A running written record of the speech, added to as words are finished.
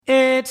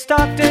It's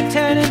Dr.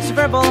 Tennant's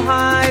Verbal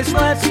Highs.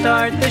 Let's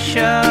start the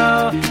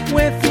show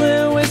with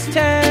Lewis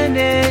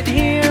Tennant.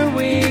 Here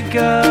we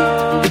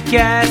go.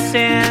 Guests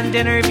and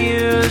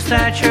interviews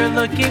that you're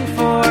looking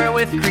for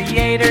with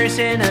creators,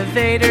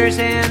 innovators,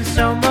 and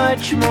so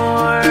much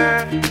more.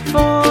 For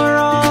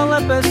all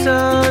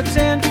episodes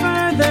and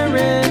further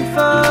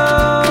info,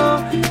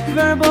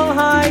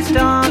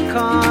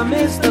 verbalhighs.com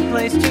is the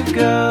place to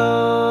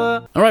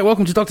go. All right,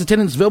 welcome to Dr.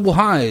 Tennant's Verbal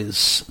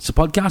Highs. It's a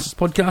podcast. It's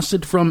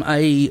podcasted from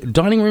a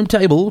dining room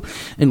table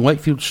in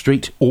Wakefield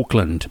Street,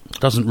 Auckland. It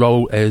doesn't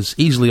roll as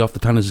easily off the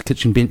tongue as a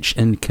kitchen bench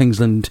in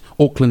Kingsland,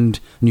 Auckland,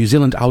 New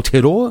Zealand,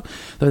 Aotearoa,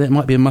 though that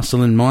might be a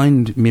muscle and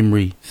mind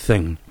memory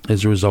thing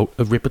as a result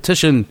of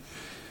repetition.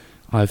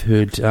 I've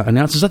heard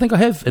announcers, I think I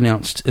have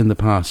announced in the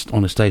past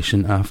on a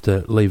station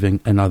after leaving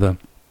a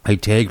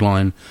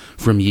tagline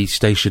from ye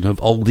station of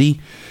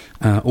oldie.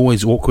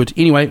 Always awkward.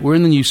 Anyway, we're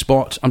in the new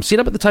spot. I'm set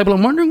up at the table.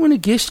 I'm wondering when a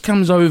guest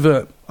comes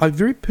over. I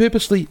very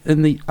purposely,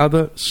 in the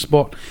other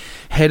spot,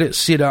 had it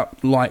set up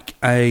like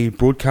a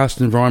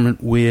broadcast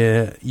environment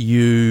where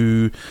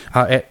you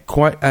are at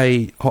quite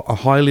a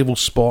high-level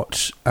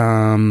spot.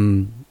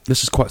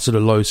 This is quite sort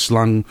of low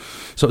slung.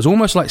 So it's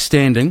almost like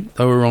standing.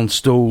 They were on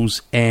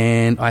stools,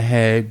 and I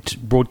had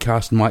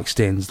broadcast mic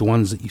stands, the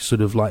ones that you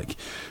sort of like,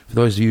 for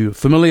those of you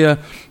familiar,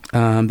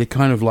 they're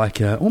kind of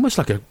like almost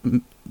like a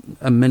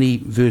mini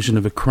version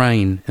of a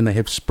crane, and they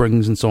have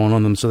springs and so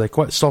on them, so they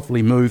quite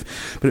softly move,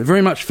 but it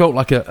very much felt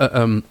like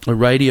a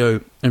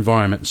radio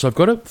environment. So I've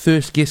got a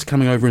first guest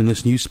coming over in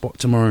this new spot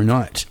tomorrow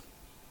night,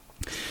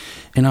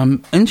 and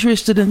I'm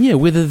interested in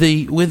whether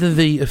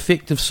the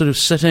effect of sort of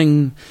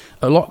sitting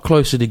a lot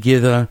closer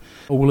together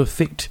will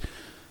affect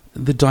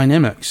the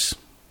dynamics.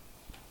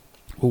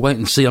 We'll wait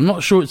and see. I'm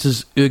not sure it's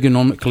as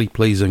ergonomically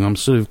pleasing. I'm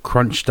sort of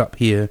crunched up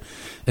here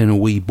in a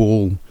wee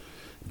ball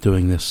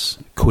doing this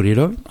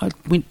corrido. I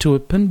went to a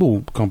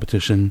pinball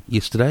competition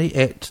yesterday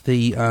at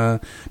the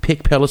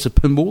Peck Palace of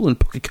Pinball in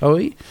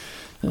Pukekohe.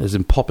 There's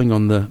him popping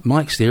on the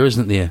mics there,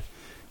 isn't there?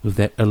 With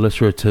that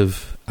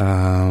alliterative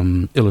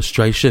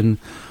illustration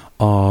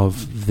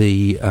of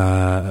the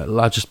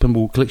largest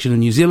pinball collection in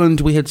New Zealand.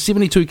 We had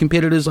 72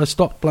 competitors. I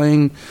stopped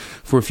playing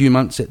for a few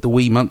months at the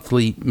wee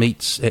monthly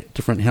meets at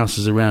different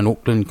houses around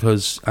Auckland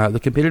because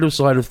the competitive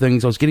side of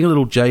things, I was getting a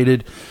little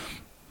jaded.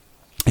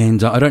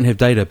 And I don't have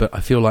data, but I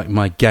feel like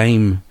my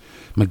game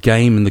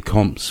in the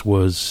comps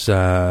was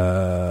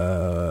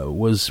not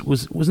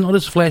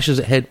as flash as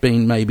it had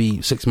been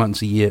maybe 6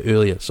 months, a year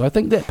earlier. So I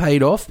think that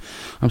paid off.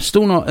 I'm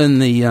still not in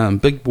the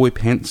big boy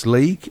pants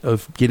league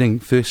of getting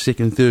first,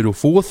 second, third or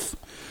fourth.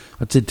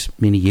 I did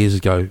many years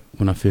ago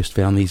when I first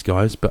found these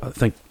guys, but I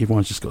think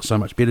everyone's just got so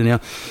much better now.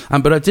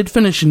 But I did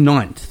finish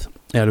ninth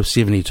out of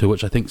 72,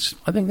 which I think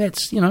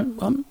that's,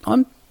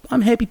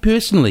 I'm happy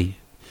personally.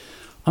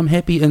 I'm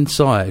happy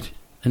inside.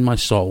 In my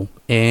soul.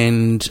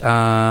 And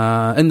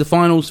in the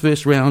finals,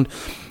 first round,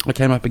 I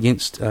came up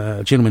against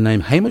a gentleman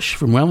named Hamish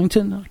from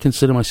Wellington. I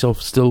consider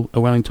myself still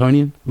a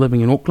Wellingtonian living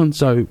in Auckland,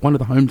 so one of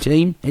the home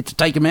team. Had to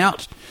take him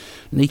out,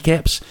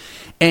 kneecaps.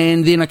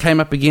 And then I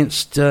came up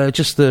against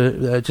just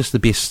the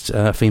best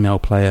female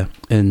player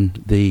in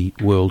the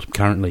world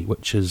currently,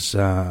 which is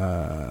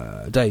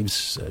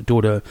Dave's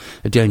daughter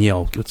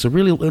Danielle. It's a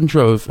real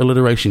intro of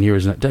alliteration here,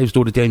 isn't it? Dave's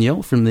daughter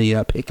Danielle from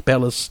the Peck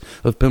Palace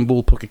of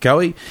Pinball,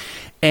 Pukekohe.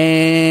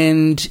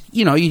 And,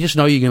 you just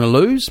know you're going to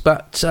lose,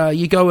 but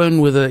you go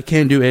in with a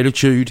can-do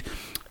attitude,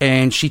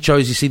 and she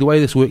chose, you see, the way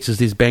this works is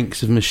there's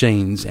banks of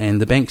machines,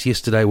 and the banks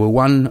yesterday were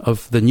one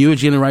of the newer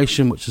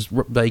generation, which is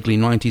vaguely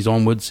 90s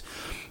onwards,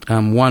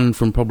 one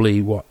from probably,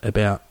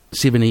 about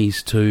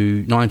 70s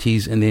to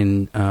 90s, and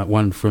then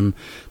one from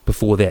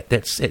before that.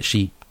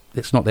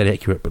 That's not that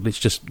accurate, but let's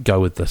just go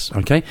with this,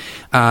 okay?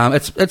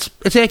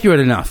 It's accurate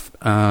enough,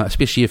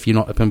 especially if you're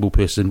not a pinball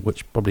person,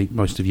 which probably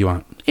most of you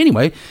aren't.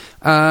 Anyway,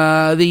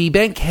 the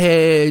bank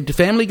had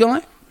Family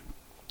Guy,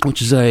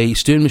 which is a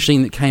Stern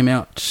machine that came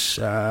out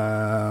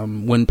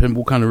when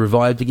pinball kind of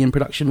revived again,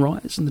 production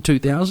rise in the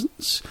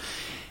 2000s.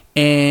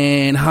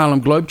 And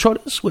Harlem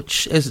Globetrotters,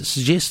 which, as it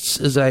suggests,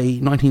 is a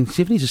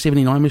 1970s, a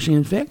 79 machine,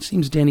 in fact.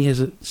 Seems Danny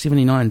has a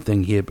 79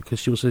 thing here because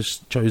she also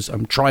chose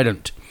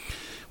Trident,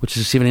 which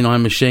is a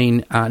 79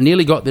 machine.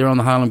 Nearly got there on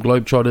the Harlem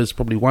Globetrotters,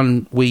 probably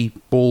one wee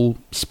ball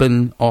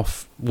spin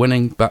off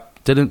winning, but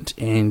didn't,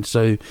 and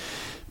so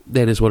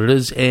that is what it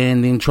is.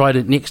 And then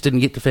Trident next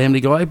didn't get to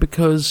Family Guy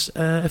because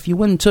if you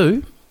win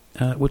two,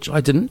 which I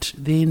didn't,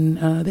 then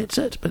that's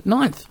it. But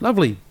ninth,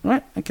 lovely,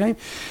 right? Okay.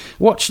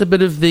 Watched a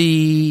bit of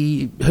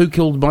the Who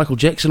Killed Michael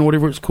Jackson or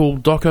whatever it's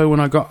called doco when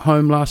I got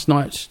home last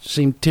night.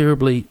 Seemed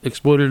terribly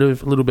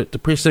exploitative, a little bit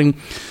depressing.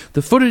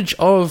 The footage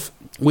of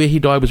where he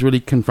died was really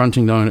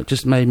confronting though, and it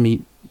just made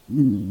me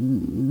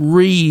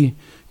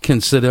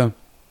reconsider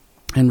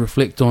and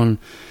reflect on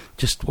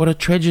just what a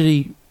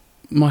tragedy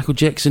Michael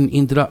Jackson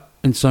ended up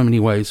in so many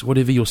ways,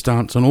 whatever your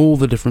stance on all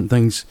the different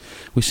things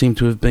we seem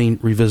to have been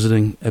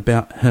revisiting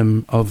about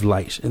him of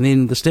late. And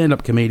then the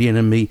stand-up comedian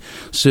in me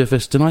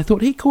surfaced, and I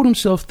thought he called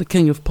himself the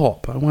king of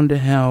pop. I wonder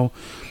how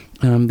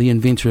the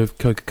inventor of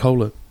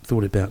Coca-Cola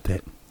thought about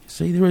that.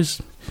 See, there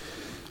is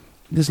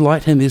There's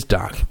light and there's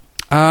dark.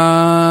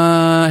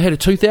 Had a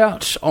tooth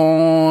out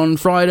on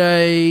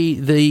Friday.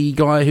 The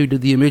guy who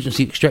did the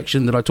emergency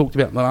extraction that I talked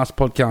about in the last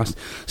podcast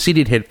said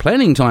he'd had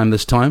planning time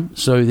this time,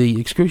 so the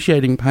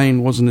excruciating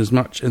pain wasn't as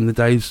much in the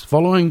days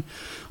following.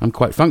 I'm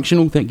quite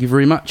functional, thank you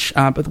very much.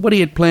 But what he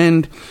had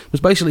planned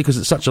was basically, because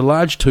it's such a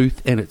large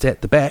tooth and it's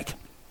at the back,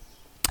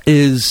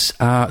 is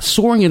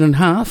sawing it in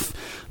half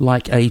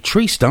like a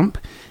tree stump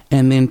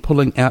and then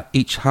pulling out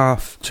each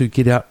half to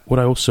get out what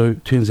I also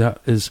turns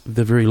out is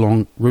the very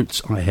long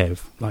roots I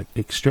have, like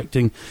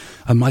extracting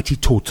a mighty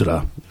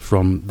tortura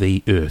from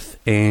the earth.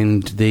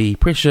 And the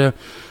pressure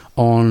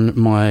on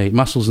my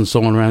muscles and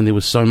so on around there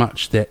was so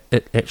much that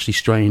it actually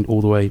strained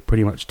all the way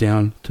pretty much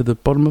down to the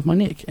bottom of my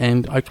neck.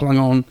 And I clung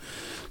on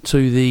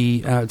to the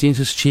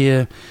dentist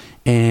chair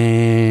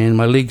and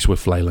my legs were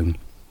flailing.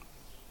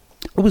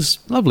 It was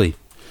lovely.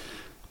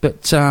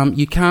 But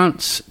you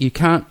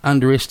can't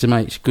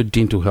underestimate good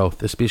dental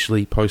health,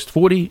 especially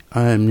post-40.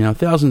 I am now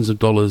thousands of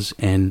dollars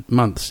and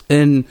months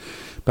in,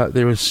 but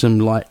there is some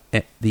light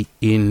at the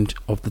end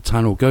of the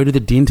tunnel. Go to the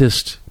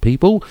dentist,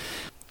 people.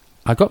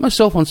 I got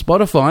myself on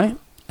Spotify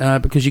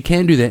because you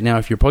can do that now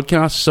if you're a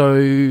podcast,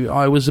 so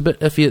I was a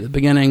bit iffy at the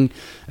beginning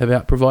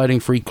about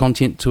providing free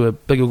content to a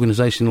big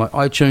organisation like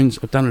iTunes.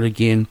 I've done it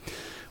again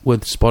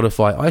with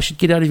Spotify. I should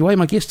get out of your way.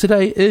 My guest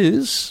today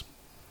is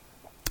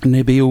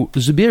Nabeel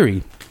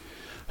Zuberi,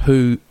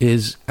 who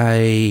is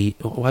I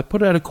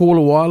put out a call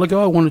a while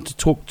ago. I wanted to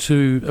talk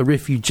to a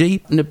refugee.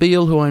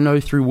 Nabeel, who I know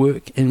through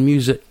work in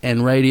music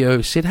and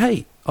radio, said,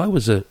 hey, I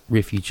was a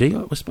refugee.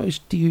 I suppose,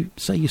 do you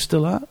say you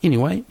still are?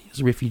 Anyway, he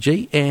was a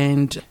refugee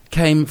and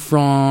came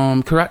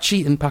from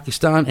Karachi in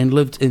Pakistan and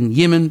lived in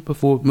Yemen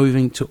before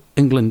moving to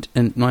England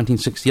in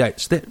 1968.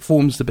 So that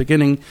forms the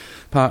beginning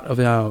part of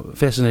our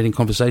fascinating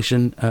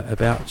conversation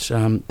about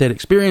that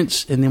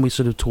experience, and then we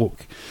sort of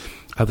talk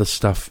other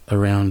stuff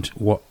around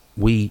what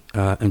we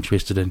are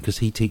interested in, because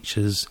he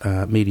teaches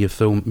media,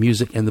 film,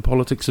 music and the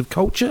politics of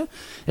culture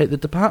at the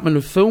Department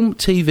of Film,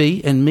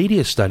 TV and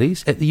Media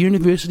Studies at the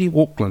University of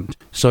Auckland.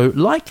 So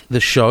like the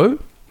show,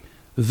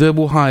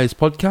 Verbal Highs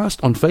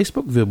Podcast on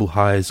Facebook, Verbal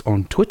Highs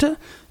on Twitter,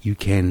 you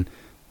can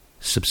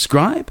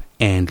subscribe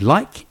and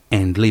like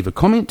and leave a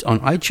comment on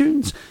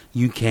iTunes.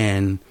 You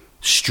can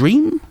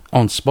stream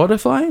on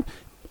Spotify.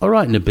 All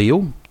right,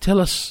 Nabeel,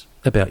 tell us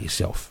about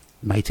yourself,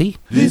 matey.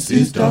 This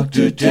is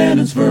Dr.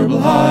 Tennant's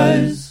Verbal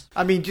Highs.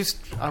 I mean, just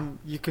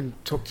you can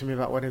talk to me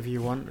about whatever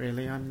you want,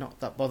 really. I'm not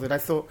that bothered. I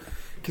thought,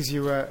 because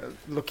you were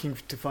looking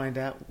to find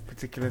out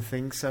particular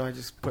things, so I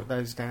just put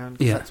those down,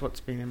 because that's what's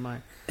been in my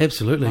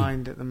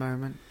mind at the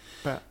moment.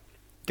 But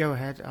go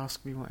ahead,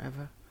 ask me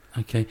whatever.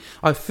 Okay.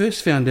 I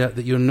first found out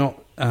that you're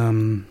not...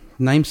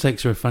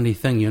 namesakes are a funny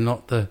thing. You're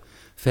not the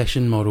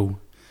fashion model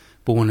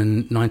born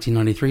in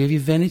 1993. Have you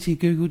vanity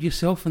Googled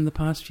yourself in the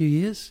past few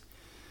years?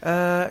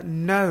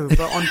 No,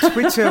 but on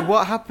Twitter,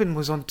 what happened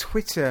was on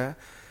Twitter...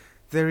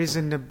 There is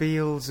a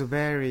Nabeel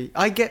Zuberi.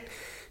 I get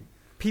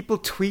people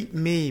tweet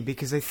me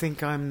because they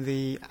think I'm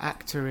the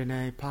actor in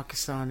a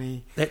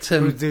Pakistani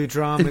Urdu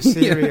drama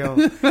serial.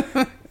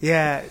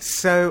 Yeah.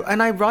 So,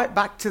 and I write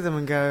back to them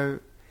and go,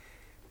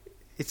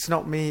 "It's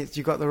not me.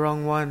 You got the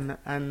wrong one."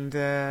 And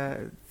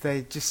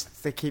they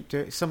keep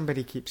doing.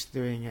 Somebody keeps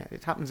doing it.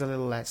 It happens a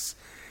little less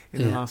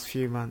in the last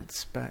few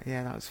months, but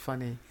yeah, that was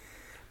funny.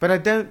 But I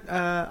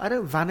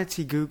don't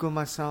vanity Google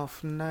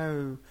myself.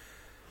 No.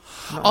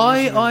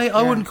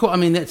 I wouldn't call. I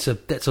mean, that's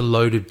a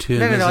loaded term.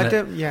 No, I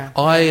don't. Yeah.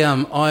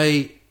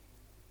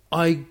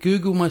 I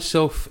Google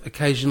myself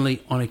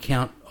occasionally on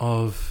account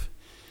of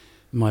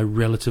my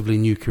relatively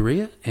new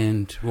career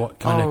and what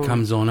kind of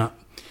comes on up.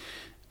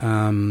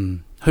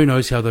 Who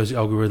knows how those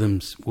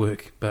algorithms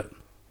work? But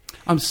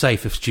I'm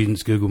safe if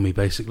students Google me,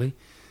 basically.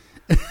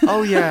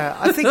 Oh yeah,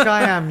 I think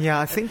I am. Yeah,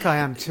 I think I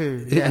am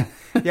too. Yeah,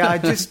 yeah. I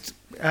just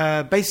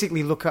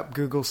basically look up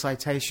Google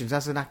citations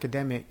as an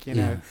academic. You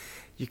know. Yeah.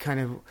 You kind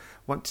of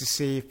want to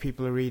see if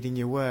people are reading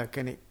your work,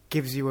 and it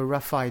gives you a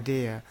rough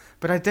idea.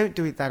 But I don't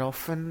do it that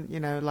often, you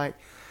know. Like,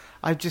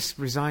 I've just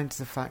resigned to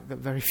the fact that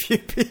very few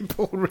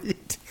people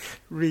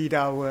read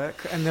our work,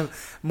 and the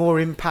more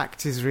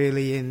impact is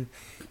really in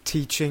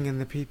teaching and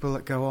the people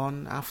that go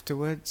on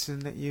afterwards,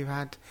 and that you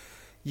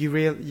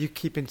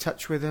keep in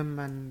touch with them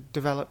and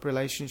develop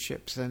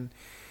relationships, and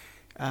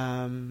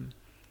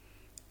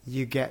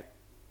you get,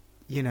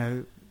 you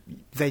know,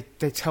 they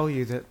tell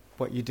you that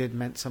what you did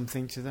meant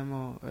something to them,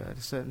 or at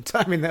a certain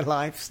time in their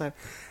life. So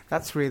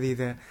that's really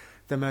the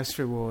most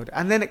reward.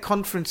 And then at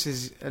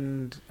conferences,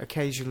 and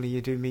occasionally you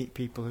do meet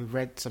people who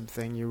read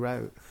something you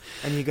wrote,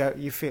 and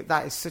you feel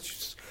that is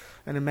such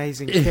an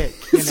amazing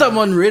kick. You know?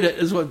 Someone read it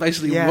is what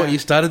you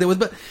started there with.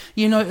 But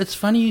you know, it's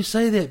funny you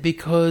say that,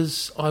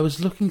 because I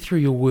was looking through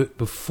your work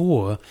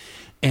before,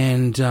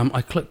 and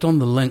I clicked on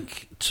the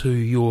link to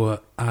your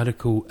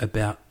article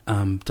about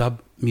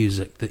dub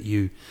music that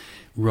you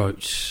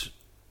wrote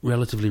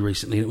relatively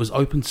recently, and it was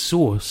open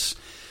source.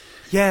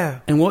 Yeah.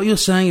 And what you're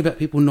saying about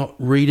people not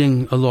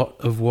reading a lot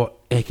of what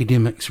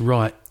academics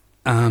write,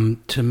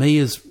 to me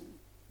is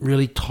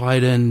really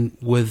tied in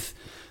with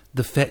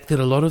the fact that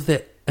a lot of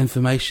that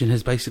information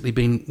has basically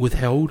been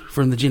withheld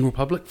from the general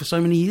public for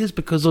so many years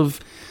because of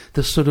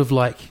the sort of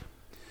like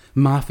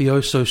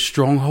mafioso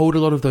stronghold a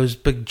lot of those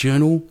big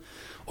journal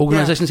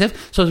organisations have.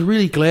 So I was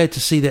really glad to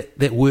see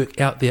that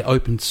work out there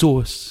open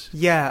source.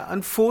 Yeah,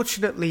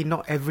 unfortunately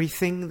not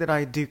everything that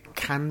I do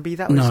can be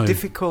that. It's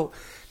difficult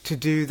to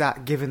do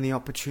that given the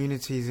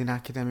opportunities in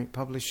academic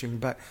publishing,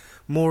 but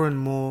more and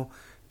more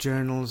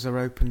journals are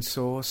open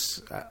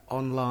source,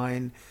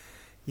 online.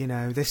 You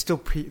know,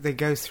 they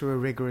go through a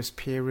rigorous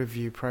peer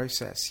review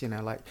process, you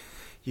know, like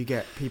you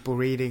get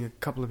a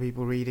couple of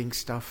people reading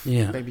stuff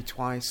maybe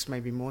twice,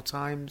 maybe more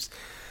times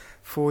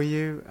for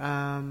you.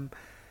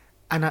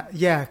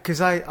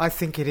 Because I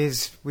think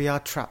we are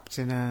trapped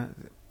in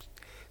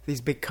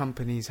these big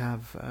companies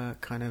have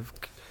kind of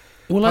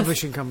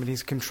publishing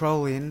companies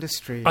control the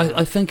industry.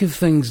 I think of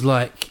things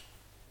like,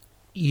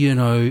 you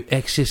know,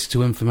 access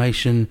to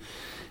information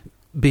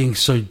being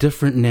so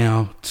different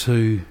now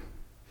to,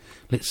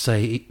 let's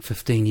say,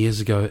 15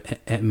 years ago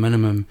at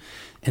minimum.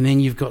 And then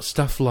you've got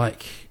stuff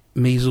like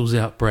measles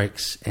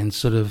outbreaks and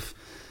sort of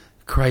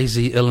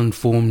crazy,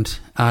 ill-informed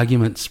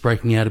arguments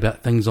breaking out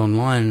about things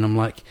online. And I'm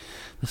like,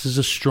 this is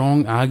a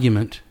strong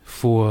argument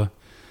for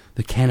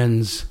the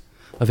canons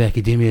of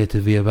academia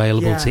to be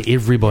available to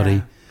everybody.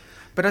 Yeah.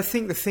 But I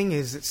think the thing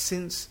is that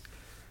since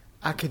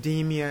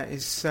academia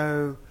is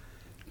so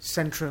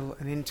central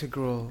and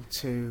integral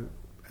to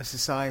a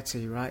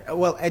society, right?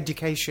 Well,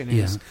 education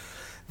is.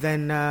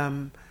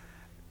 Then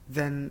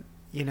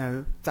you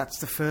know,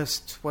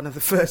 that's one of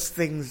the first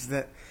things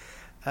that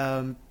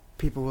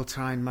people will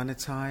try and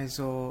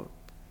monetize, or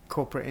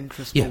corporate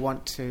interests will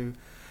want to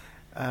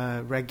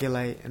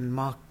regulate and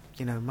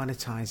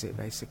monetize it,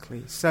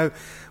 basically. So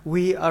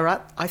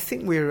I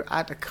think we're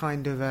at a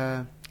kind of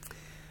a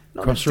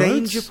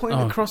danger point,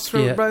 a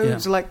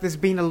crossroads. Like there's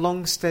been a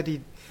long,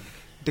 steady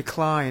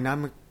decline.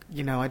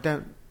 I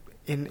don't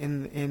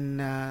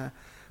in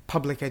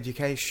public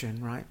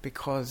education, right?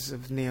 Because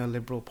of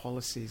neoliberal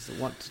policies that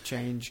want to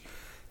change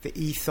the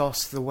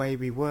ethos, the way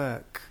we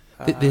work.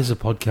 There's a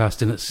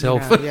podcast in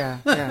itself.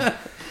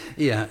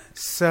 Yeah.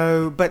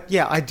 So, but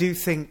yeah, I do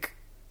think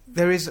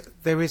there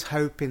is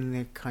hope in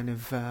the kind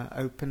of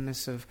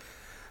openness of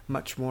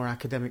much more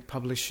academic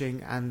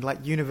publishing, and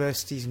like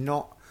universities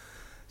not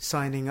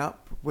signing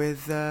up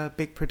with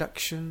big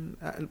production,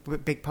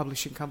 with big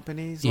publishing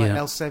companies like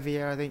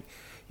Elsevier. I think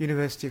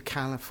University of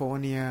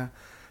California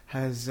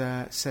has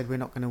said we're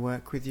not going to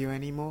work with you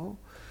anymore.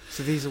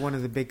 So these are one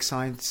of the big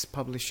science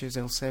publishers,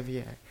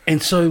 Elsevier.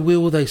 And so where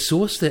will they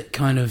source that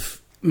kind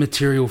of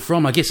material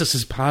from? I guess this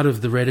is part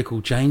of the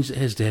radical change that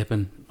has to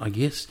happen, I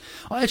guess.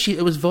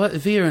 It was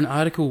via an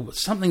article,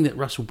 something that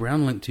Russell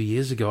Brown linked 2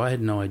 years ago. I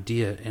had no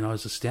idea, and I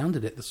was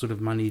astounded at the sort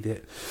of money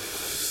that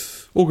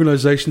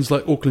organisations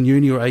like Auckland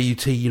Uni or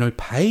AUT,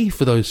 pay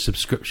for those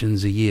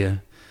subscriptions a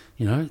year.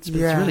 It's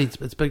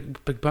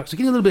big bucks. So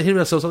getting a little bit ahead of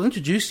ourselves, I'll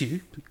introduce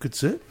you, good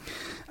sir.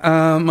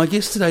 My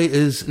guest today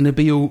is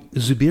Nabeel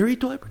Zuberi.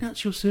 Do I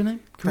pronounce your surname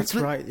correctly? That's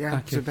right, yeah.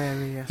 Okay.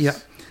 Zuberi,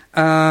 yes.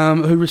 Yeah.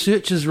 Who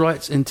researches,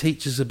 writes and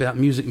teaches about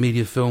music,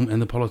 media, film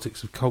and the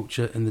politics of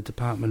culture in the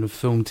Department of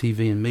Film,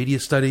 TV and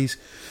Media Studies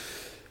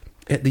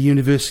at the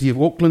University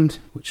of Auckland,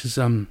 which is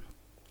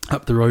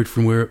up the road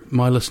from where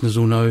my listeners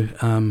all know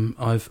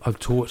I've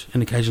taught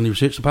and occasionally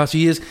researched the past few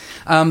years.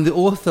 The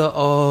author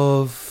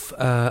of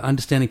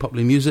Understanding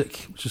Popular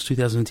Music, which was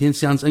 2010,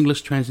 Sounds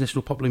English,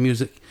 Transnational Popular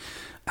Music.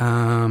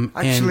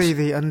 Actually,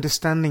 the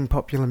Understanding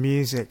Popular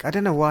Music, I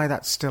don't know why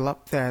that's still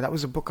up there. That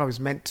was a book I was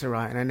meant to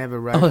write and I never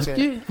wrote it.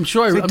 Yeah, I'm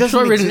sure I read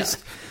it.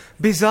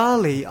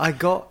 Bizarrely, I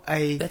got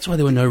a... That's why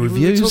there were no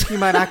reviews. We were talking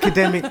about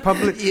academic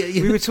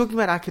We were talking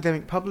about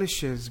academic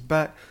publishers,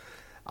 but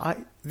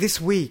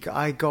this week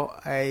I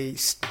got a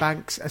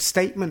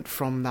statement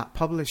from that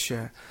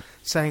publisher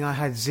saying I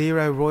had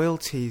 0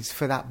 royalties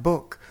for that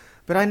book,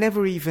 but I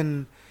never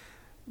even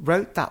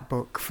wrote that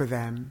book for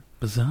them.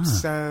 Bizarre.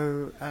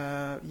 So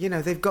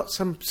they've got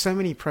so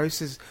many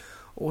processes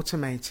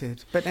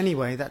automated. But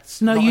anyway,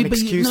 that's not an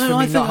excuse for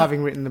me not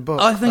having written the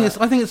book. I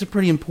think it's a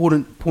pretty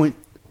important point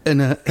in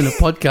a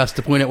podcast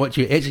to point out what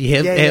you actually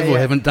have or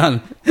haven't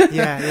done.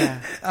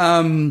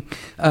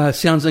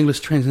 Sounds English,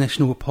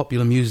 Transnational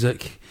Popular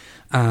Music,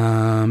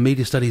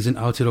 Media Studies in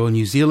Aotearoa,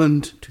 New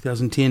Zealand,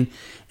 2010,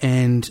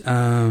 and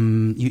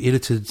you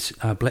edited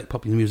Black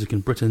Popular Music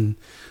in Britain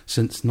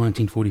since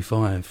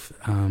 1945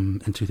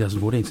 in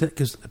 2014. So that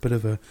gives a bit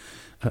of a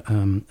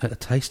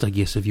taste, I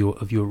guess, of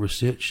your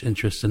research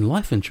interests and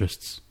life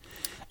interests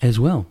as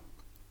well.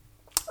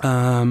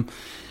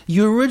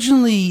 You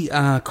originally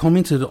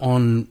commented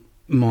on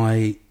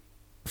my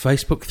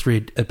Facebook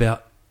thread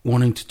about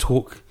wanting to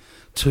talk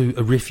to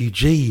a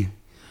refugee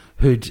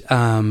who'd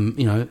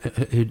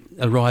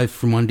arrived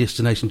from one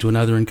destination to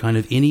another in kind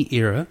of any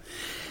era.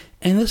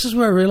 And this is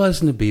where I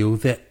realised,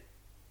 Nabeel, that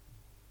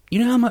you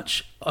know how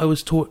much I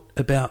was taught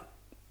about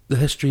the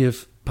history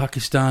of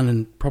Pakistan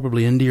and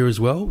probably India as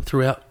well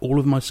throughout all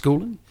of my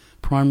schooling,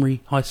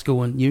 primary, high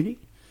school and uni?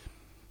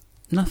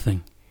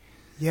 Nothing.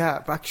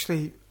 Yeah,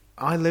 actually,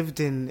 I lived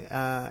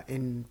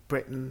in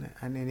Britain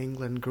and in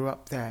England, grew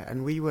up there,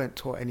 and we weren't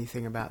taught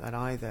anything about that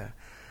either.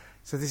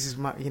 So this is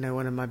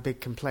one of my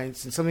big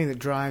complaints, and something that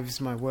drives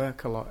my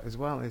work a lot as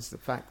well is the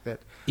fact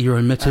that you're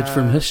omitted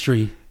from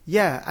history.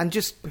 Yeah, and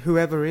just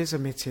whoever is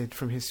omitted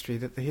from history,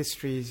 that the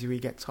histories we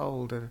get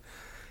told are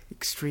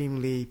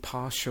extremely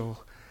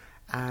partial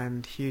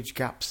and huge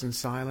gaps and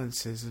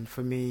silences. And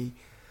for me,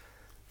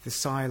 the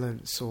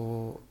silence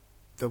or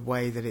the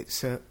way that it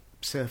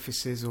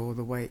surfaces or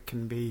the way it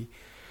can be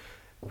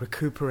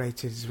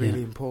recuperated is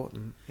really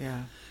important.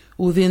 Yeah.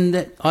 Well,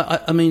 then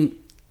I mean,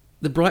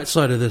 the bright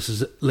side of this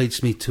is it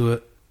leads me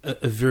to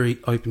a very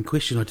open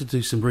question. I did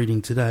do some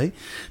reading today,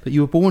 but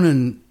you were born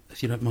in,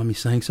 if you don't mind me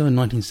saying so, in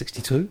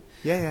 1962.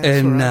 Yeah,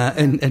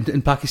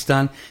 in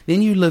Pakistan.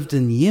 Then you lived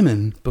in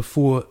Yemen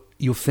before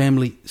your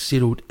family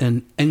settled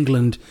in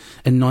England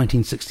in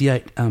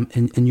 1968,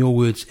 in your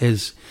words,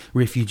 as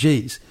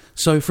refugees.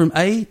 So from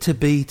A to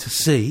B to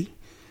C,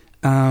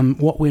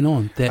 what went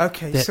on?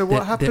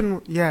 What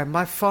happened?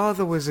 My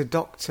father was a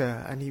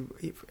doctor, and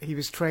he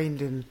was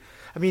trained in.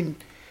 I mean,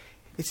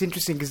 it's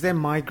interesting because they're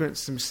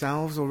migrants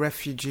themselves or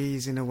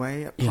refugees in a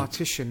way. At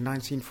partition,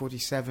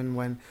 1947,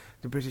 when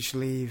the British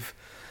leave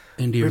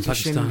India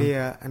British and Pakistan.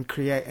 India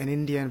and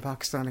India and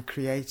Pakistan are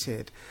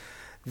created.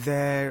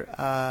 The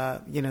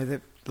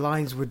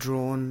lines were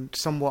drawn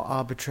somewhat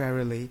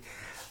arbitrarily,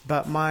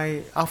 but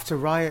after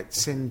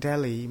riots in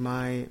Delhi,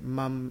 my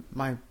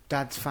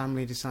dad's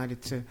family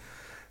decided to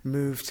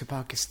move to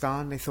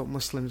Pakistan. They thought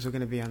Muslims were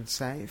going to be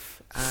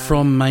unsafe.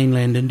 From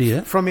mainland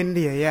India? From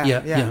India,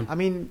 yeah. Yeah. I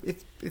mean,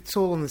 it's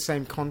all on the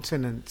same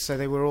continent, so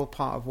they were all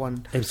part of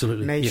one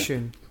Absolutely,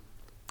 nation.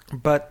 Yeah.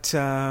 But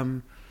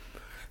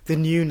the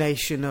new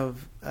nation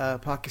of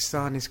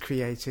Pakistan is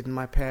created, and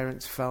my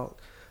parents felt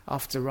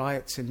after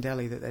riots in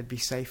Delhi that they'd be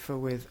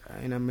safer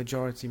in a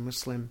majority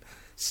Muslim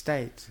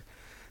state.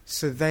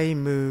 So they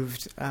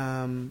moved.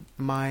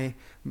 My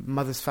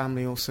mother's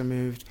family also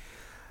moved.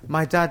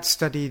 My dad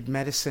studied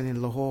medicine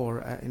in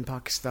Lahore in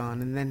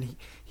Pakistan, and then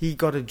he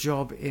got a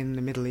job in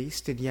the Middle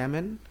East, in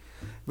Yemen,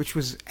 which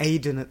was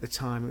Aden at the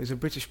time. It was a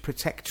British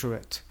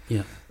protectorate.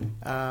 Yeah.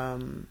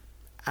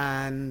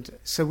 And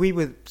so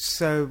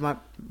my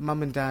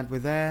mum and dad were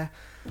there,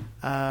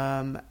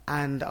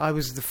 and I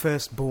was the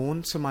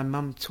firstborn, so my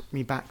mum took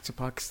me back to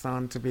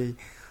Pakistan to be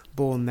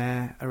born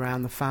there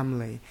around the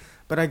family.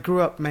 But I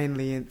grew up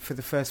mainly for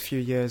the first few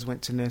years,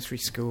 went to nursery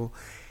school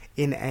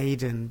in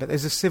Aden, but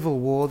there's a civil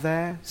war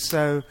there,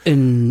 so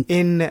in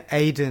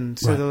Aden,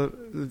 so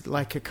right.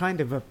 Like a kind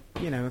of a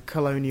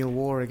colonial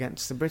war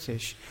against the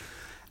British,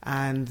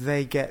 and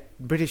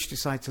British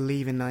decide to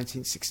leave in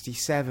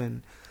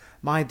 1967.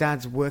 My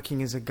dad's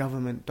working as a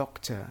government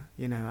doctor,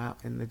 out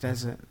in the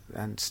desert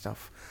and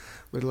stuff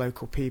with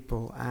local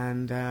people,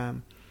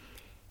 and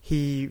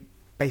he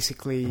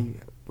basically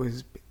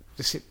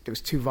it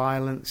was too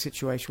violent, the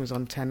situation was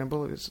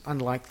untenable, it was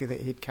unlikely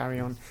that he'd carry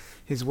on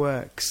his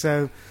work.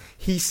 So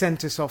he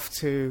sent us off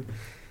to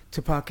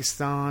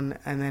Pakistan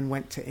and then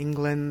went to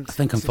England. I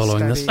think I'm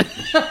following study.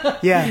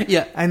 this.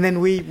 Yeah. And then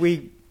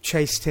we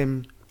chased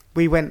him.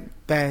 We went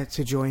there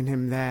to join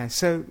him there.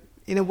 So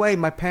in a way,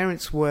 my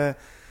parents were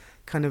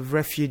kind of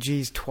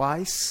refugees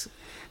twice.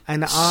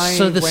 And I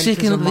went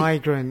as a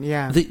migrant,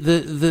 yeah.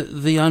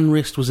 The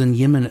unrest was in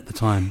Yemen at the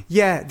time.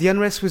 Yeah, the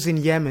unrest was in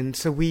Yemen,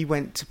 so we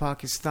went to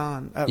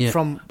Pakistan.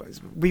 From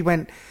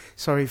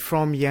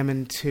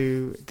Yemen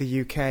to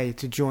the UK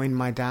to join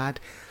my dad,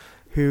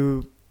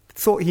 who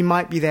thought he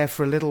might be there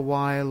for a little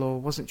while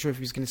or wasn't sure if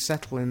he was going to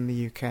settle in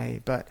the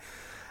UK. But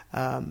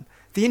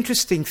the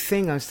interesting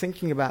thing, I was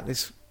thinking about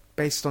this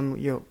based on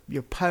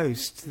your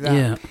post,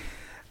 that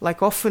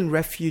like often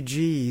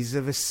refugees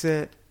of a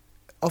certain...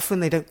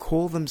 Often they don't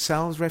call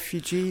themselves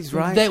refugees,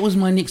 right? That was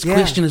my next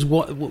question: is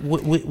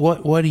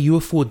why do you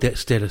afford that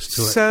status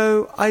to it?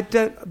 So I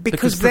don't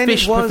because then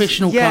it was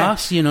professional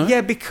class,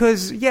 Yeah,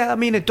 because I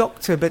mean a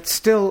doctor, but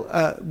still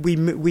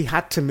we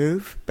had to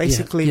move.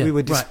 Basically, we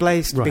were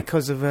displaced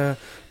because of a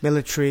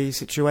military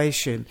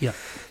situation. Yeah.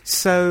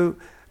 So,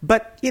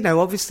 but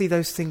obviously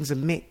those things are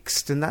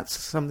mixed, and that's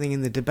something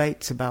in the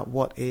debates about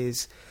what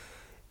is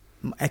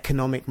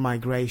economic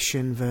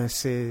migration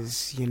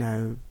versus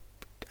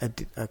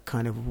a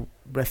kind of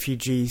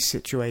refugee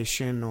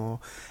situation or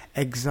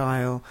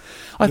exile.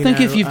 I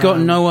think if you've got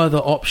no other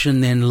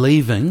option than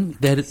leaving,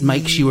 that it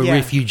makes you a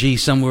refugee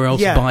somewhere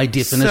else by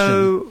definition.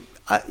 So,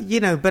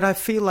 but I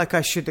feel like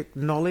I should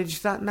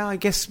acknowledge that now. I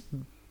guess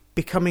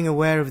becoming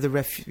aware of the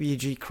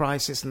refugee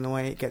crisis and the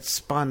way it gets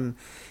spun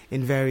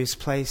in various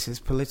places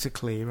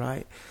politically,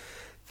 right?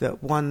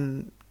 That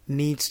one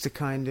needs to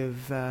kind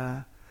of...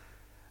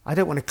 I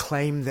don't want to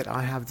claim that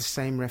I have the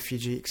same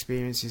refugee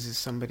experiences as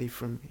somebody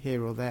from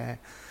here or there,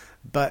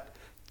 but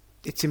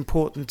it's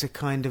important to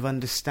kind of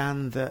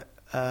understand that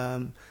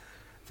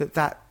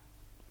that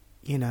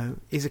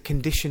is a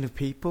condition of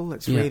people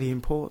that's really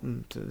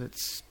important.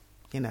 That's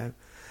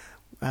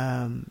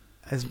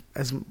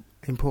as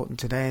important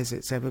today as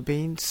it's ever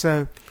been.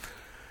 So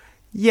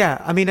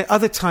I mean, at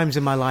other times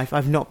in my life,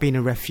 I've not been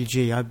a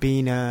refugee. I've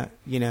been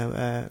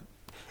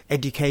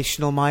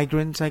educational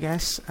migrant, I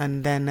guess,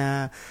 and then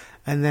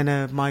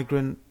a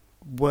migrant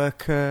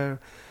worker,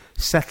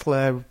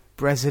 settler,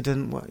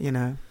 resident,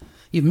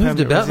 You've moved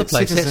permanent about the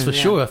place, citizen, that's for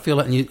yeah. sure. I feel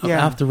like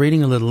after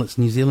reading a little, it's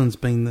New Zealand's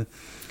been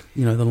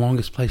the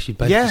longest place you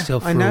based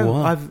yourself for I know. a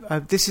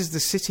while. This is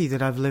the city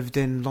that I've lived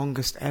in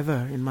longest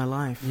ever in my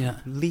life. Yeah.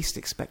 Least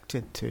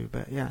expected to,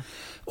 but yeah.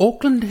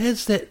 Auckland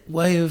has that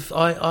way of...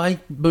 I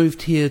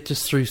moved here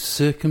just through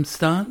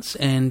circumstance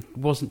and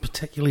wasn't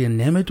particularly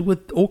enamoured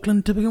with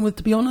Auckland to begin with,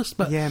 to be honest.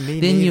 But yeah,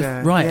 me then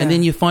neither. And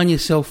then you find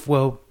yourself,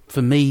 well,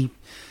 for me,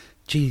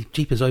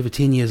 jeepers, over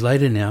 10 years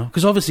later now,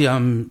 because obviously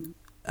I'm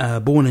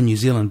born in New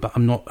Zealand, but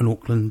I'm not an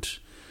Auckland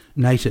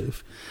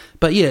native.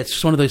 But yeah, it's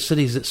just one of those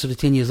cities that sort of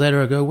 10 years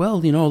later I go, well,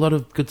 a lot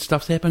of good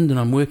stuff's happened and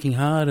I'm working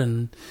hard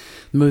and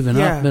moving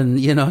up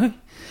and,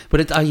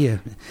 But a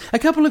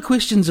couple of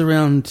questions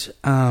around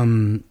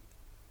some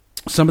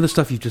of the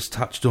stuff you've just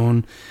touched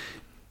on.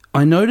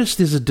 I noticed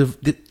there's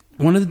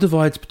one of the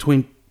divides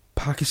between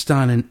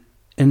Pakistan and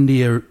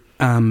India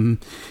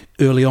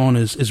early on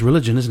is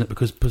religion, isn't it?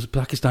 Because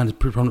Pakistan is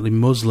predominantly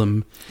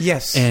Muslim.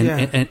 Yes.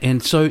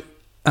 And so...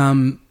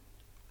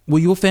 were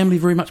your family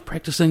very much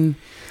practicing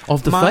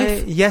of the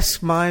faith?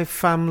 Yes, my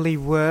family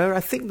were.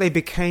 I think they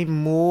became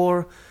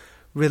more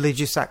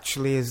religious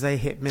actually as they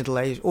hit middle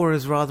age, or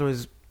as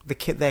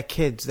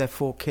their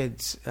 4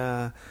 kids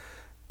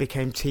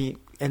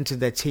entered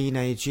their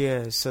teenage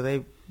years. So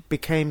they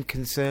became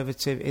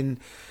conservative in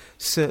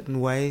certain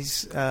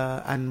ways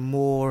and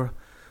more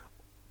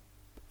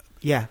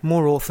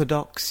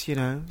orthodox.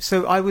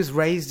 So I was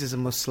raised as a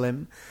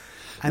Muslim.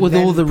 And with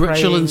all the praying,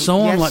 ritual and so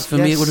on, like for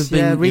me it would have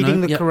been...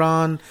 reading the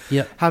Quran,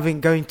 Yep.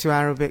 going to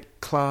Arabic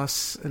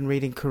class and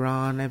reading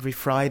Quran every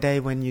Friday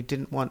when you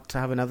didn't want to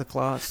have another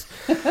class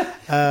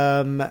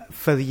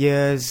for the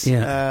years,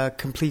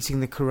 completing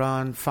the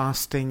Quran,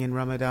 fasting in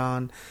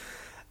Ramadan.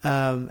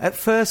 At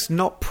first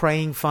not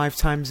praying 5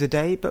 times a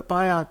day, but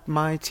by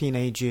my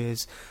teenage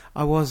years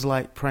I was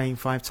like praying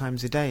 5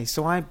 times a day.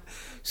 So I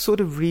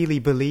sort of really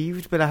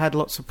believed, but I had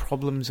lots of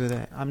problems with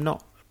it. I'm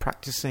not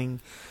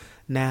practicing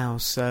now,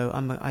 so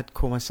I'd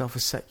call myself a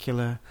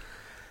secular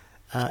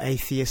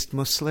atheist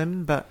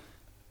Muslim, but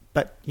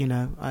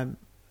I'm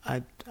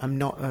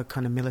not a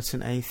kind of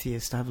militant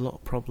atheist. I have a lot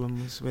of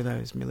problems with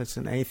those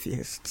militant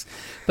atheists.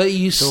 But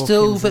you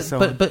still,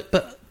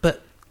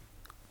 but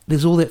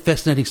there's all that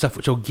fascinating stuff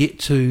which I'll get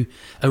to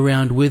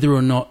around whether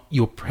or not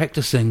you're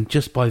practicing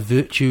just by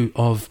virtue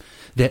of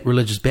that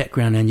religious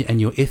background and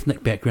your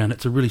ethnic background.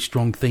 It's a really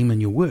strong theme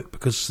in your work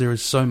because there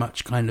is so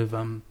much kind of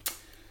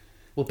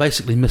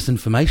basically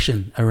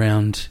misinformation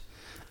around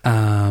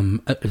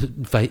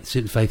certain faiths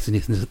and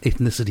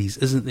ethnicities,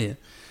 isn't there?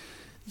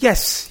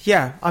 Yes,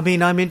 yeah. I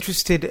mean, I'm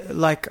interested,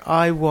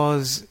 I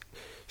was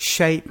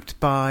shaped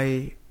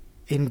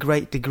in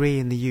great degree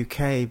in the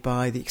UK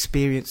by the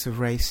experience of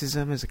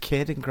racism as a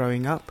kid and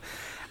growing up,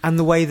 and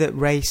the way that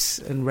race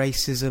and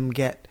racism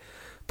get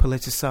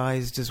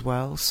politicised as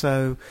well.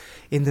 So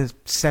in the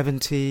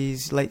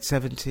late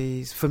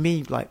 70s, for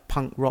me,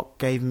 punk rock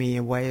gave me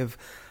a way of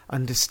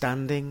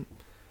understanding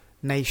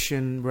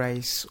nation,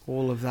 race,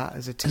 all of that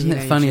as a teenager. Isn't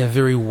that funny? A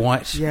very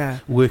white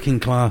working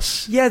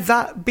class. Yeah,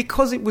 that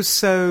because it was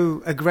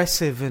so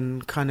aggressive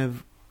and kind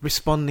of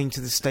responding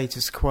to the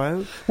status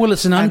quo. Well,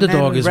 it's an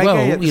underdog as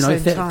well.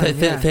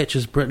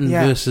 Thatcher's Britain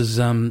versus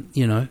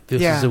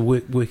versus a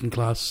working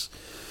class.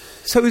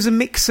 So it was a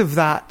mix of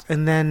that,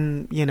 and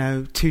then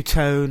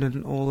two-tone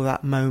and all of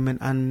that moment,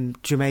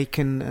 and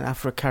Jamaican and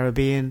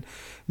Afro-Caribbean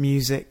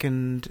music,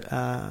 and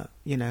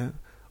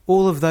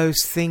all of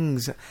those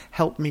things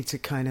helped me to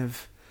kind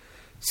of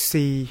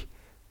see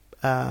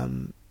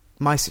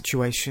my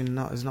situation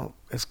not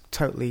as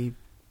totally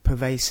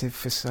pervasive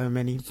for so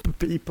many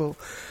people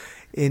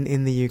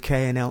in the UK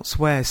and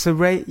elsewhere. So,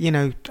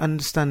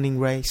 understanding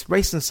race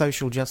and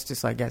social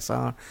justice, I guess,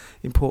 are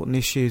important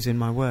issues in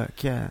my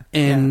work. Yeah,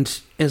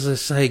 and as I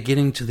say,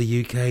 getting to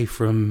the UK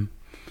from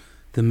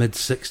the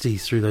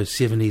mid-60s through those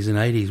 70s and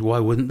 80s, why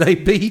wouldn't they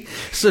be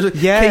sort of key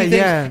things?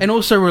 And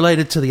also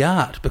related to the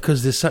art,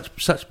 because there's such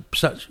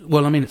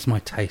well, I mean, it's my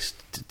taste,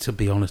 to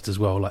be honest, as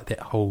well. Like that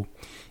whole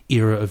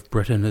era of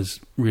Britain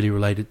is really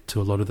related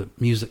to a lot of the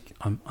music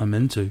I'm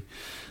into.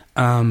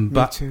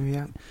 Me too,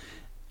 yeah.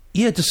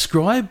 Yeah,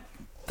 describe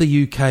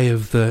the UK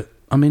of the...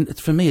 I mean,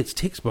 for me, it's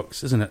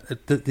textbooks, isn't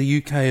it?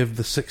 The UK of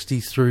the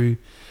 60s through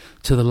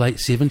to the late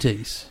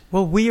 70s.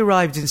 Well, we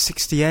arrived in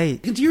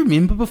 68. Do you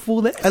remember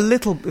before that?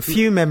 A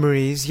few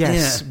memories,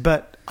 yes. Yeah.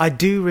 But I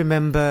do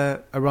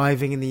remember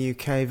arriving in the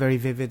UK very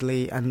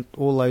vividly, and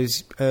all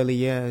those early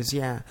years,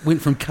 yeah.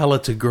 Went from colour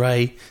to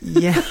grey.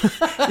 Yeah,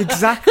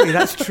 exactly,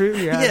 that's true,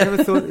 yeah. I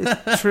never thought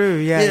it's true,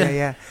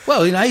 yeah.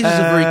 Well, Asia's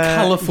a very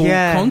colourful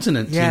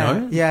continent,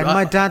 Yeah,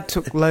 my dad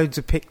took loads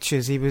of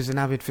pictures. He was an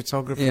avid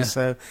photographer,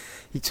 so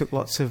he took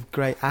lots of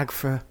great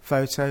AGFA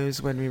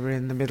photos when we were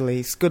in the Middle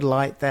East. Good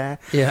light there.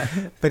 Yeah.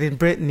 But in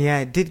Britain,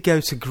 it did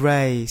go to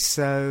grey,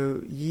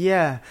 so,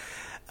 yeah.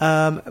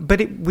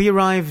 But we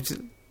arrived...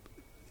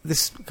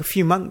 a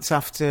few months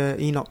after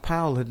Enoch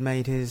Powell had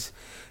made his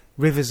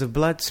Rivers of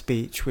Blood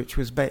speech, which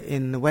was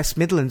in the West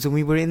Midlands, and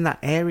we were in that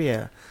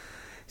area.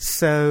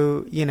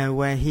 So,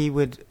 where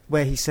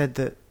he said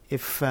that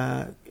if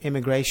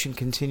immigration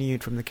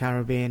continued from the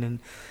Caribbean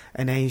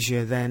and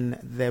Asia, then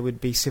there would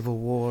be civil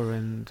war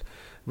and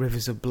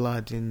rivers of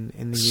blood in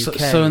the UK.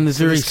 So in the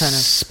very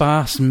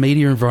sparse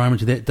media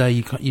environment of that day,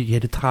 you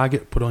had a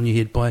target put on your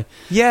head by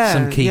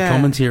some key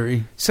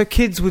commentary. So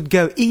kids would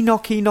go,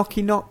 Enoch, Enoch,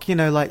 Enoch,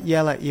 like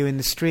yell at you in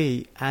the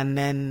street, and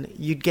then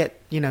you'd get,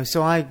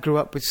 so I grew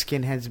up with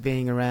skinheads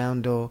being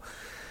around, or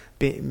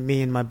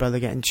me and my brother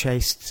getting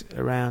chased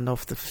around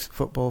off the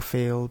football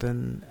field,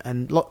 and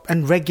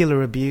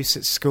regular abuse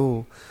at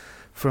school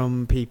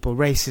from people,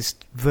 racist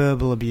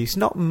verbal abuse,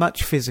 not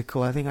much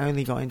physical. I think I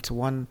only got into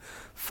one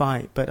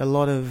fight, but a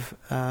lot of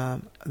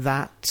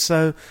that.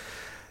 So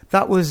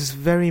that was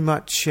very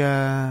much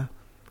part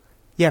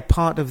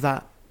of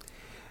that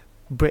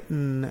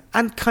Britain,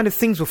 and kind of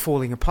things were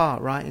falling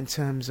apart, right, in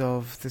terms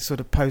of the sort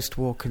of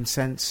post-war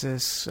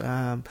consensus.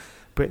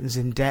 Britain's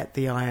in debt,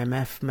 the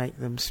IMF make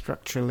them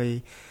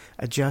structurally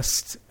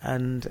adjust,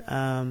 and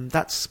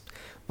that's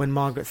when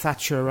Margaret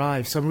Thatcher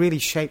arrived. So I'm really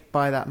shaped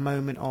by that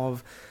moment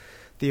of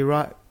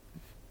the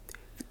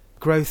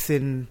growth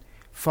in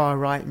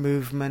far-right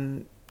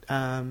movement,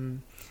 a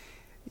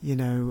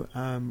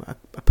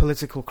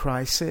political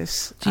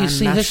crisis. Do you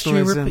see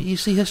history repeating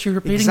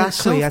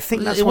exactly itself? I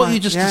think that's what you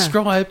just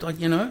described.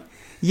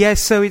 Yeah,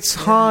 so it's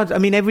hard. I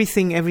mean, every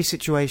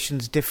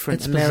situation's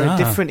different, and there are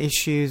different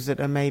issues that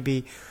are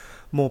maybe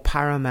more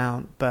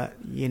paramount, but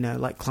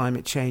like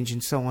climate change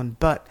and so on.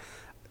 But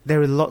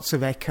there are lots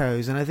of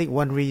echoes, and I think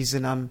one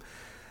reason I'm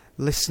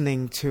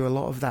listening to a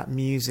lot of that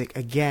music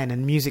again,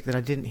 and music that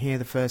I didn't hear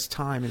the first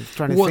time, and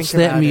trying to think about it. What's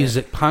that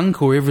music?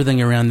 Punk or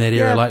everything around that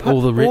era, like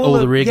all the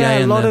reggae?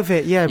 Yeah, a lot of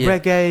it. Yeah,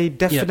 reggae,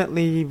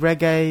 definitely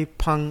reggae,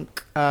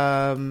 punk.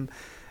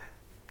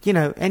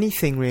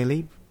 Anything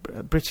really.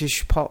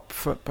 British pop,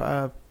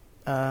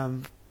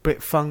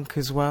 Brit funk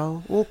as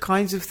well. All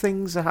kinds of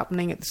things are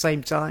happening at the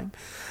same time.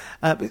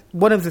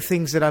 One of the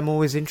things that I'm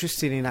always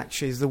interested in,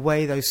 actually, is the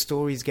way those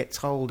stories get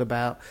told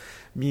about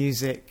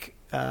music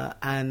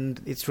and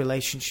its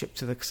relationship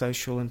to the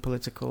social and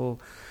political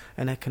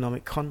and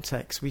economic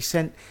context. We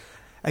tend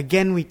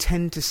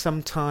to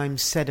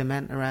sometimes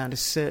sediment around a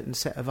certain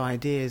set of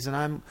ideas,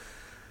 and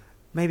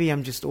maybe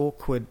I'm just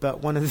awkward,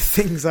 but one of the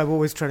things I'm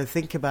always trying to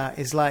think about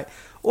is like,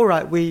 all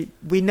right, we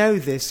know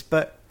this,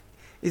 but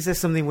is there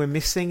something we're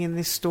missing in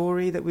this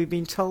story that we've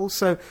been told?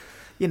 So,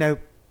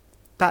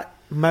 that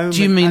moment.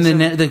 Do you mean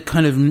the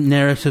kind of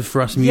narrative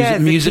for us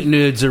music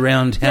nerds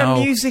around how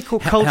music or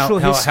cultural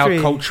history,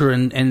 how culture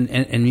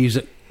and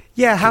music?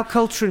 Yeah, how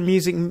culture and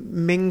music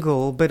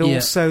mingle, but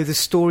also the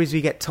stories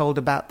we get told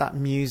about that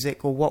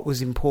music or what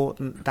was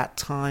important that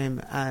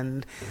time,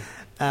 and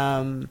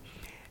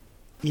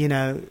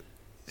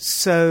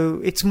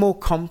so it's more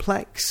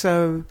complex.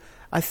 So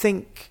I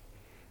think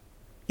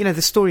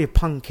the story of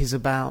punk is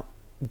about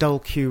Dole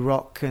Q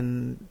rock,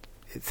 and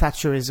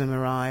Thatcherism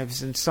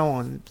arrives and so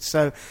on.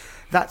 So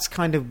that's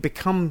kind of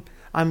become,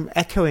 I'm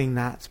echoing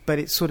that, but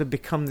it's sort of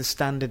become the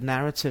standard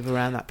narrative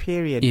around that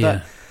period. Yeah.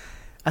 But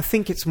I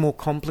think it's more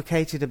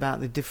complicated about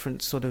the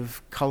different sort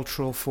of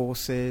cultural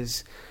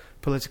forces,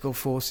 political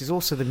forces,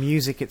 also the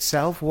music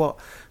itself, what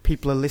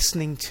people are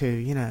listening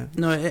to,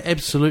 No,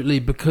 absolutely,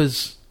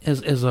 because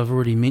as I've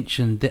already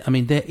mentioned,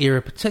 that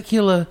era,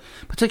 particularly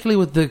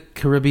with the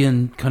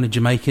Caribbean kind of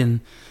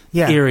Jamaican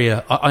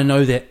area, I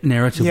know that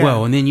narrative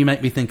well, and then you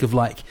make me think of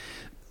like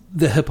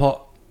the hip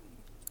hop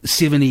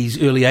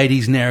 70s, early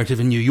 80s narrative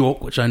in New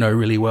York, which I know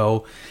really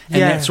well,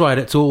 and that's right.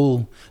 It's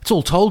all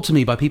told to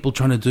me by people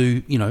trying to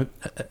do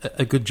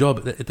a good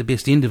job at the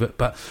best end of it.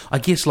 But I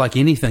guess like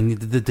anything,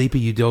 the deeper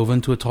you delve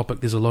into a topic,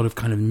 there's a lot of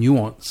kind of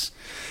nuance.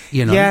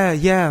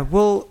 Yeah.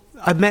 Well,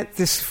 I met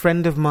this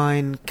friend of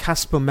mine,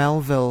 Casper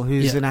Melville,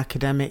 who's an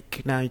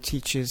academic now. He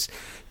teaches.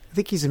 I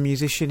think he's a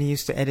musician. He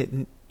used to edit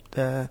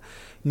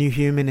New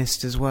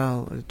Humanist as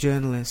well, a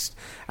journalist,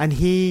 and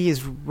he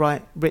is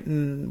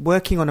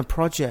working on a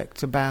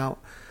project about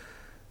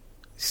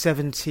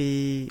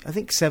 77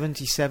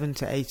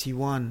 to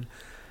 81,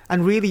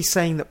 and really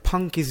saying that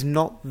punk is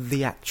not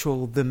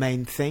the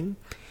main thing.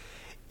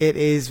 It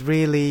is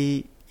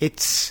really,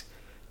 it's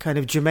kind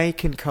of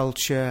Jamaican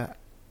culture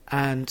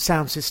and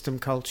sound system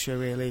culture,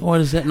 really. Why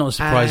does that not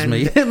surprise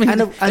me? I mean,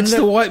 it's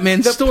the white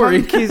man's story.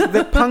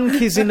 The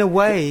punk is in a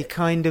way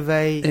kind of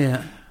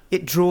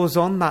it draws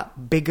on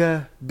that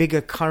bigger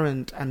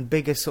current and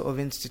bigger sort of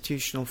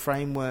institutional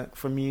framework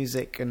for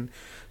music and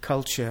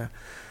culture.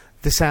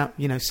 The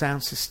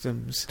sound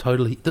systems.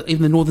 Totally.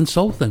 Even the Northern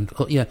Soul thing.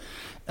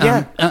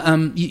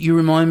 You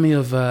remind me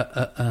of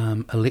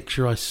a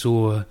lecture I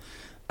saw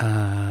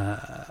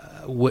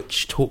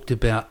which talked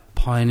about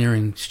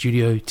pioneering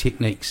studio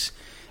techniques,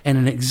 and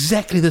in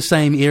exactly the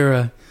same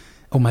era,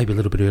 or maybe a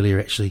little bit earlier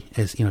actually,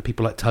 as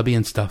people like Tubby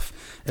and stuff,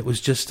 it was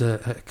just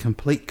a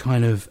complete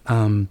kind of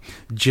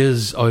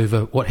jizz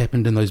over what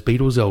happened in those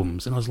Beatles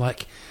albums. And I was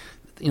like,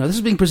 this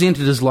is being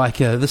presented as like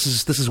this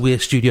is where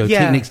studio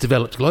techniques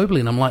developed globally,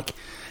 and I'm like,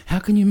 how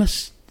can you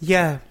miss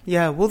Yeah.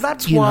 Well,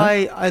 that's You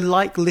why I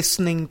like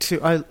listening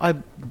to. I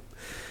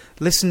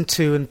listen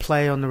to and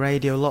play on the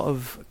radio a lot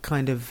of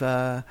kind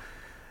of,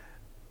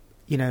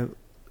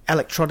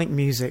 electronic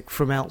music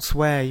from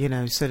elsewhere.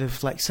 Sort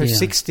of like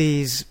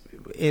 60s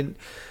in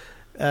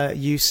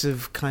use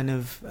of kind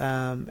of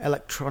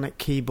electronic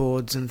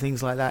keyboards and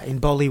things like that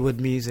in Bollywood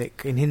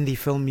music, in Hindi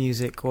film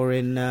music, or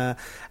in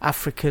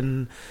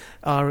African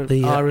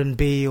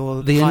R&B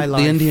or the high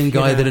life, Indian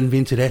guy that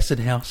invented acid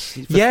house.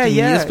 15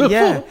 years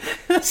before.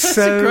 It's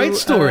So, a great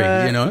story,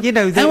 how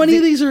many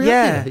of these are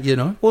out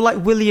there, Or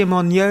like William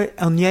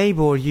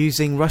Onyebor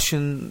using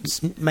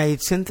Russian-made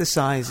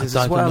synthesizers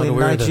as well in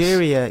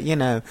Nigeria.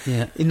 A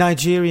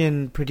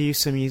Nigerian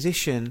producer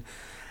musician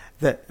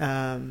that.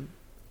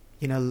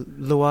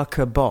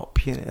 Luaka Bop,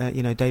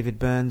 David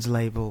Byrne's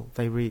label,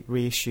 they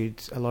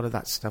reissued a lot of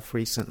that stuff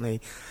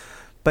recently.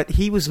 But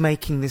he was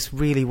making this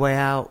really way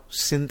out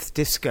synth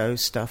disco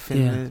stuff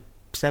in the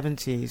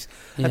 70s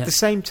at the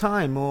same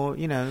time, or,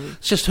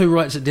 It's just who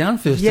writes it down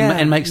first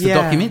and makes the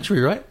documentary,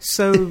 right?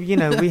 So,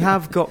 we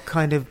have got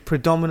kind of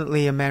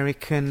predominantly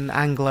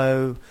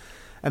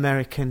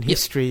Anglo-American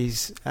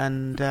histories,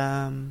 and,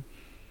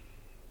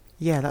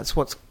 that's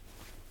what's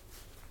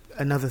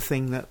another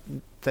thing that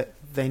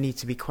they need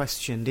to be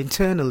questioned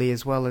internally,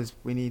 as well as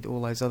we need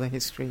all those other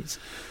histories.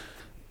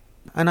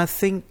 And I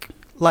think,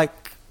 at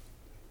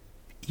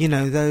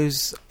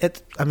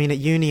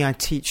uni I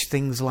teach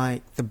things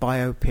like the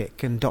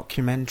biopic and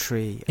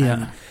documentary.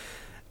 And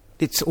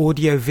it's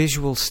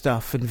audio-visual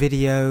stuff and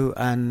video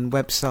and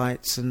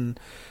websites and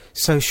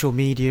social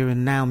media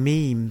and now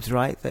memes,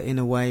 right, that in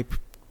a way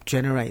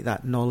generate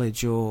that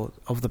knowledge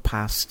of the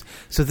past.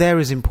 So they're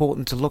as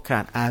important to look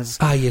at as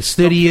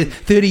 30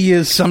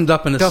 years summed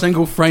up in a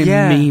single frame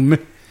meme.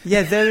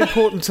 Yeah, they're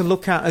important to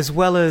look at, as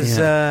well as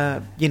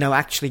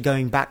actually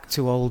going back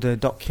to older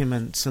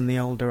documents and the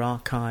older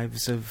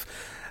archives of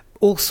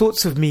all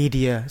sorts of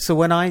media. So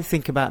when I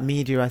think about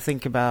media, I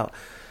think about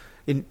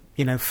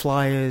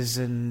flyers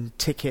and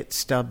ticket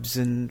stubs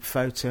and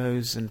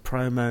photos and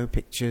promo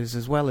pictures,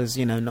 as well as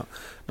not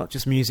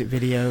just music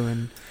video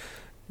and.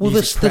 Well,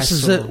 this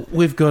is it.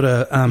 We've got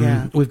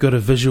a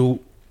visual,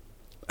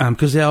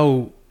 because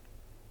a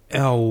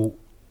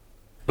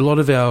lot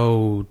of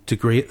our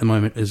degree at the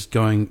moment is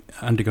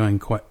undergoing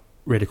quite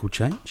radical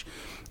change,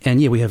 and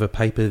we have a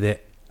paper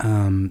that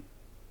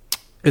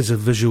is a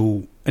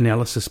visual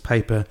analysis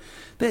paper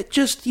that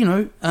just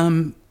with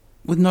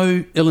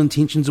no ill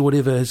intentions or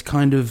whatever has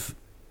kind of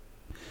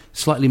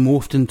slightly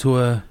morphed into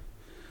a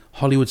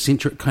Hollywood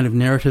centric kind of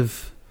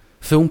narrative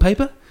film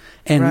paper.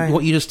 And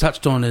what you just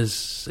touched on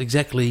is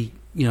exactly,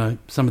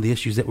 some of the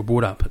issues that were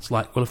brought up. It's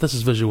like, well, if this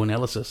is visual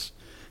analysis,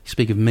 you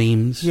speak of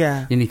memes,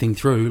 anything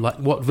through, like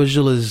what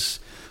visual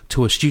is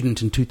to a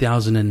student in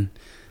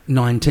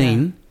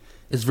 2019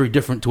 is very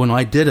different to when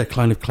I did a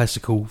kind of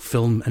classical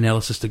film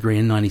analysis degree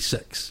in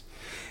 96.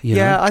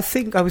 I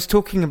think I was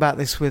talking about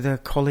this with a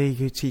colleague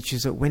who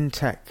teaches at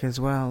Wintech as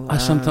well. I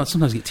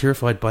sometimes get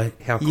terrified by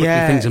how quickly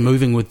things are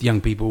moving with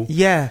young people.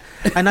 Yeah,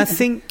 and I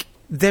think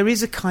there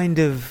is a kind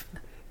of...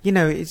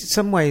 in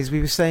some ways,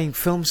 we were saying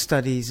film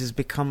studies has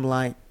become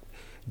like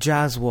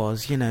jazz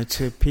was,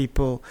 to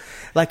people.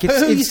 Like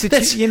it's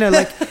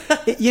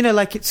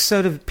it's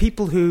sort of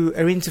people who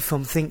are into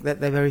film think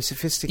that they're very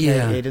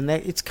sophisticated, and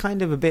it's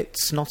kind of a bit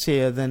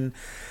snottier than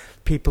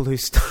people who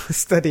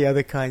study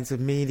other kinds of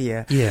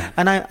media. Yeah,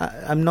 and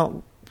I'm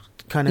not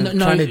kind of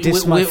trying to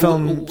diss my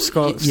film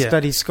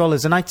studies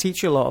scholars, and I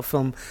teach a lot of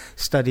film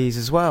studies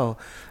as well.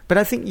 But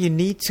I think you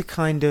need to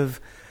kind of...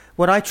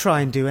 What I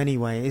try and do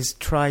anyway is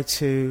try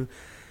to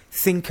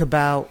think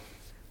about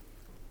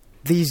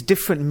these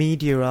different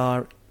media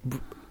are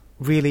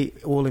really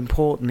all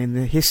important in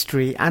the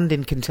history and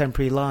in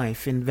contemporary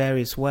life in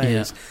various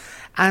ways,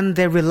 and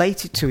they're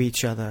related to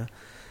each other.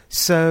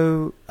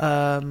 So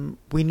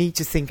we need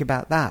to think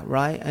about that,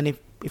 right? And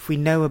if we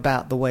know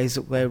about the ways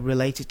that we're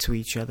related to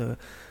each other,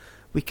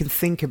 we can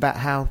think about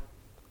how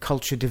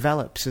culture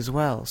develops as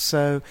well.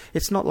 So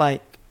it's not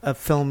like a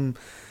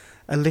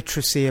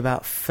literacy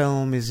about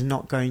film is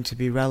not going to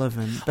be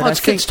relevant. But I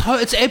think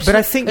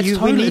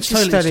we need to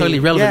study. It's totally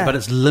relevant, but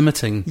it's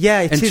limiting.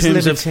 Yeah, it is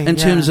limiting. In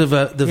terms of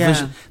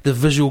the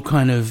visual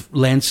kind of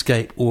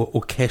landscape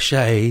or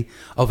cachet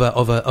of an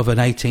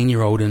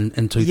 18-year-old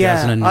in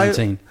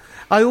 2019.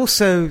 I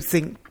also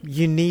think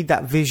you need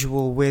that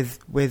visual with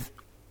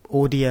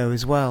audio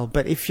as well.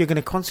 But if you're going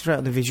to concentrate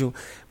on the visual,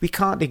 we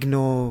can't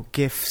ignore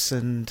GIFs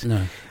and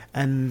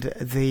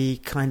the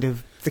kind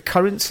of the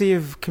currency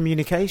of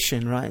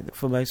communication, right,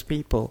 for most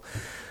people,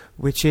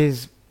 which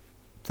is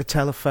the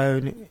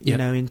telephone,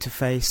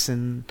 interface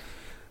and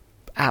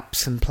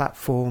apps and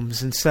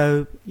platforms. And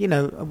so,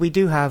 we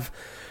do have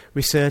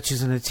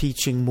researchers and are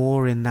teaching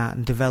more in that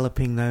and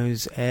developing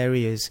those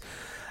areas.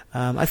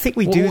 I think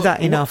we do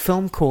that in our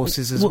film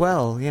courses as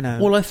well,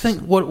 Well, I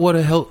think what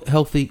a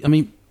healthy... I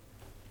mean,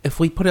 if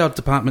we put our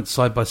departments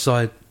side by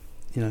side,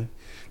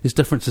 there's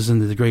differences in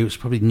the degree, which is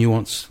probably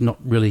nuanced, not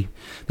really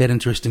that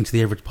interesting to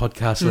the average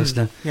podcast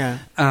listener. Yeah.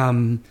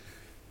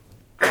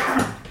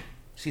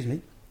 Excuse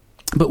me.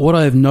 But what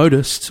I've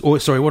noticed,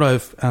 what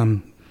I've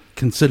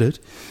considered,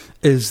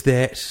 is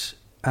that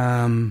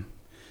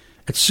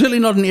it's certainly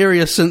not an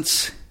area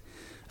since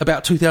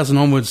about 2000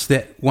 onwards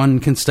that one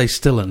can stay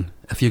still in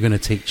if you're going to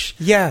teach.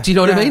 Yeah. Do you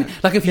know what I mean?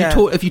 Like if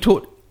you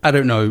taught, I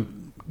don't know,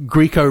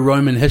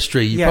 Greco-Roman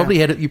history, you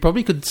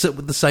probably could sit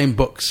with the same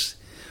books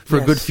for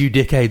a good few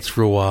decades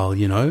for a while,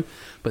 you know.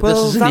 But this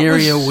is an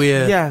area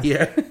where...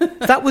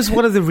 That was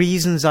one of the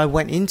reasons I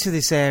went into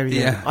this area.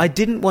 Yeah. I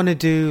didn't want to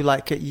do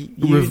like at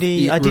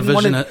uni. I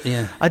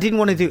didn't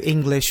want to do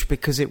English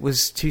because it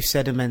was too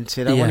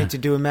sedimented. I wanted to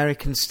do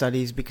American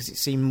studies because it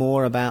seemed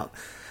more about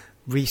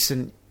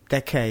recent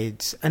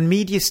decades. And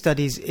media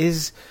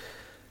studies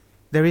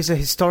there is a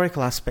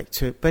historical aspect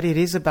to it, but it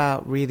is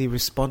about really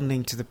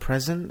responding to the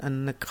present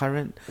and the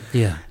current.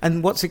 Yeah.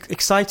 And what's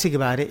exciting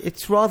about it,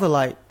 it's rather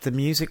like the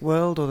music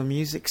world or the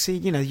music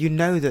scene. You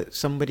know that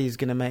somebody is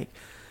going to make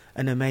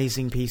an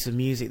amazing piece of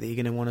music that you're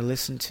going to want to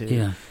listen to.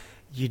 Yeah.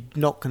 You're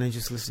not going to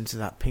just listen to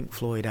that Pink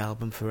Floyd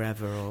album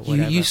forever or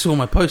whatever. You saw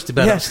my post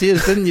about it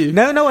upstairs, didn't you?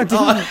 No, I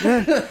didn't.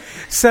 Yeah.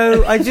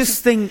 So I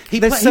just think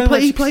he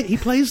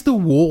plays The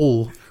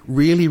Wall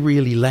really,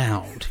 really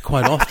loud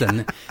quite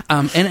often,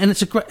 and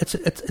it's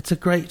a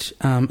great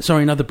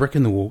another brick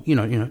in the wall.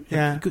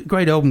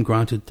 Great album,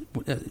 granted,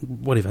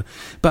 whatever.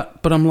 But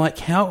I'm like,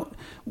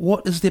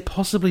 what is there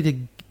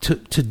possibly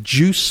to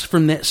juice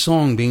from that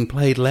song being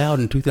played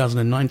loud in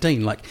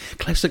 2019? Like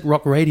classic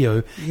rock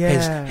radio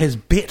has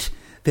bet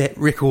that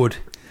record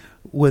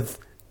with,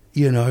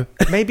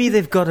 maybe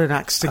they've got an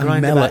axe to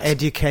grind about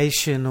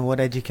education or what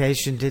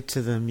education did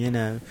to them,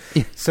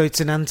 So it's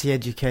an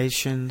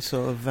anti-education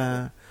sort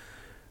of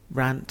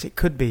rant. It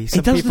could be.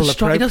 Some people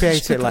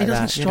appropriate it like that. It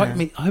doesn't strike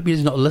me. I hope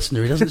he's not a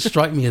listener. It doesn't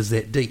strike me as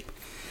that deep.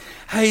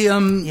 Hey,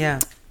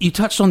 you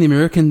touched on the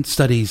American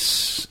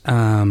studies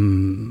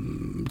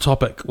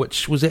topic,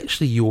 which was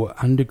actually your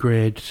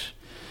undergrad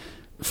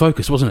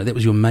focus, wasn't it? That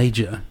was your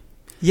major.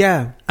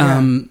 Yeah.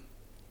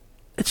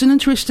 It's an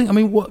interesting. I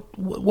mean, what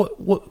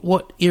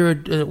era?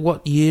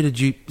 What year did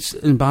you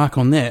embark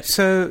on that?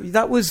 So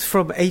that was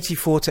from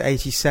 84 to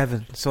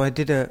 87. So I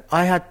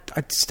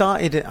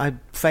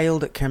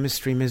failed at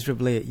chemistry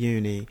miserably at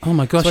uni. Oh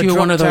my gosh, you were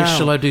one of those.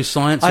 Shall I do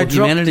science or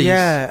humanities?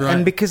 Yeah, right.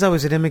 And because I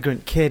was an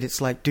immigrant kid, it's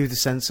like do the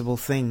sensible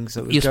things.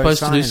 You're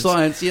supposed to do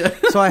science, yeah.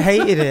 So I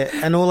hated it,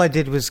 and all I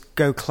did was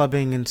go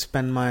clubbing and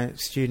spend my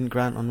student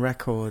grant on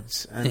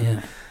records,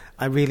 and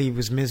I really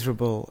was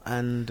miserable.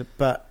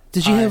 But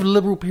did you have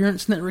liberal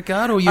parents in that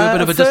regard, or were you a bit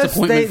of a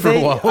disappointment for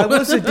a while? I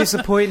was a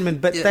disappointment,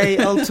 but they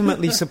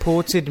ultimately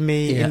supported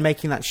me in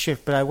making that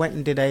shift. But I went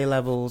and did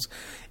A-levels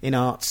in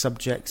art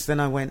subjects. Then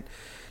I went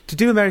to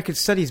do American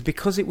studies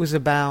because it was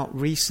about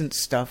recent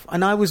stuff.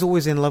 And I was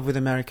always in love with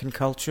American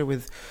culture,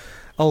 with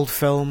old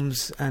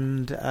films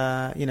and,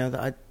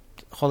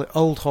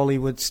 old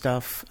Hollywood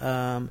stuff,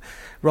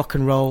 rock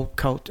and roll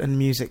and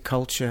music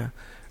culture,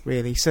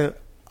 really. So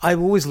I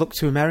always looked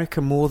to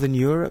America more than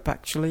Europe,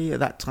 actually,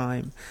 at that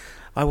time.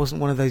 I wasn't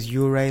one of those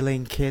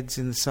Urailing kids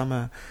in the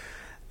summer.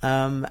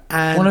 And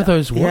one of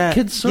those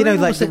kids? Sorry,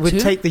 would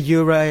take the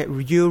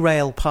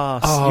Urail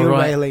pass,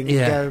 Urailing, and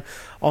go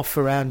off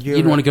around Europe.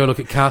 You didn't want to go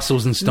look at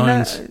castles and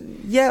stones?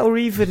 No, or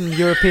even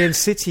European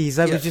cities.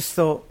 I just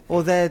thought,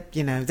 they're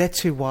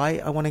too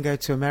white. I want to go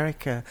to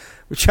America,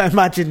 which I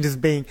imagined as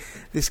being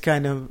this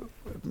kind of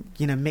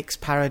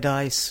mixed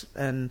paradise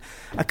and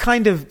a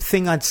kind of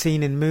thing I'd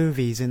seen in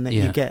movies and that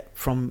you get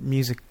from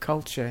music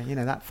culture,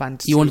 that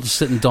fantasy. You wanted to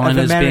sit in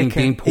diners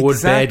being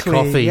poured bad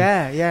coffee.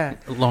 Yeah.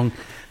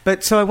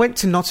 But so I went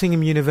to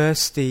Nottingham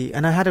University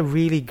and I had a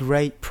really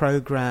great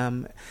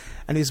program,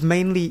 and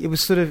it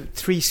was sort of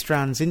three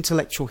strands: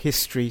 intellectual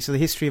history, so the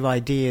history of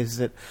ideas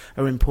that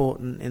are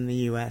important in the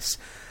US,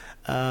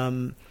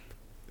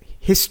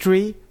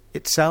 history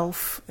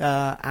itself,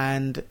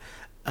 and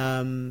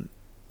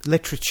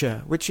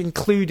literature, which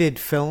included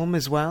film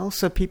as well.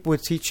 So people were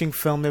teaching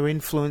film. They were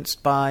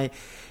influenced by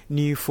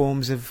new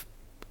forms of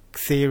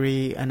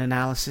theory and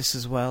analysis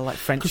as well, like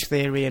French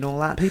theory and all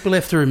that. People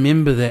have to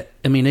remember that,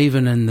 I mean,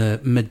 even in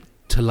the mid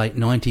to late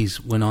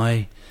 90s when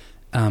I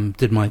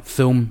did my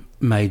film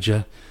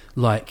major,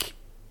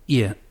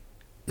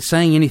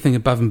 saying anything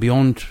above and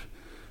beyond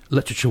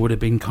literature would have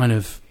been kind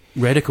of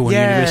radical in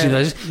university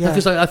days.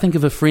 Because I think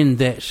of a friend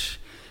that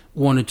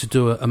wanted to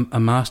do a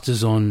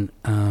master's on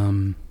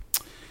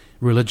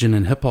religion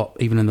and hip-hop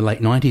even in the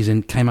late 90s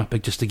and came up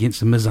just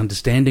against a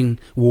misunderstanding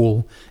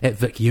wall at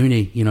Vic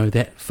Uni,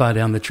 that far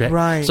down the track.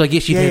 Right. So I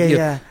guess you'd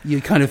have you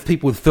kind of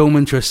people with film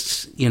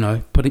interests,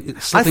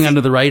 slipping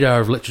under the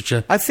radar of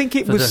literature. I think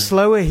it was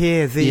slower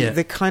here,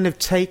 the kind of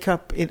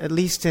take-up, at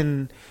least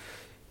in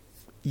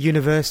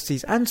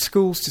universities and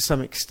schools to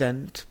some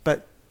extent,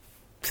 but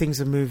things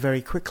have moved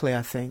very quickly,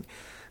 I think.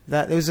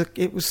 That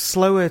it was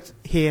slower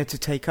here to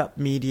take up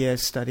media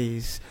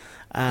studies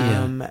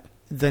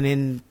than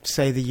in,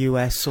 say, the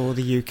US or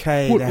the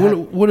UK.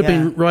 Would have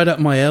been right up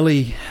my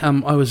alley.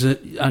 I was at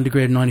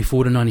undergrad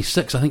 94 to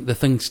 96. I think the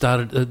thing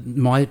started,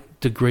 my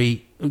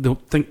degree, the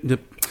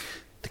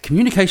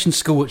communication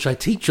school which I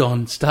teach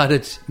on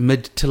started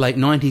mid to late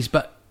 90s,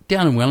 but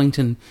down in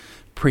Wellington,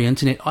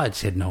 pre-internet, I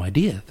just had no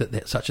idea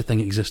that such a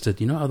thing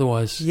existed.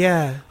 Otherwise,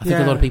 I think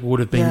a lot of people would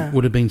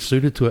have been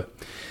suited to it.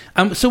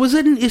 So was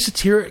it an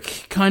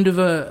esoteric kind of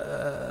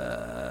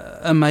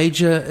a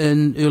major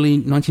in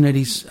early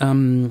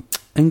 1980s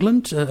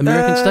England,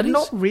 American studies?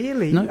 Not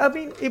really. No? I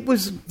mean,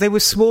 there were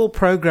small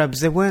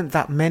programs. There weren't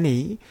that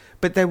many,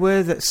 but there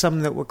were some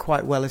that were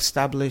quite well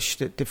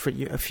established at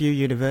a few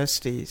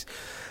universities.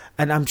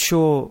 And I'm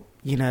sure,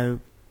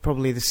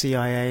 probably the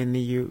CIA and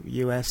the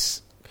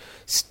US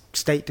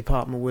State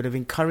Department would have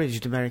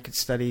encouraged American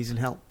studies and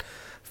helped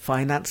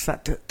finance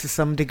that to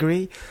some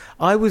degree.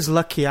 I was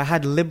lucky. I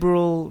had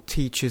liberal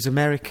teachers,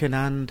 American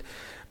and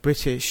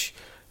British,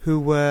 who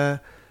were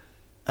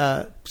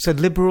so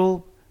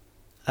liberal,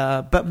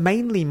 but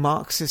mainly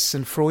Marxists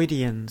and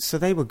Freudians. So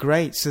they were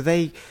great. So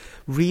they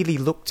really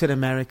looked at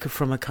America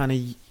from a kind of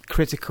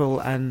critical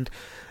and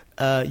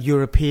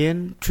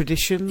European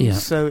tradition. Yeah.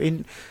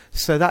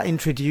 So that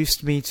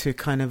introduced me to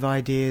kind of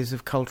ideas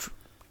of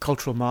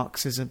cultural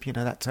Marxism,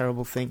 that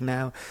terrible thing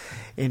now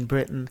in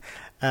Britain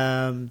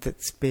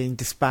that's being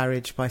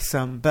disparaged by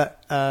some.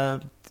 But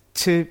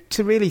to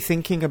really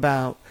thinking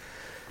about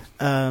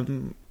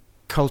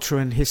culture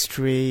and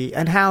history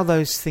and how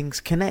those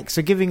things connect.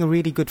 So giving a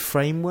really good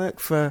framework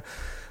for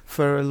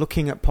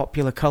looking at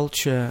popular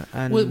culture.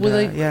 And were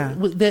they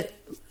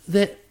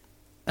that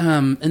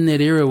in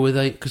that era, were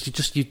they?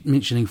 Because you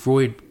mentioning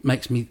Freud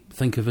makes me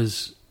think of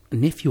his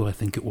nephew. I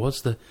think it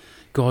was the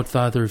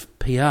godfather of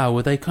PR.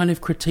 Were they kind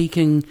of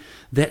critiquing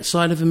that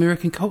side of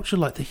American culture,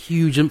 like the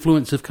huge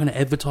influence of kind of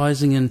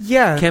advertising and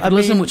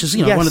capitalism, which is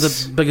one of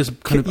the biggest,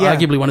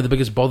 arguably one of the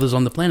biggest bothers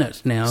on the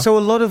planet now? So a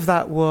lot of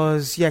that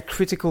was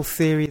critical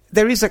theory.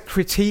 There is a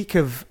critique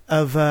of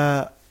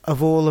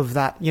all of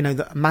that,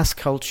 the mass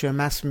culture,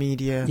 mass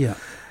media,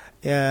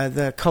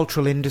 the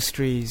cultural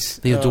industries,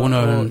 the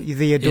Adorno,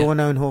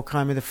 and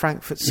Horkheimer, the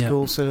Frankfurt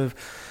School sort of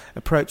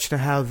approach to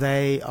how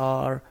they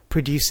are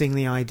producing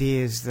the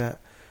ideas that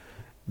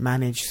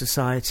manage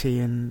society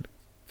and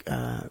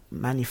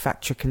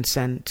manufacture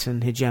consent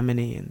and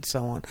hegemony and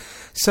so on.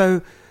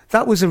 So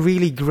that was a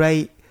really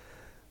great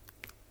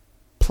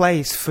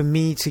place for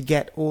me to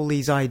get all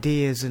these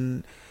ideas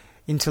and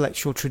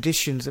intellectual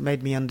traditions that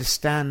made me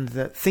understand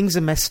that things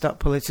are messed up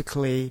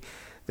politically.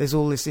 There's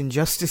all this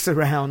injustice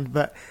around,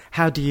 but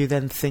how do you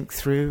then think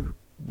through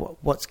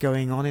what's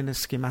going on in a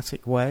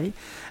schematic way?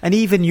 And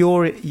even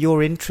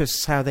your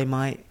interests, how they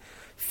might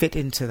fit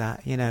into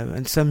that,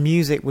 And so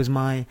music was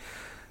my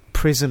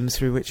prism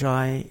through which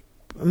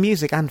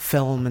music and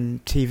film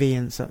and TV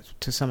and such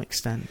to some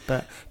extent,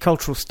 but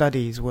cultural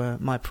studies were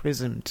my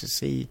prism to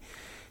see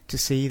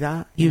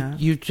that.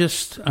 You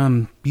just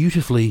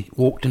beautifully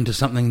walked into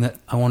something that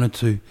I wanted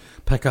to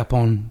pick up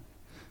on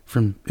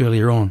from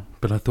earlier on,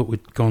 but I thought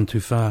we'd gone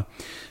too far,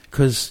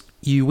 because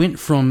you went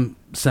from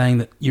saying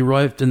that you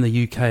arrived in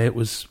the UK, it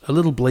was a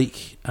little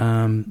bleak,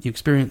 you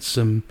experienced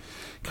some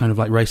kind of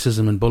like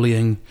racism and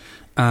bullying,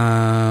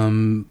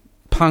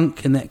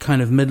 punk in that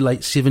kind of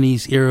mid-late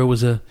 70s era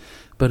was a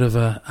bit of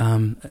a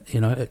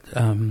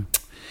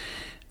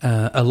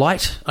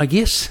light, I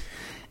guess.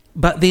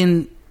 But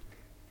then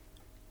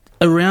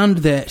around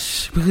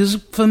that, because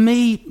for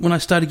me, when I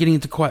started getting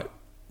into quite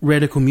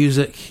radical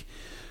music,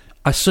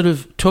 I sort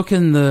of took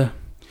in the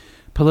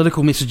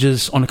political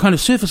messages on a kind of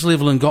surface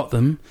level and got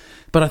them,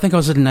 but I think I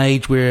was at an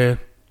age where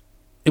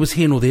it was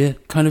here nor there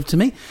kind of to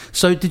me.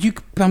 So did you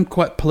become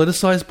quite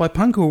politicized by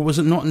punk, or was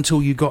it not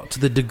until you got to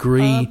the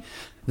degree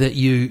that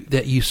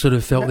you sort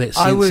of felt that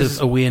sense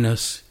of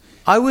awareness?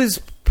 I was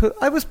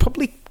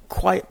probably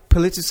quite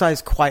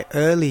politicized quite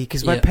early,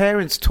 because my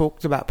parents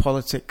talked about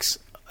politics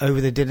over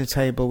the dinner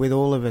table with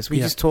all of us. We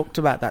just talked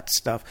about that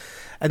stuff,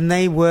 and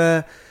they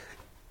were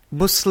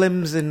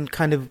Muslims and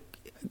kind of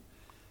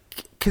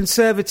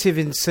conservative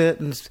in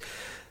certain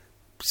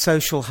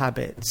social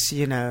habits,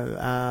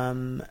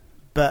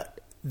 but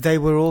they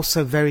were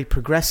also very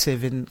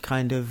progressive in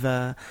kind of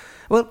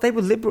they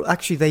were liberal.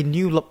 Actually, they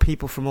knew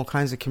people from all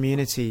kinds of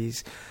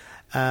communities,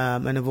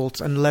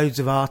 and loads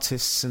of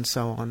artists and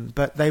so on.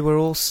 But they were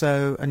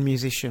also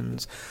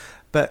musicians.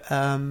 But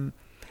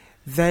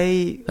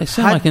they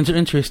sound like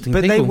interesting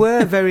but people. They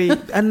were very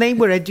and they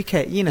were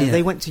educated.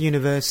 They went to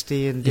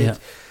university and did.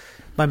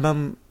 My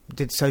mum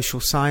did social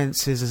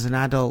sciences as an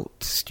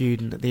adult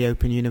student at the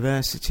Open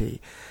University.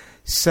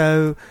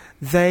 So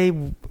they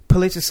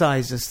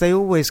politicised us. They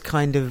always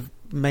kind of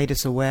made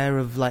us aware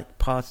of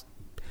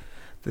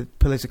the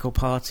political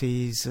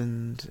parties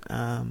and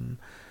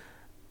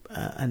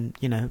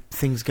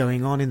things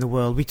going on in the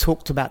world. We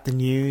talked about the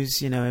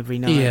news, every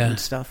night and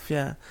stuff.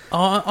 Yeah.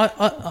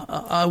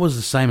 I was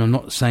the same. I'm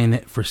not saying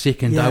that for a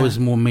second. I was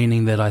more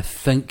meaning that I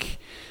think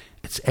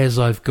it's as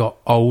I've got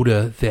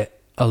older that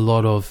a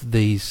lot of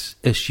these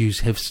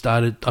issues have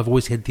started. I've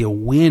always had the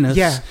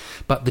awareness,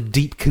 but the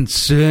deep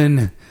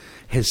concern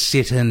has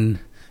set in.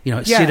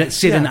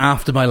 Set in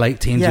after my late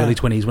teens, early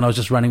 20s, when I was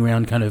just running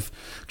around, kind of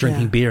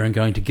drinking beer and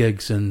going to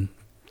gigs and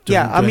doing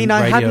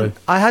I radio.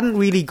 hadn't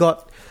really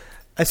got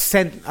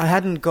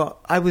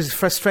I was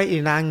frustrated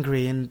and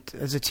angry, and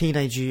as a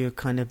teenager, you're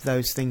kind of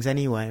those things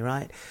anyway,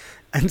 right?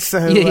 And so,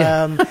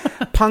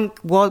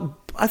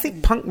 I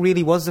think punk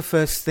really was the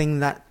first thing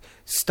that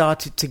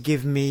started to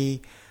give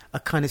me a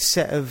kind of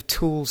set of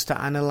tools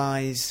to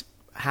analyze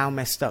how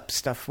messed up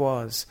stuff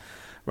was,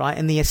 right?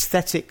 And the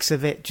aesthetics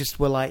of it just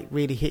were like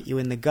really hit you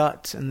in the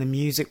gut, and the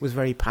music was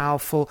very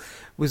powerful,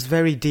 was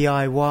very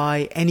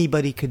DIY.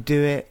 Anybody could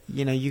do it.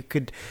 You know, you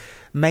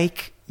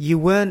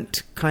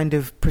weren't kind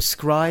of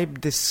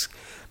prescribed this.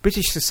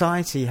 British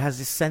society has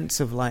this sense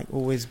of like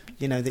always,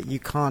 you know, that you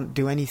can't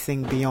do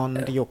anything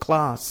beyond your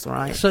class,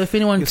 right? So if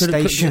anyone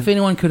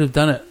could have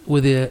done it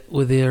with their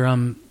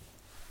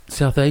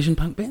South Asian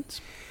punk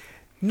bands,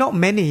 not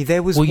many.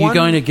 There was. Were you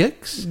going to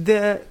gigs?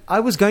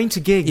 I was going to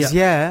gigs,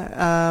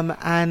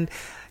 and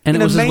it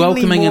was as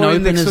welcoming and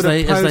open as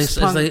they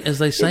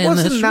say in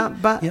the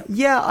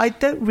history. I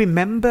don't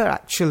remember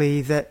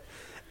actually that.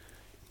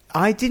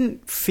 I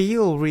didn't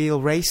feel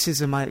real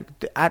racism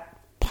at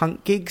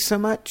punk gigs so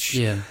much.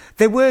 Yeah.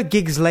 There were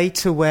gigs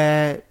later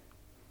where,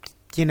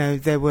 you know,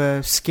 there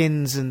were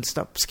skins and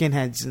stuff,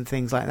 skinheads and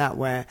things like that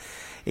where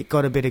it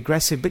got a bit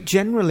aggressive. But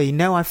generally,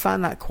 no, I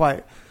found that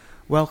quite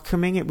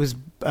welcoming. It was,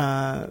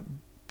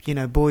 you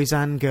know, boys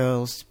and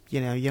girls,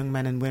 you know, young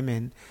men and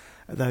women,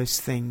 those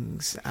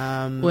things.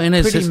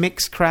 Pretty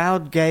mixed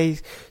crowd, gay,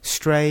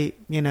 straight,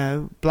 you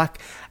know, black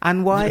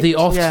and white. The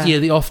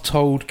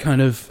oft-told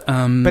kind of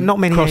but not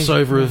many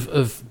crossover Asian,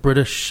 of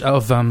British,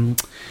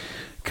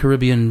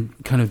 Caribbean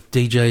kind of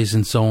DJs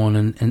and so on,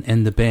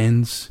 and the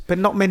bands. But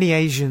not many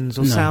Asians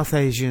or South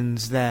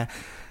Asians there.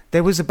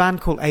 There was a band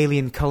called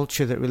Alien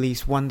Culture that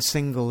released one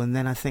single, and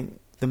then I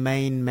think the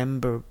main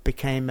member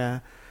became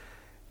a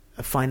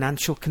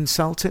financial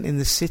consultant in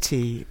the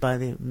city by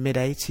the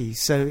mid-'80s.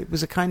 So it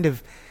was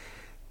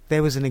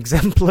there was an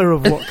exemplar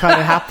of what kind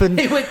of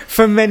happened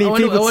for many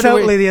people.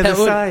 Totally the other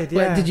side.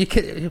 Yeah.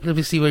 Let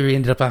me see where he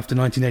ended up after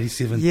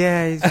 1987.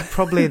 Yeah, he's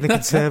probably in the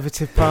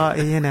Conservative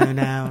Party, you know,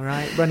 now,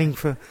 right, running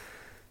for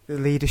the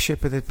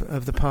leadership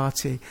of the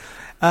party.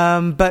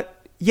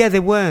 But yeah, they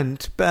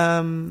weren't.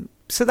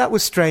 So that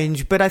was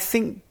strange. But I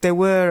think there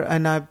were,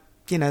 and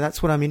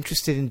that's what I'm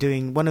interested in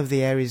doing. One of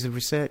the areas of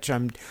research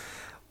I'm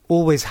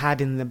always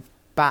had in the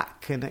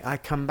back, and I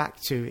come back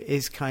to,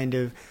 is kind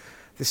of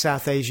the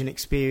South Asian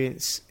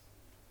experience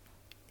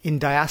in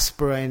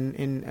diaspora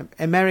in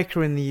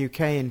America and the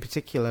UK in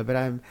particular, but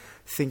I'm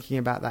thinking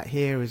about that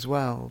here as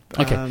well.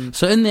 Okay,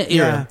 so in that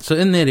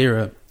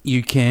era,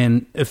 you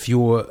can, if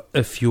you're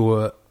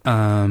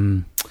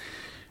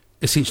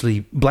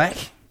essentially black,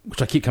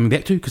 which I keep coming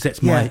back to because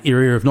that's my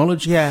area of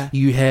knowledge. Yeah.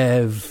 You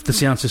have the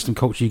sound system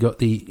culture, you got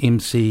the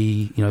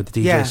MC, you know, the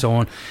DJ, so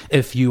on.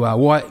 If you are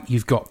white,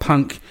 you've got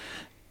punk.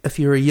 If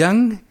you're a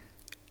young,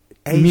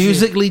 Asian,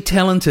 musically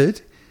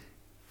talented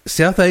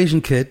South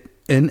Asian kid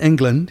in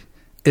England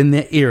in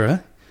that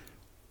era,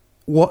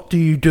 what do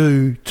you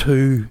do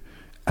to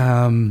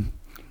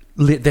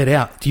let that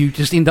out? Do you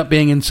just end up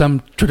being in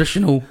some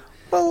traditional...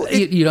 Well,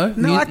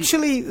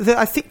 actually,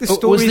 I think the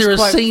story was there a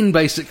scene,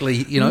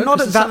 basically? You know,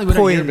 not at that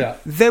point.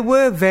 There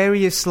were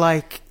various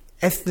like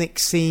ethnic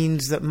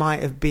scenes that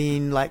might have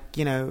been like,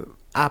 you know,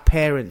 our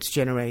parents'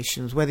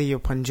 generations, whether you're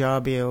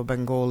Punjabi or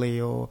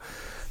Bengali or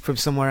from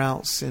somewhere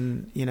else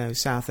in, you know,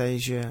 South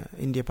Asia,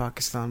 India,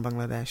 Pakistan,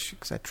 Bangladesh,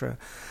 etc.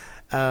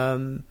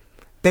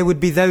 There would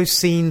be those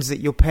scenes that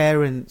your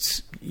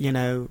parents, you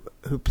know,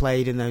 who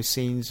played in those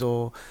scenes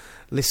or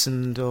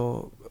listened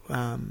or,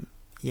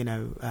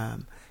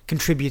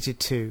 contributed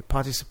to,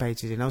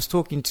 participated in. I was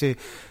talking to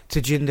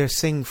Jinder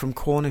Singh from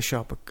Corner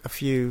Shop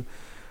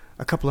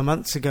a couple of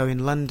months ago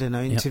in London,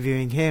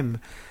 interviewing him,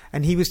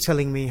 and he was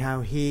telling me how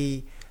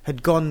he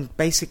had gone,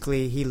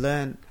 basically he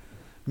learnt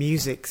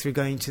music through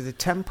going to the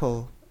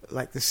temple,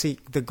 like the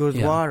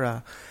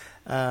Gurdwara,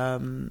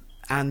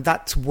 and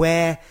that's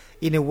where,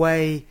 in a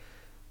way,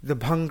 the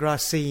Bhangra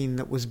scene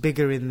that was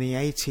bigger in the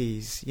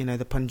 80s, you know,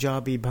 the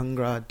Punjabi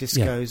Bhangra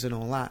discos and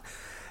all that,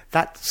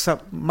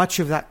 much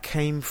of that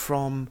came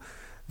from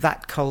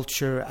that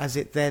culture as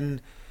it then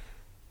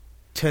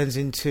turns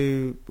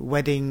into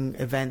wedding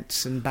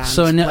events and bands.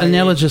 So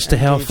analogous to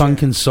how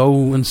funk and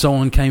soul and so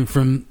on came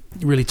from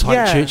really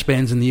tight church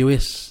bands in the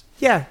US.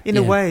 Yeah, in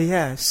a way,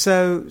 yeah.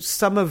 So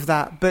some of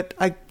that, but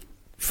I think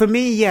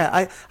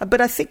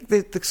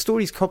the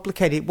story's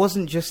complicated. It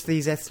wasn't just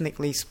these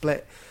ethnically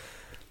split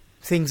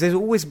things. There's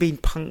always been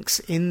punks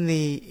in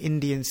the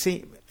Indian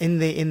scene,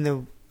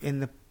 they've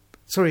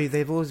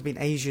always been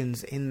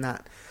Asians in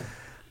that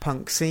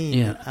punk scene.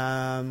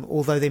 Yeah.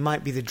 Although they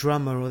might be the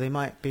drummer or they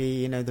might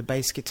be, you know, the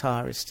bass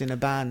guitarist in a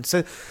band.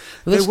 So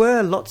there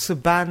were lots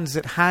of bands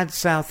that had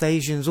South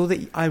Asians, or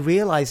that I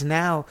realise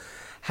now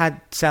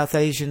had South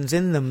Asians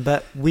in them,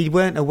 but we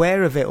weren't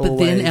aware of it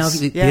always.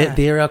 But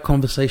then our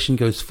conversation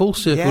goes full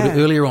circle to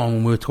earlier on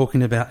when we were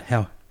talking about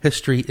how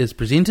history is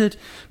presented,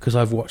 because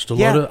I've watched a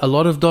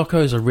lot of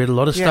docos, I've read a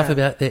lot of stuff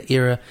about that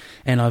era,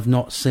 and I've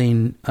not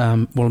seen.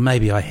 Well,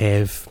 maybe I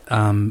have.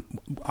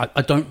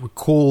 I don't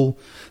recall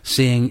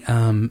seeing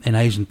an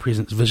Asian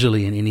presence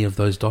visually in any of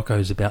those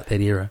docos about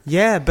that era.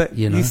 Yeah, but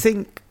you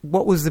think,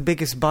 what was the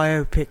biggest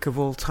biopic of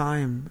all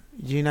time?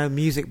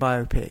 Music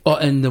biopic. Oh,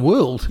 in the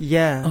world?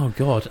 Yeah. Oh,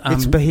 God.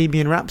 It's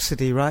Bohemian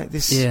Rhapsody, right?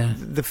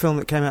 The film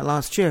that came out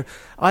last year.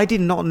 I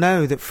did not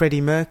know that Freddie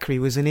Mercury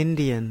was an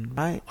Indian,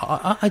 right?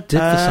 I did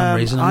for some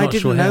reason. I'm not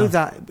sure how. I didn't know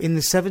that in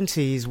the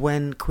 70s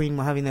when Queen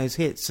were having those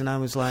hits, and I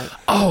was like...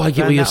 Oh, I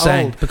get what you're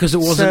saying. Because it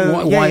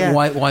wasn't...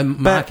 Why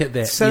market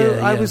that? So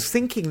I was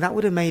thinking that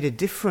would have made a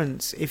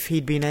difference if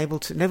he'd been able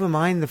to... Never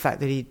mind the fact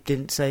that he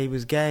didn't say he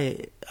was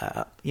gay,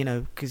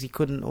 because he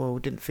couldn't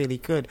or didn't feel he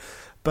could.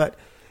 But...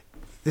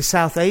 the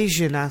South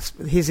Asian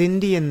aspect, his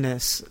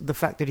Indianness, the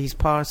fact that he's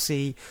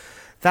Parsi,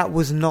 that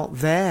was not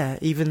there,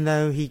 even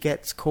though he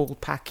gets called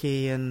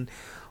Paki and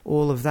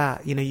all of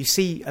that. You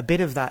see a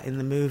bit of that in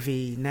the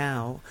movie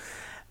now,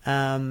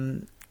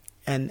 and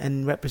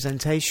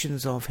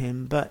representations of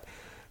him. But,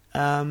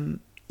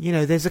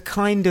 there's a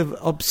kind of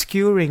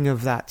obscuring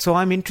of that. So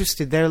I'm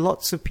interested. There are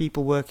lots of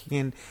people working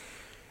in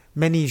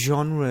many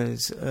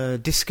genres,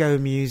 disco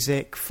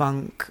music,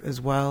 funk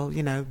as well.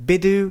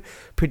 Bidoo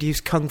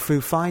produced Kung Fu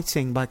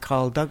Fighting by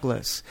Carl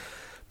Douglas.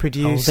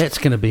 Produced that's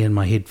going to be in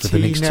my head for the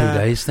next 2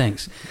 days.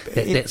 Thanks.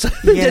 That's an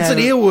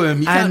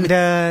earworm.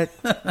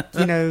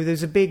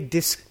 There's a big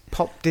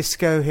pop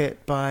disco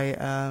hit by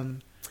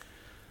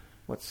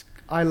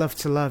I Love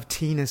to Love,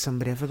 Tina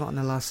somebody. I've forgotten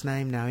her last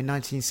name now. In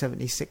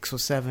 1976 or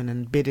 7,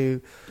 and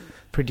Bidoo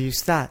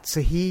produced that. So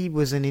he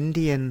was an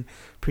Indian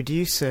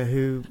producer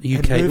who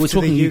UK. Had moved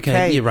to the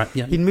UK. Yeah, right.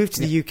 Yeah. He'd moved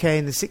to the UK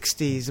in the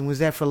 60s and was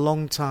there for a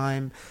long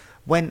time.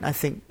 Went, I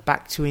think,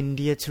 back to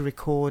India to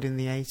record in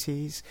the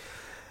 80s.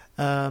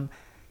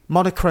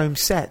 Monochrome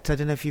Set, I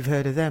don't know if you've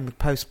heard of them, a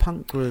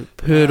post-punk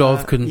group. Heard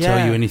of, couldn't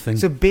tell you anything.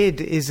 So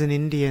Bid is an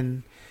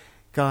Indian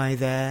guy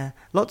there.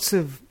 Lots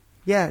of...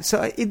 Yeah,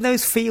 so in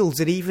those fields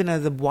that even are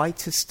the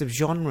whitest of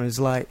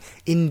genres, like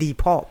indie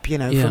pop,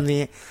 from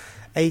the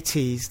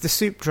 80s, the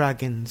Soup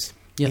Dragons,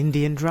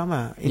 Indian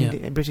drummer,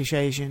 British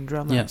Asian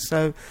drummer. Yeah.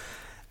 So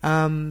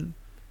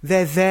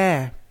they're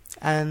there,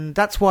 and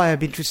that's why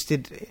I'm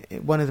interested.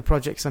 One of the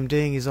projects I'm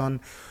doing is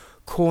on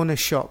Corner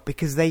Shop,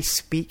 because they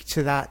speak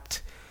to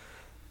that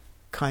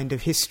kind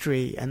of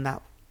history and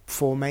that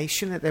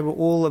formation. That there were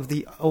all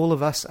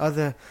of us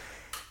other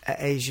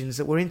Asians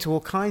that were into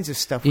all kinds of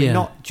stuff. We're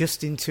not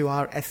just into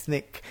our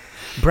ethnic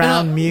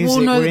brown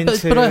music. We're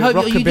into but I hope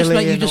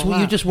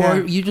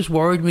rockabilly. You just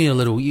worried me a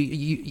little.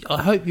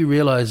 I hope you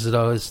realise that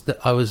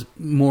I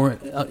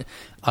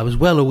was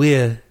well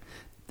aware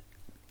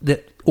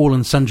that all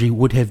and sundry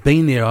would have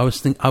been there. I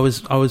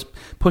was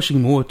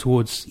pushing more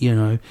towards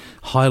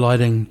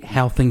highlighting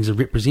how things are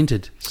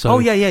represented. So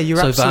you're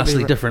so absolutely vastly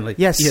right. differently.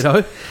 Yes,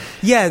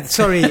 Yeah,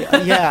 sorry.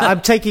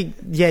 I'm taking.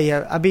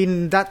 I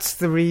mean, that's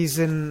the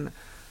reason.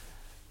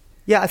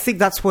 Yeah, I think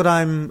that's what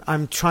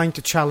I'm trying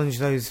to challenge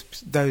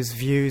those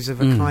views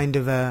of a kind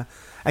of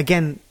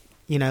again,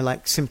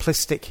 like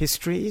simplistic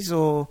histories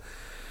or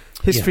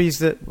histories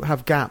that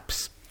have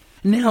gaps.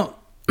 Now,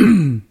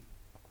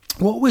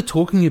 what we're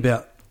talking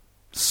about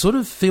sort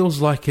of feels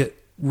like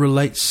it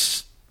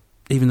relates,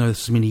 even though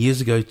this is many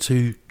years ago,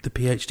 to the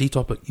PhD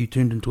topic you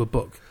turned into a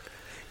book.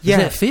 Is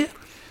that fair?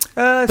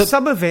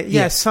 Some of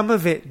it, some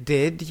of it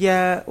did,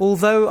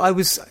 although I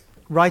was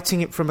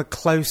writing it from a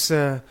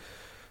closer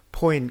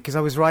point, because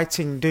I was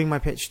doing my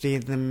PhD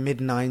in the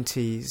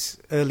mid-90s,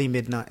 early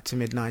to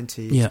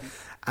mid-90s,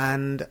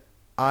 and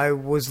I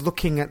was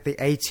looking at the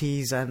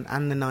 80s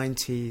and the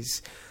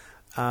 90s,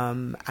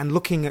 and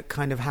looking at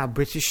kind of how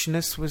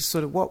Britishness was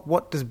sort of,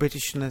 what does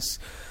Britishness,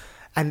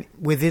 and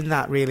within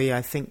that really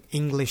I think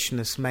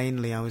Englishness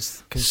mainly I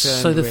was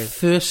concerned with. So the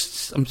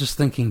first, I'm just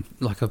thinking,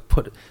 like I've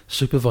put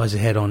supervisor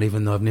hat on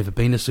even though I've never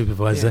been a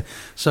supervisor. Yeah.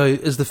 So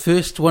is the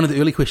first, one of the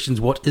early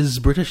questions, what is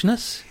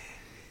Britishness?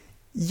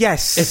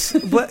 Yes.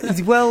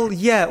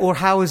 Or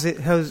how is it?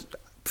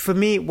 For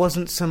me, it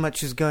wasn't so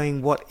much as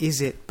going, what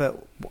is it,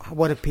 but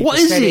what do people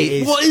say it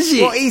is? What is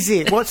it? What is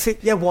it? What's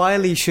it? Yeah,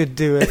 Wiley should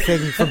do a thing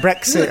for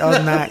Brexit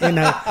on that,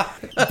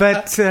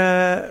 But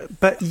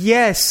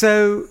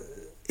so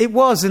it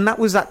was, and that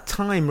was that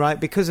time, right?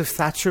 Because of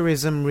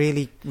Thatcherism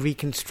really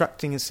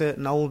reconstructing a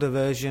certain older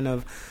version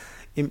of,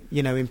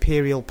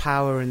 imperial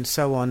power and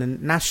so on,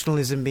 and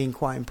nationalism being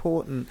quite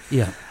important.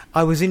 Yeah.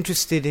 I was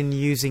interested in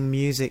using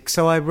music.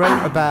 So I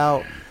wrote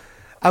about...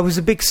 I was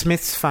a big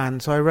Smiths fan,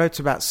 so I wrote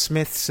about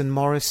Smiths and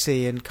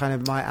Morrissey and kind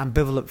of my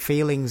ambivalent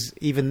feelings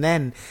even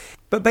then.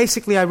 But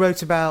basically I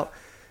wrote about,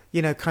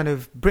 kind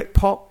of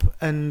Britpop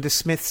and the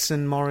Smiths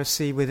and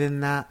Morrissey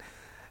within that,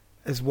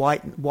 as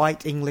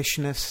white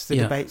Englishness, the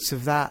debates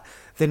of that,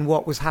 then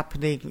what was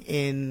happening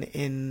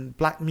in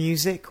black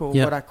music, or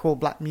what I call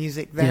black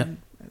music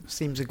then.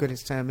 Seems a good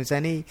term as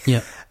any.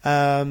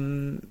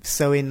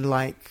 So in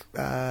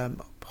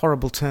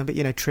horrible term,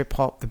 but trip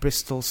hop, the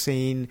Bristol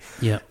scene,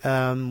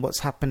 what's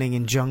happening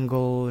in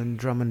jungle and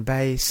drum and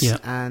bass,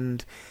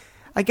 and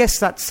I guess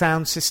that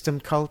sound system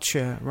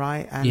culture,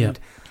 right? And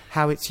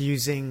how it's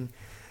using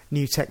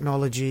new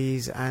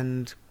technologies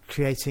and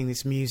creating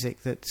this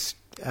music that's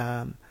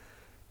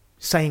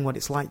saying what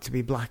it's like to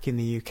be black in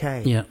the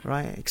UK,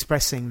 right?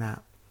 Expressing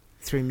that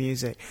through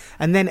music.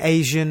 And then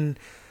Asian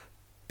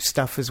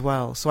stuff as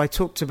well. So I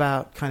talked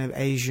about kind of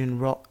Asian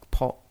rock,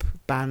 pop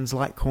bands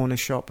like Corner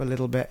Shop a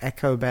little bit,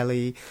 Echo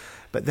Belly,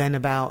 but then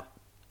about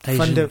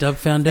Asian Dub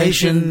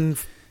Foundation.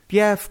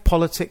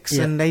 Politics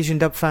and Asian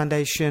Dub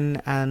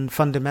Foundation and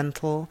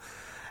Fundamental.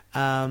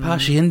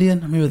 Partially Indian.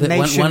 I remember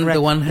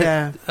that one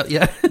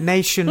hit.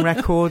 Nation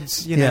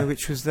Records,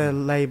 which was their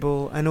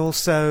label, and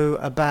also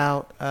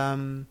about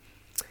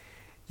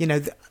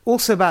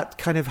also about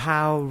kind of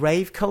how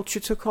rave culture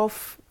took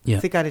off. I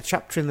think I had a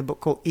chapter in the book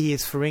called E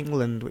is for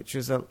England, which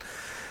was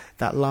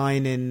that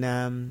line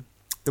in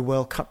the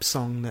World Cup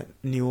song that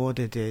New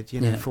Order did,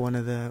 for one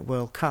of the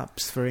World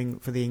Cups for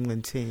the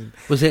England team.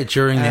 Was that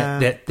during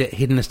that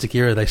hedonistic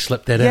era they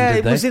slipped that in,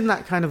 did they? It was in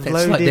that kind of That's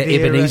loaded like that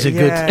era. Ebenezer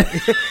good.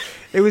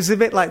 It was a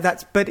bit like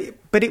that, but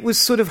it was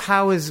sort of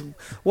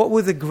what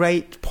were the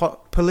great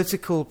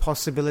political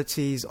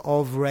possibilities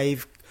of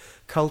rave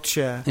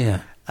culture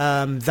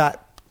that,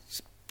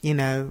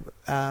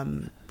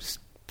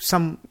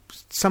 some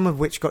of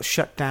which got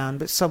shut down,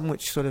 but some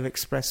which sort of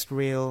expressed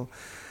real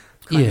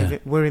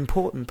were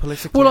important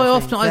politically. Well, I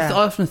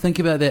often think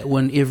about that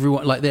when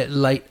everyone, like that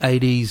late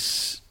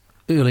 80s,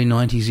 early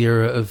 90s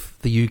era of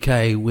the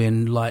UK,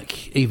 when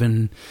like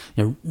even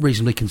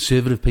reasonably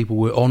conservative people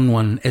were on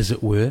one, as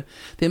it were.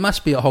 There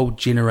must be a whole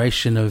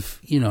generation of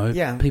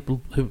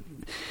people who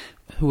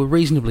were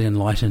reasonably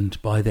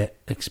enlightened by that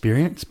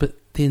experience. But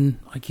then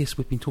I guess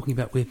we've been talking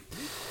about where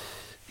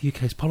the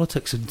UK's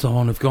politics and so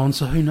on have gone,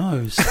 so who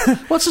knows?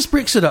 What's this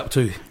Brexit up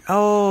to?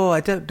 Oh,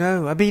 I don't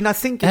know. I mean, I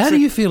think how do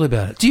you feel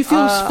about it? Do you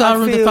feel far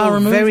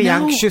removed very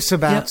now? Anxious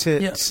about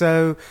it. Yeah.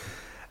 So,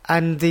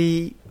 and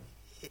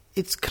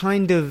it's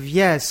kind of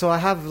so I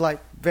have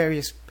like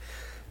various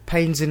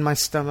pains in my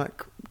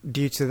stomach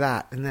due to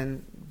that, and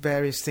then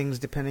various things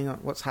depending on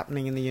what's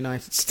happening in the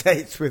United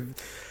States with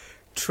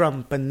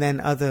Trump, and then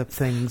other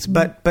things.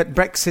 But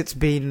Brexit's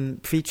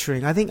been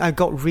featuring. I think I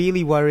got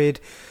really worried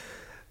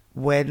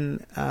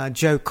when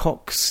Joe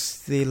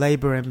Cox, the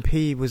Labour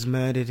MP, was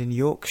murdered in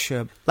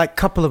Yorkshire, like a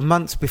couple of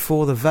months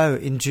before the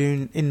vote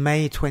in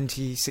May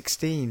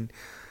 2016,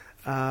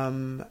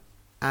 and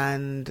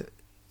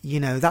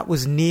that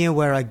was near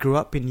where I grew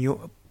up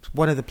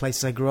one of the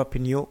places I grew up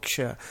in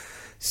Yorkshire.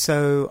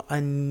 So I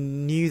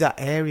knew that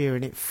area,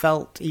 and it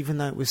felt, even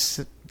though it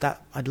was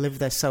that I'd lived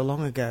there so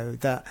long ago,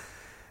 that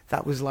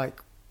was like,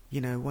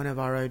 one of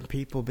our own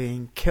people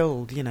being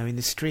killed, in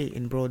the street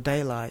in broad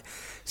daylight.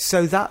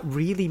 So that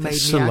really made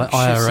me anxious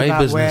IRA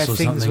about where things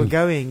something. were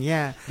going.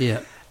 Yeah.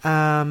 Yeah.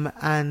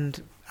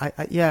 And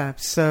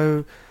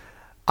so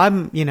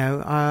I'm,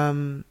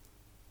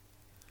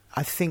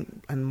 I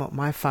think, and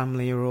my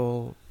family are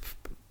all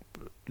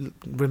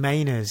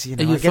Remainers.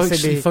 Are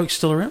your folks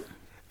still around?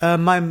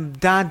 My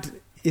dad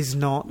is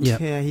not.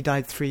 Yeah. He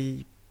died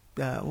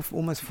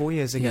almost 4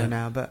 years ago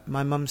now, but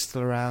my mum's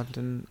still around,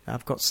 and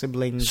I've got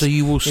siblings. So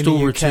you will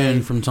still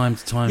return from time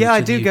to time? Yeah,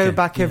 I do go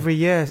back every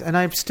year, and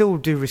I still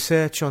do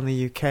research on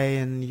the UK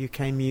and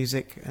UK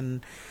music,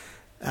 and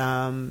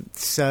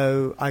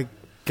so I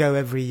go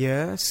every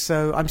year.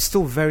 So I'm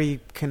still very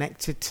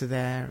connected to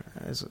there,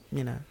 as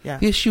yeah.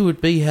 Yes, you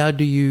would be. How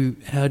do you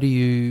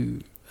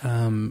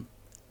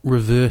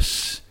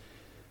reverse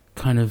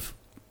kind of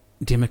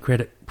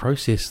democratic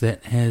process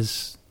that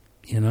has,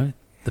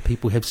 the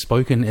people have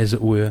spoken, as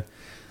it were?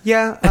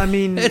 Yeah, I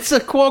mean... it's a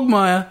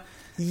quagmire.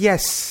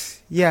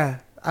 Yes, yeah.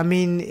 I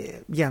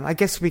mean, I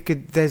guess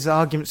there's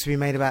arguments to be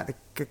made about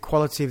the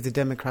quality of the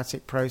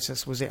democratic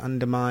process. Was it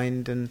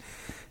undermined and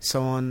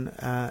so on,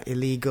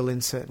 illegal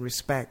in certain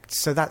respects?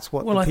 So that's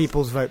what the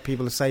people's vote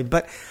people are saying.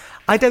 But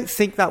I don't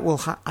think that will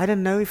I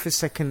don't know if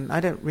I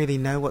don't really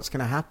know what's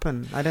going to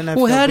happen. I don't know.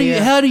 Well,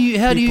 how do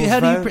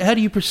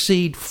you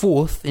proceed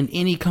forth in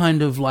any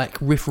kind of like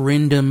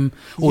referendum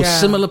or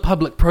similar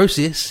public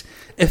process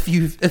if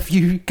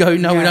you go,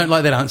 no, we don't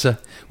like that answer,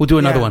 we'll do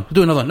another one. We'll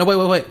do another one. No, wait,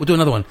 we'll do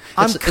another one.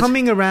 I'm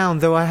coming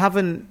around, though.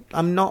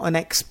 I'm not an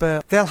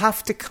expert. They'll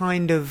have to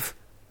kind of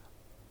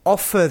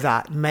offer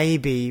that,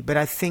 maybe, but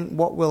I think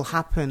what will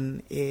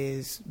happen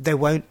is there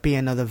won't be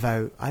another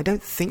vote. I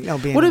don't think there'll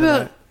be another vote.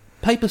 What about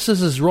paper,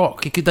 scissors,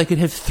 rock? They could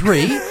have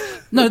three.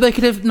 No, they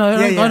could have... No,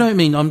 I don't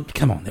mean...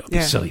 come on, that would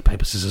be silly,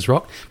 paper, scissors,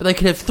 rock. But they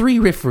could have 3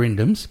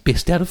 referendums,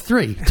 best out of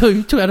 3.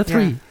 Two out of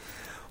 3. Yeah.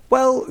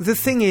 Well, the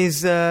thing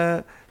is,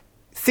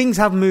 things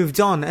have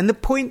moved on. And the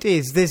point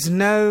is, there's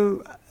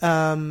no...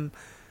 that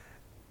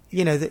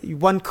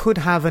one could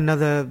have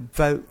another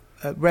vote,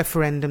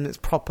 referendum that's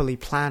properly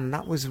planned.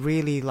 That was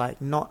really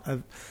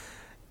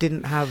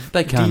didn't have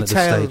they can't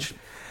detail. At this stage.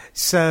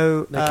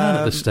 So they can't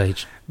at this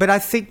stage. But I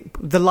think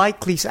the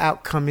likely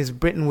outcome is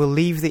Britain will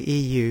leave the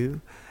EU,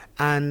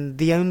 and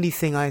the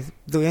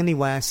only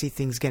way I see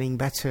things getting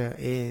better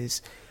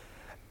is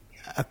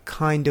a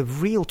kind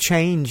of real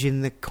change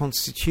in the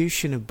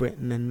constitution of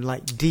Britain and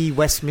like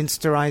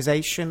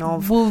de-Westminsterization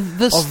of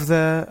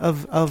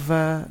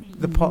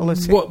the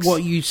politics.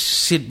 What you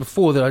said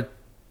before that I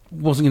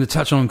wasn't going to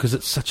touch on because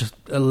it's such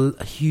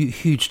a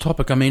huge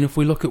topic. I mean, if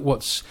we look at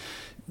what's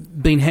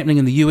been happening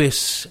in the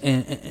US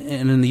and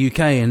in the UK,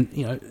 and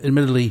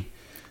admittedly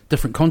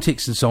different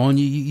contexts and so on,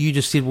 you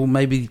just said, well,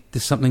 maybe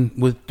there's something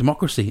with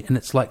democracy, and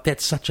it's like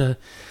it's such a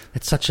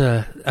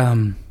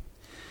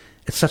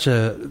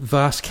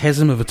vast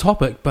chasm of a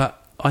topic.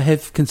 But I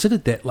have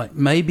considered that, like,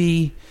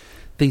 maybe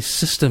these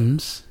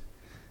systems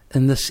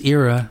in this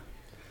era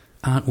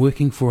aren't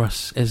working for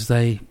us as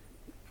they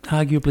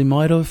arguably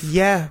might have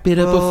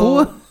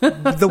before.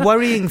 The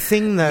worrying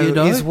thing,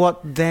 though, is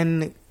what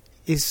then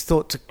is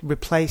thought to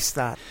replace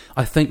that.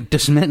 I think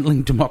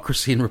dismantling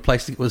democracy and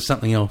replacing it with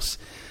something else.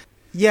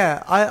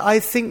 Yeah, I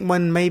think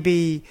when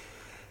maybe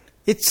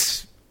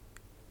it's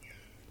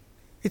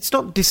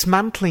not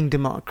dismantling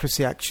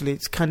democracy, actually.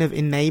 It's kind of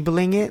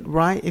enabling it,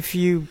 right? If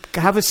you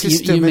have a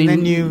system and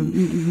then you...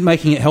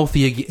 making it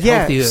healthier.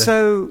 Yeah,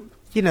 so,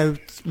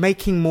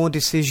 making more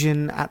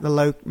decisions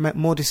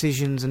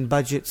and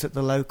budgets at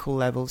the local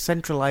level.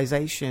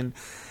 Centralisation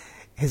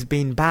has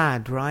been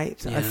bad,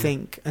 right? Yeah. I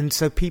think. And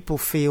so people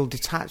feel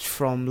detached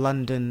from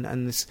London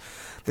and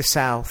the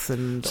South.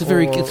 And it's a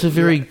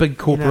very big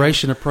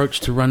corporation approach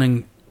to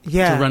running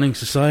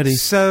society.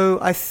 So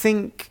I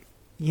think...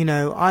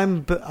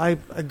 I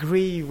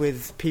agree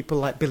with people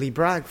like Billy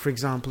Bragg, for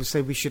example, who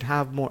say we should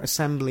have more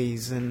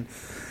assemblies and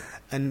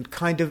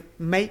kind of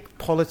make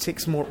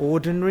politics more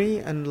ordinary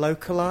and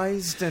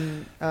localized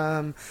than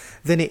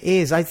it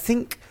is. I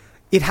think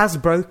it has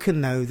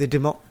broken, though, the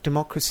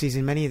democracies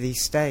in many of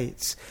these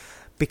states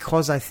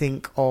because I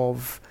think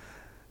of,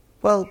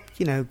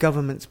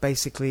 governments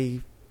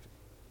basically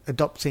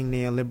adopting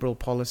neoliberal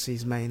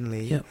policies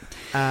mainly.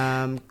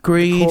 Yep.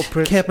 Greed,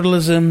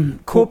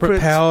 capitalism,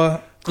 corporate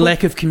power...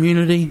 lack of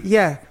community.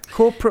 Yeah,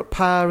 corporate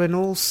power, and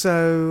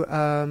also,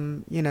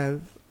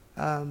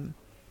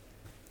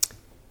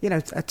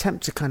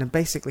 attempt to kind of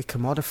basically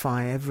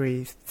commodify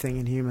everything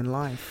in human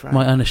life. Right?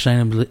 My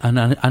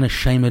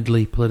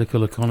unashamedly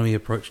political economy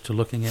approach to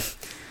looking at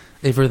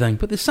everything,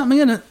 but there's something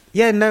in it.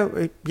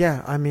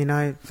 Yeah, I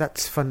mean,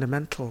 that's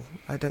fundamental.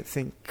 I don't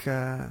think.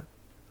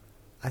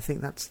 I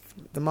think that's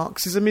the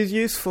Marxism is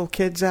useful.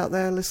 Kids out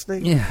there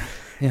listening. Yeah.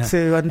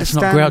 To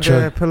understand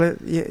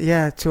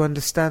to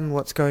understand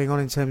what's going on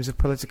in terms of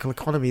political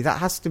economy, that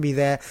has to be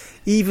there,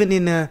 even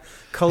in a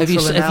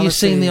cultural analysis. Have you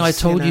seen the "I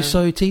Told You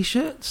So"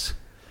 T-shirts?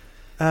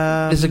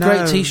 There's a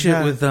great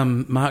T-shirt with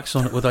Marx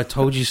on it with "I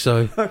Told You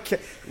So"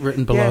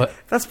 written below it.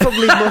 That's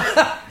probably more,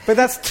 but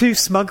that's too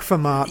smug for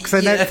Marx.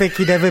 I don't think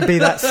he'd ever be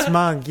that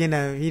smug.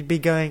 He'd be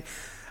going,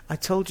 "I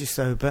told you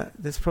so," but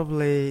there's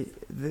probably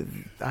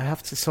I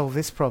have to solve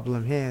this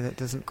problem here that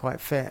doesn't quite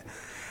fit.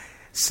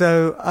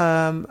 So.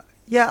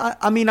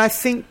 I mean, I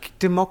think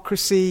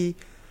democracy...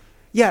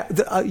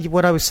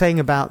 what I was saying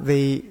about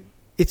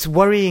it's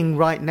worrying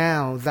right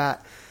now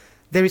that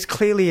there is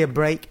clearly a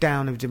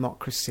breakdown of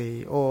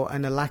democracy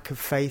and a lack of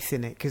faith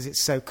in it because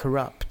it's so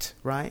corrupt,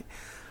 right?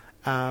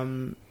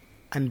 And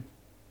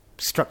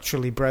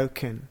structurally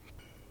broken.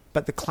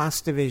 But the class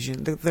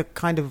division, the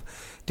kind of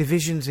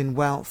divisions in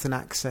wealth and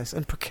access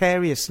and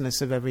precariousness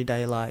of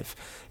everyday life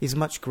is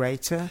much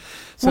greater.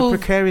 So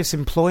precarious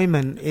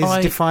employment is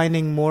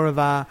defining more of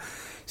our...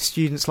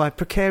 students' life,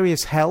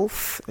 precarious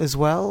health as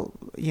well,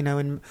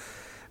 and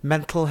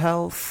mental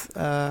health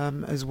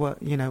as well,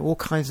 all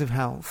kinds of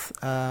health,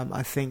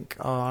 I think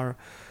are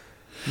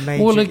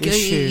major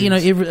issues.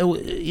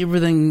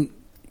 Everything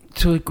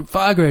to a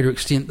far greater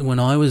extent than when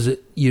I was at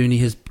uni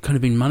has kind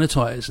of been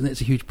monetized, and that's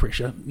a huge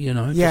pressure,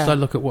 Just I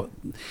look at what...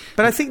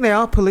 But I think they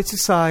are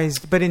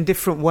politicized, but in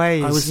different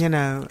ways,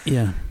 and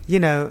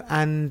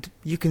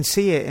you can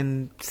see it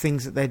in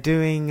things that they're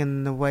doing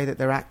and the way that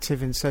they're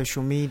active in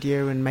social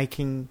media and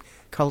making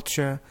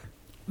culture.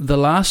 The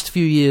last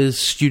few years,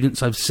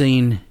 students I've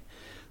seen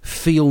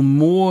feel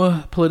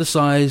more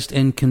politicized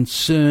and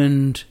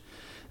concerned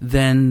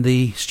than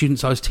the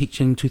students I was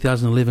teaching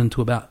 2011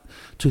 to about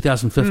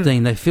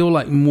 2015. They feel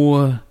like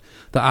more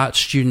the art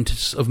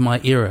students of my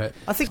era.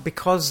 I think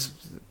because,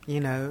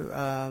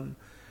 there's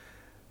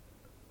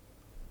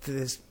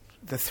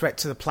the threat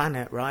to the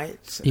planet,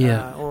 right?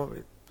 Yeah. Or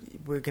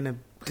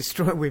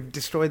we've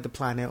destroyed the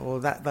planet, or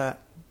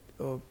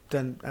or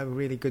done a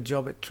really good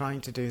job at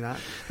trying to do that.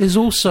 There's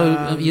also,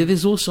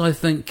 I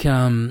think,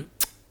 like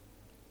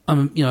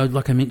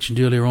I mentioned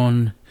earlier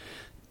on,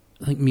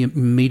 I think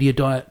media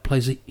diet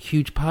plays a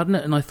huge part in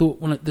it. And I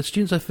thought when the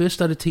students I first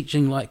started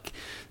teaching, like,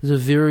 there's a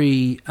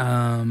very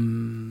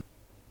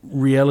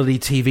reality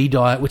TV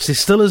diet, which there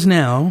still is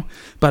now,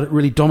 but it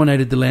really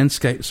dominated the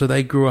landscape. So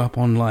they grew up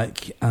on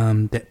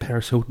that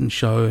Paris Hilton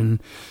show and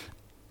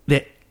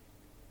that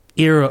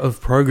era of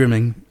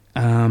programming.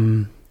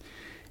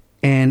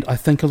 And I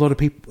think there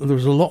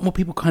was a lot more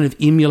people kind of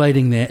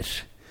emulating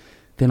that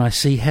than I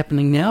see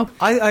happening now.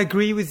 I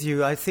agree with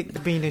you. I think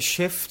there's been a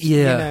shift.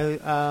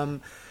 Yeah.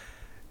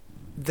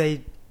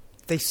 They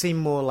seem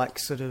more like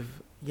sort of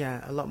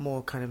a lot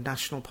more kind of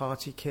National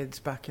Party kids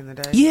back in the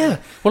day. Yeah,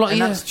 well,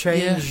 and that's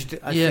changed.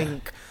 I yeah.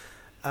 think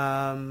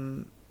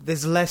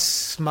there's less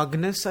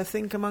smugness. I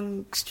think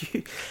amongst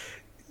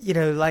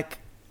like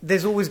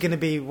there's always going to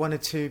be one or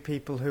two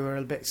people who are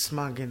a bit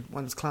smug in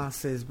one's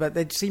classes, but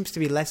there seems to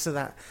be less of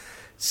that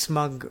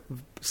smug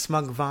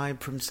vibe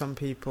from some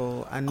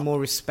people, and more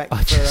respect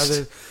for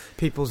other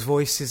people's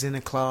voices in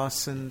a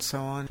class and so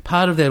on.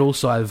 Part of that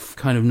also I've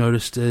kind of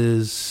noticed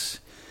is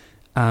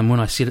when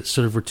I said it's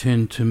sort of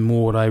returned to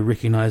more what I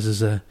recognise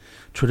as a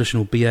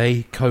traditional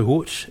BA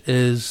cohort,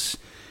 is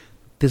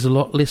there's a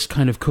lot less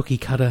kind of cookie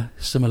cutter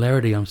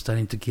similarity. I'm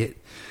starting to get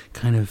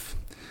kind of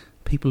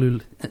people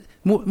who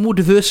more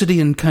diversity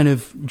in kind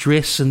of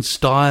dress and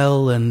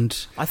style,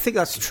 and I think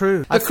that's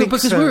true.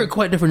 Because we're at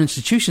quite different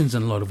institutions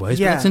in a lot of ways.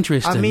 Yeah, but that's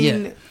interesting. I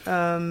mean,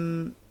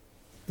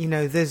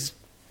 there's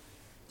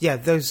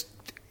those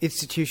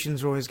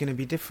institutions are always going to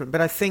be different,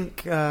 but I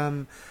think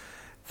that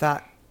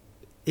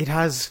it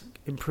has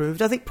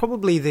improved. I think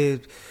probably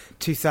the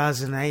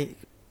 2008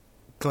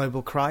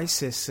 global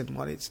crisis and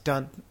what it's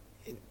done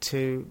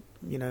to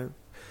the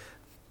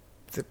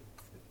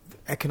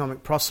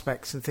economic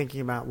prospects and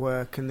thinking about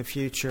work and the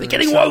future. They're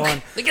getting woke.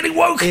 They're getting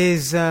woke.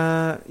 Is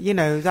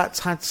that's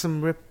had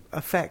some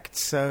effect.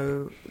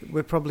 So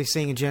we're probably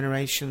seeing a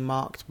generation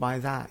marked by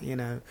that.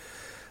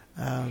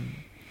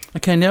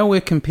 Okay, now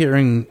we're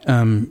comparing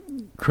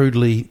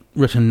crudely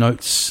written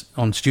notes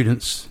on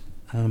students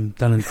done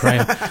in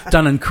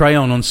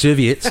crayon on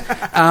serviettes.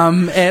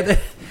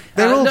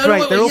 They're all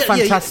great. They're all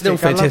fantastic. They're all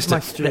fantastic. I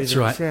love my students. That's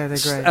right. Yeah, they're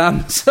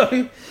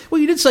great.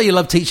 You did say you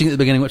love teaching at the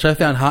beginning, which I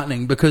found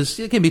heartening, because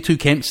there can be two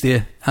camps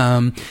there.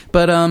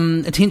 But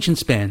attention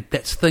span,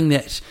 that's the thing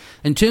that,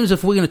 in terms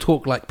of, we're going to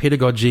talk like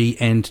pedagogy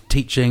and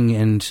teaching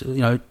and,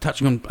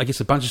 touching on, I guess,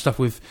 a bunch of stuff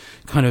we've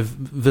kind of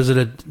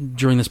visited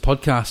during this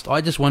podcast.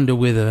 I just wonder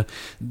whether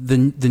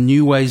the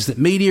new ways that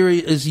media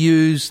is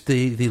used,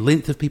 the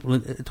length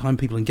of time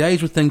people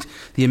engage with things,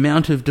 the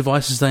amount of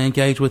devices they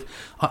engage with,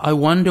 I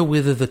wonder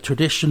whether the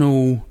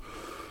traditional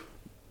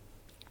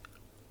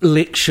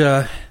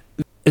lecture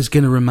is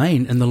going to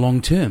remain in the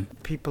long term.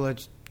 People are,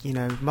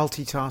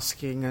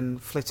 multitasking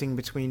and flitting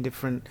between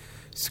different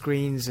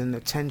screens, and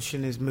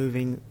attention is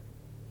moving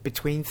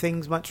between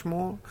things much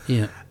more.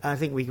 Yeah, I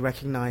think we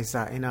recognise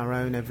that in our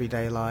own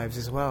everyday lives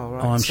as well,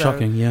 right? Oh,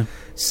 shocking, yeah.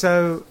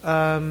 So,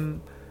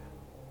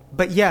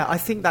 but yeah, I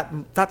think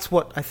that's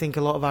what I think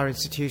a lot of our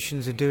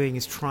institutions are doing,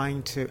 is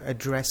trying to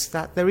address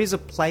that. There is a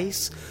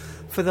place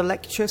for the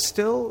lecture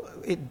still.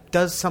 It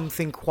does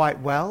something quite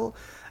well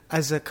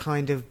as a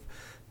kind of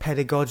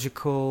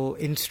pedagogical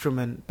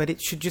instrument, but it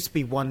should just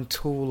be one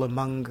tool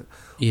among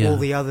all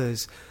the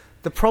others.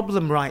 The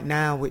problem right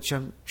now, which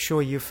I'm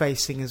sure you're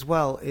facing as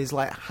well, is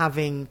like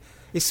having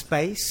a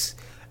space,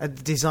 a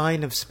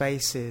design of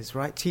spaces,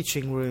 right?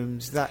 Teaching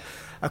rooms that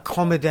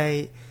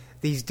accommodate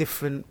these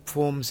different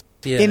forms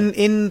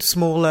in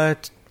smaller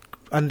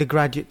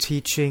undergraduate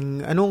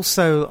teaching. And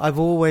also, I've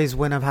always,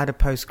 when I've had a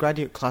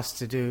postgraduate class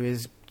to do,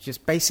 is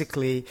just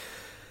basically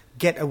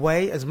get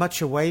as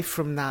much away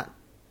from that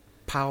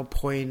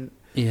PowerPoint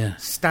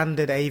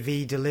standard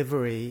AV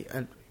delivery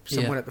and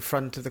someone at the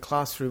front of the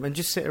classroom, and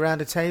just sit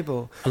around a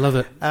table. I love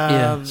it.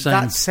 Same.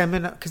 That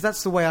seminar, because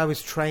that's the way I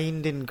was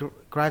trained in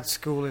grad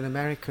school in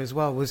America as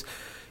well, was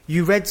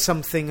you read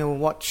something and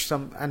watch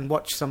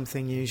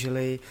something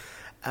usually,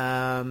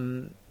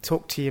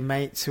 talk to your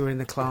mates who were in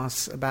the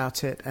class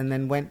about it, and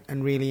then went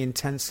and really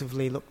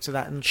intensively looked at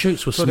that. And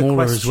shoots were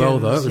smaller as well,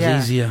 though. It was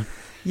easier.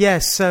 Yeah,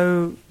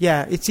 so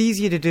it's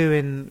easier to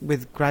do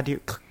with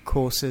graduate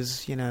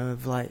courses,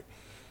 of like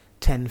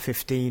 10,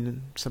 15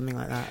 and something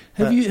like that.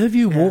 Have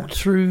you walked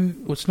through,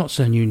 well, it's not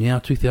so new now,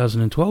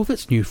 2012,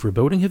 it's new for a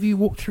building. Have you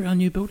walked through our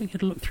new building?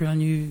 Had a look through our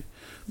new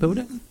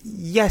building?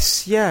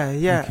 Yes,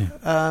 yeah. Okay.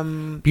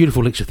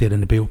 Beautiful lecture theatre,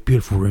 Nabeel.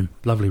 Beautiful room.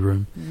 Lovely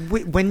room.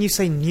 When you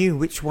say new,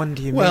 which one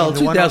do you mean? Well,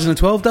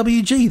 2012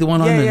 WG, the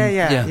one I'm in.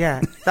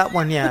 Yeah. That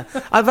one, yeah.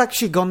 I've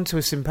actually gone to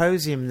a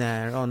symposium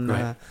there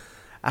on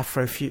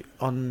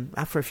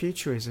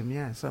Afrofuturism,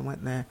 yeah. So I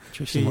went there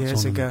a few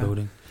years ago. The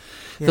building.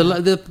 Yeah.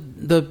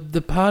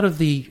 The part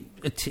of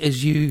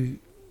as you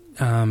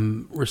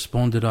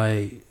responded,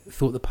 I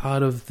thought the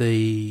part of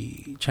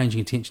the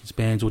changing attention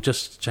spans, or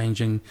just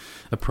changing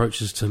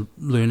approaches to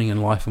learning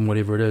in life and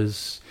whatever it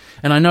is,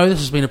 and I know this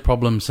has been a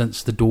problem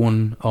since the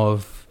dawn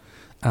of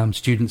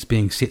students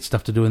being set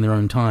stuff to do in their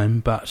own time,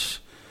 but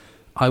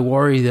I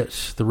worry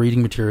that the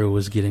reading material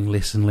is getting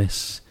less and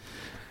less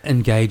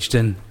engaged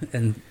in,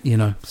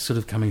 sort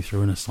of coming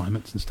through in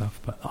assignments and stuff,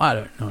 but I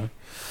don't know.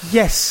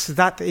 Yes,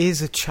 that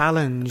is a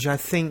challenge, I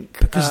think.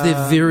 Because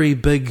they're very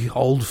big,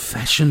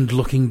 old-fashioned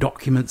looking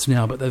documents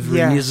now, but they're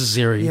very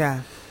necessary.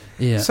 Yeah.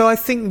 So I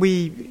think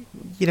we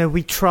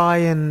try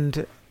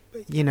and,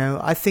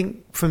 I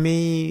think for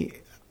me,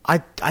 I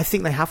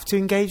think they have to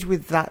engage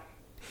with that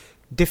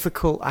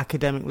difficult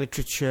academic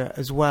literature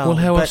as well. Well,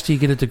 how else do you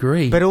get a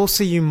degree? But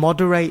also you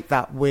moderate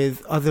that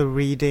with other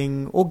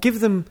reading, or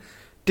give them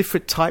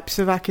different types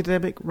of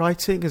academic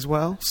writing as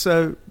well,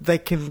 so they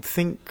can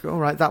think, all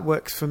right, that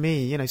works for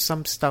me. You know,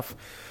 some stuff,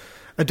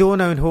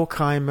 Adorno and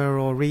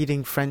Horkheimer or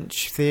reading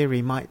French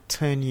theory might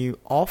turn you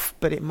off,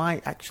 but it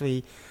might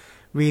actually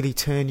really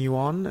turn you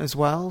on as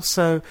well.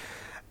 So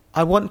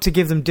I want to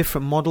give them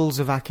different models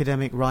of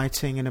academic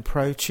writing and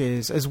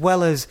approaches, as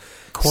well as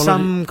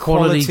some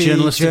quality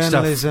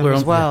journalism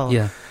as well.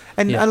 Yeah.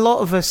 And a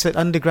lot of us at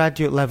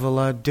undergraduate level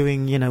are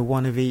doing, you know,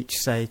 one of each,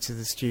 say, to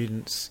the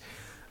students,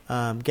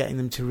 getting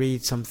them to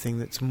read something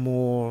that's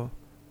more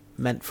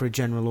meant for a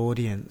general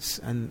audience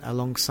and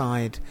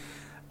alongside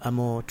a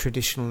more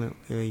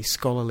traditionally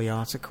scholarly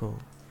article.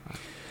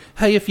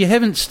 Hey, if you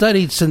haven't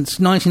studied since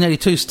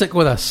 1982, stick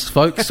with us,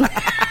 folks.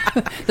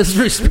 This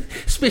is very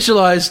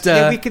specialised.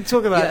 We can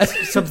talk about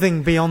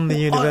something beyond the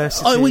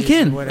university. We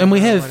can, and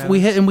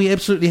we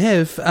absolutely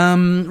have.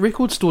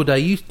 Record Store Day.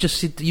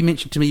 You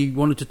mentioned to me you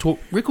wanted to talk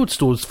record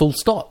stores, full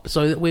stop.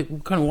 So that we're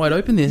kind of wide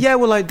open there. Yeah,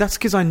 well, that's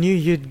because I knew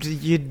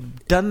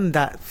you'd done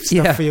that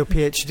stuff for your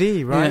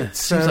PhD, right? Yeah,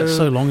 seems like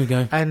so long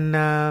ago. And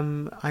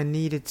I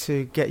needed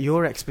to get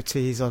your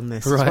expertise on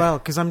this as well,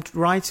 because I'm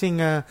writing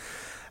a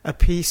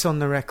piece on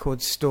the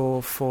record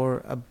store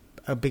for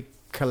a big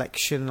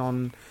collection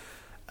on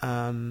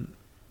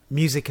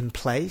music and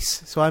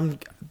place. So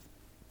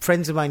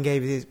friends of mine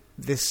gave me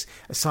this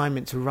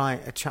assignment to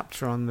write a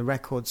chapter on the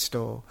record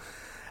store,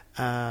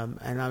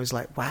 and I was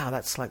like, wow,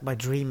 that's like my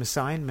dream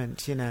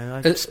assignment. You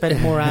know, I've spent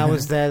more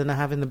hours there than I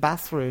have in the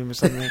bathroom or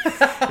something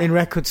in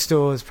record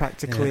stores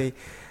practically. Yeah.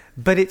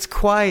 But it's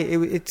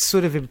it's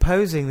sort of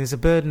imposing. There's a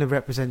burden of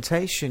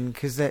representation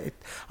because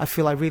I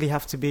feel I really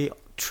have to be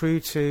true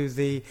to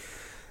the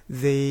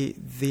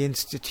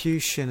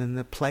institution and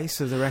the place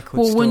of the record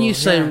store. Well, when you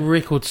say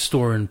record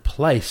store and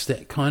place,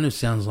 that kind of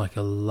sounds like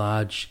a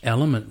large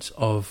element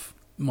of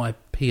my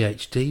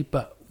PhD.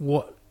 But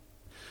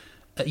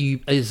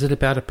is it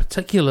about a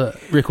particular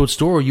record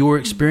store or your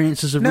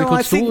experiences of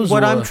record stores? No, I think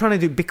what I'm trying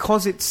to do,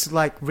 because it's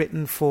like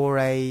written for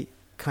a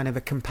kind of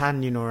a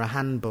companion or a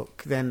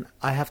handbook, then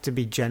I have to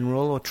be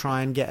general or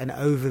try and get an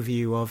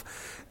overview of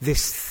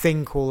this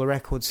thing called a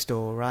record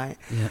store, right?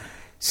 Yeah.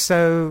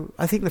 So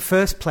I think the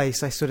first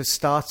place I sort of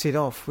started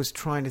off was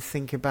trying to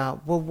think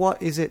about, well,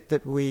 what is it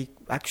that we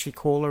actually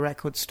call a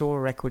record store,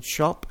 a record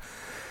shop?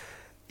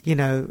 You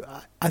know,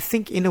 I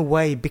think in a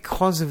way,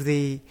 because of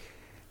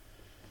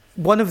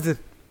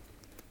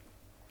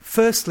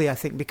firstly, I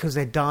think because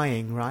they're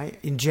dying, right,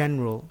 in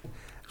general.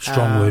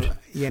 Strong word.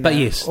 You know, but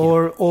yes.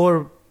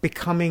 Or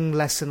becoming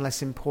less and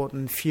less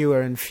important,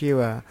 fewer and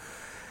fewer.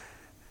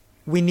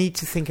 We need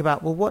to think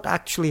about, well, what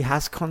actually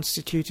has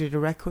constituted a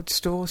record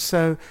store?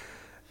 So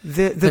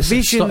the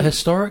vision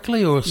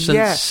historically, or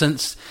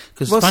since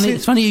because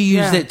it's funny you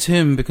use that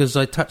term, because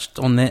I touched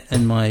on that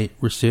in my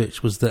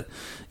research, was that,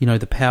 you know,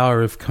 the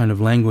power of kind of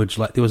language.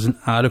 Like there was an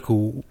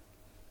article,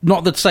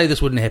 not that say this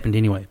wouldn't have happened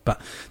anyway, but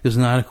there was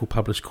an article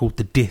published called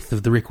 "The Death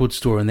of the Record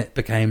Store," and that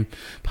became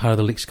part of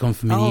the lexicon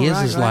for many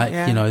years.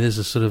 You know, there's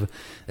a sort of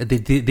they're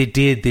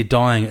dead, they're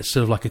dying. It's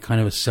sort of like a kind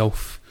of a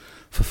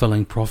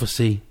self-fulfilling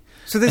prophecy.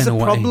 So there's a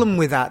problem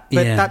with that,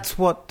 but that's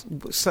what.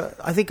 So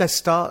I think I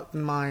start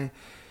my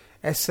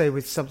essay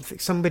with something.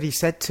 Somebody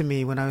said to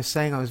me when I was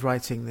saying I was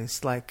writing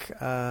this, like,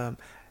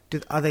 do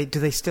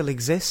they still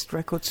exist,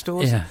 record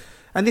stores? Yeah.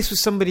 And this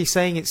was somebody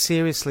saying it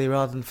seriously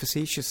rather than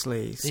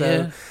facetiously.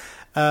 So,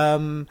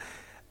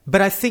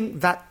 but I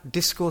think that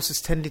discourse has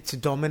tended to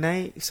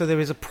dominate. So there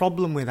is a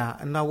problem with that.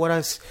 And now what I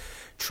was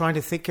trying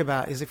to think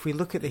about is, if we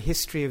look at the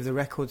history of the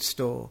record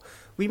store,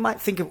 we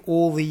might think of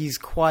all these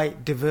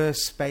quite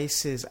diverse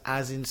spaces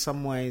as, in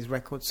some ways,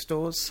 record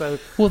stores. So,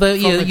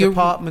 a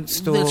department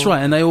store. That's right,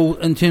 and they all,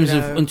 in terms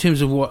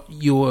of what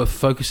you're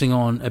focusing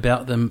on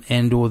about them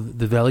and or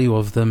the value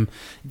of them.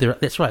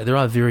 That's right. There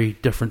are very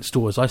different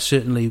stores. I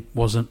certainly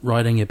wasn't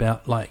writing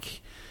about,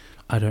 like,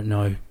 I don't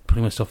know,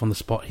 putting myself on the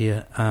spot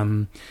here,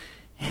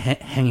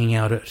 hanging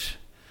out at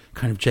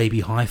kind of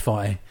JB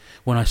Hi-Fi.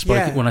 When I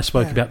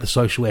spoke about the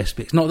social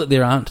aspects, not that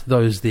there aren't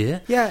those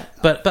there,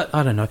 but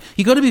I don't know.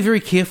 You got to be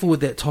very careful with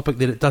that topic,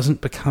 that it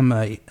doesn't become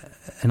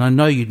and I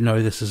know you'd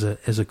know this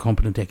as a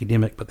competent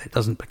academic, but that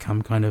doesn't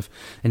become kind of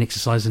an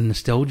exercise in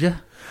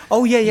nostalgia.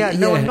 Oh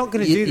no, I'm not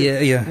going to do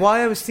that. Yeah.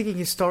 Why I was thinking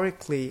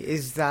historically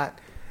is that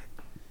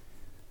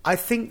I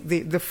think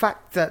the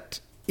fact that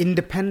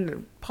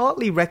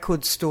partly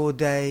Record Store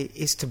Day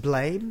is to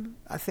blame,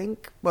 I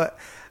think, but.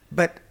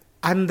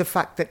 And the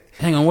fact that...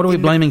 Hang on, what are we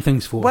blaming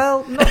things for?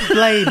 Well, not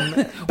blame.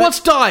 What's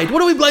died?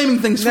 What are we blaming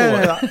things for?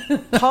 No.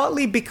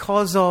 Partly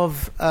because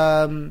of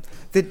so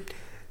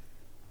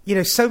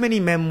many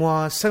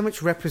memoirs, so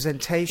much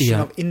representation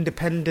of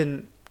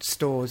independent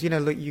stores. You know,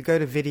 look, you go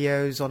to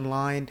videos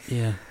online.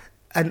 Yeah.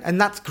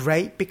 And that's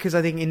great, because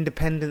I think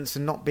independence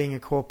and not being a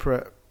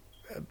corporate,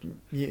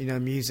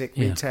 music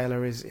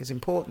retailer is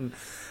important.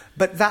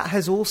 But that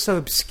has also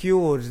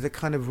obscured the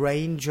kind of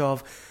range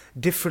of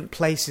different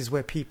places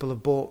where people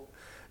have bought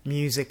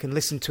music and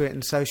listened to it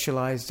and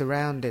socialized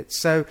around it.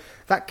 So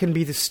that can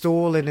be the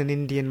stall in an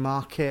Indian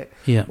market,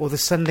 or the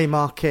Sunday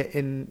market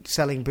in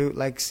selling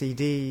bootleg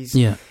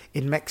CDs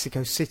in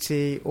Mexico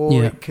City,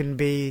 or it can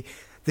be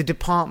the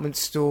department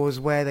stores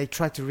where they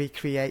try to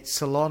recreate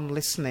salon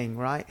listening,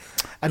 right?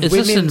 And is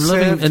this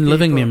in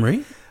living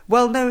memory?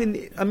 Well, no,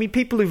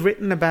 people who've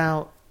written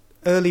about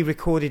early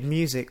recorded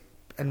music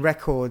and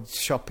records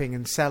shopping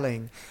and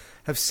selling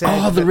have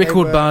said the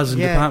record bars in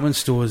department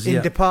stores.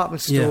 In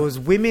department stores,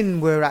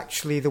 women were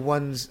actually the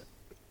ones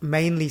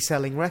mainly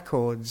selling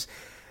records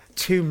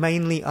to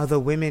mainly other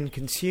women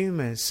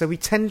consumers. So we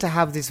tend to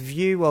have this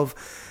view of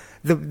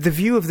the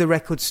view of the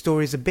record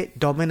store is a bit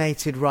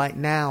dominated right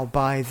now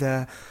by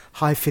the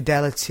high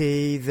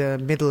fidelity, the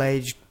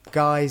middle-aged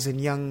guys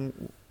and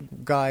young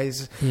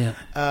guys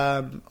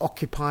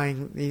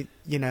occupying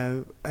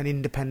an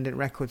independent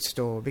record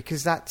store,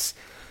 because that's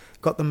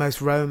got the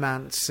most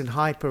romance and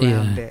hype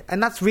around it,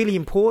 and that's really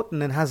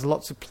important and has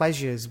lots of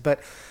pleasures. But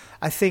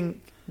I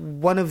think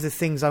one of the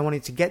things I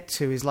wanted to get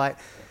to is like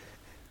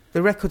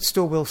the record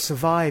store will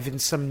survive in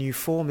some new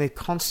form. They've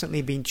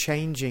constantly been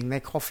changing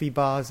their coffee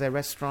bars, their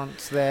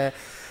restaurants, their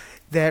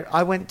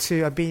I've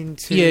been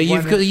to. Yeah,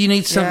 you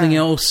need something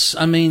else.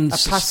 I mean, a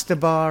pasta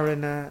bar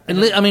and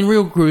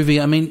real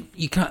groovy. I mean,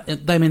 you can't.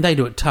 They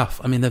do it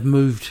tough. I mean, they've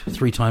moved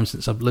 3 times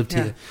since I've lived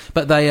here,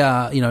 but they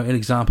are, an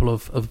example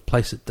of a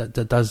place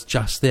that does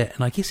just that.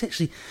 And I guess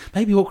actually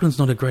maybe Auckland's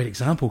not a great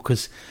example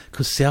because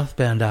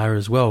Southbound are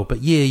as well.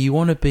 But yeah, you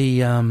want to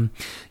be,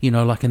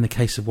 like in the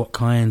case of what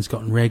Kyan's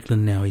got in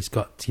Raglan now, he's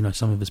got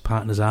some of his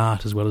partner's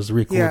art as well as the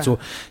records. Or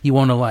you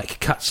want to like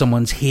cut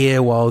someone's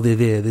hair while they're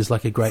there. There's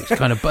like a great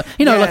kind of.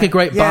 Like a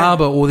great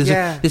barber, or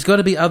there's got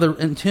to be other,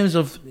 in terms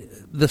of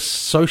the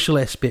social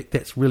aspect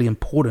that's really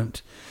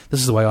important. This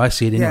is the way I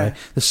see it anyway.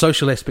 The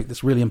social aspect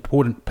that's really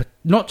important,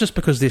 not just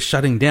because they're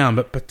shutting down,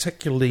 but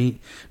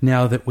particularly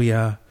now that we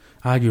are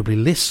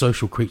arguably less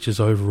social creatures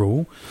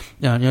overall.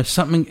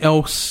 Something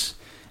else.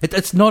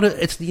 It's not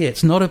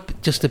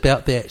just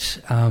about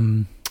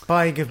that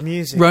buying of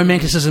music,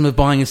 romanticism of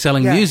buying and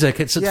selling music.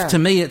 To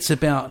me, it's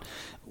about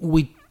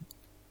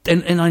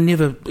And I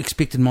never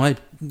expected my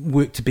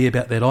work to be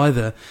about that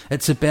either.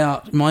 It's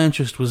about, my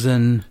interest was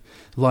in,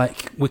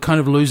 like, we're kind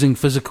of losing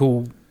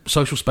physical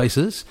social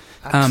spaces.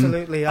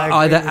 Absolutely.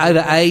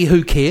 Either A,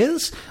 who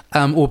cares?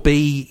 Or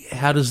B,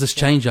 how does this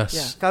change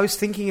us? Yeah. I was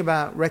thinking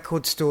about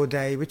Record Store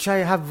Day, which I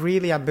have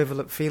really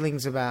ambivalent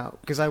feelings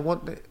about, because I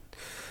want the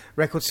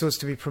record stores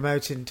to be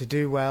promoted and to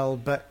do well,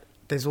 but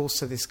there's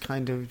also this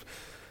kind of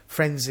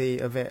frenzy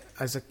of it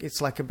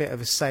it's like a bit of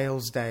a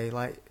sales day,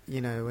 like,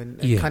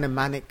 and kind of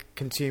manic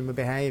consumer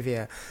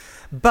behavior.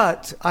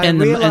 But I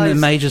realized, and the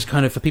majors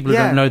kind of, for people who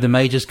don't know, the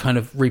majors kind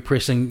of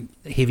repressing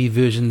heavy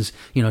versions,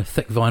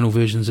 thick vinyl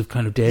versions of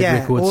kind of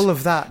dad records, all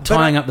of that,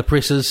 tying up the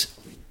presses.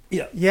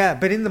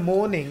 But in the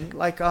morning,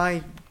 like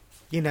I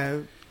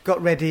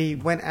got ready,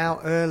 went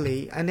out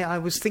early, and I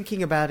was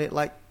thinking about it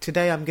like,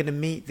 today I'm going to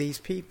meet these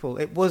people.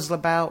 It was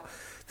about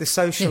the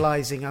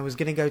socializing. I was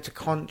going to go to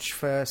Conch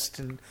first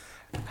and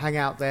hang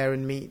out there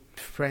and meet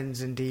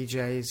friends and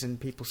DJs and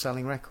people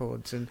selling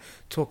records and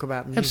talk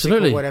about music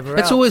or whatever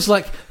else. It's always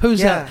like,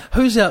 who's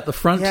out the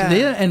front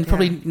there, and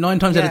probably 9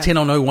 times out of 10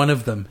 I'll know one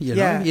of them.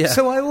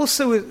 So I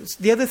also,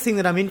 the other thing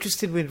that I'm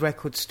interested with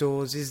record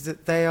stores is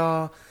that they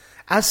are,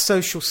 as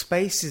social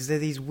spaces, they're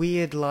these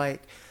weird,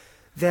 like,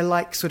 they're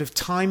like sort of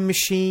time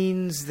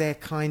machines, they're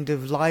kind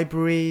of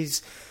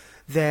libraries,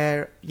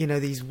 they're,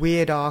 these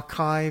weird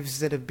archives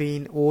that have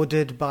been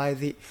ordered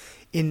by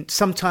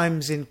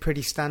sometimes in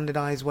pretty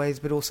standardized ways,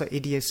 but also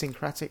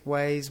idiosyncratic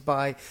ways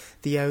by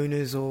the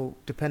owners, or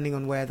depending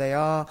on where they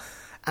are.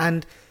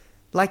 And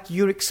like,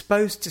 you're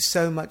exposed to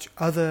so much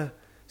other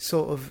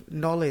sort of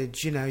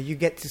knowledge. You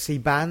get to see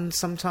bands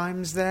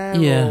sometimes there,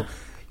 or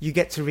you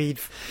get to read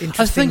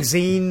interesting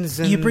zines.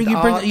 And you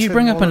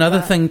bring up another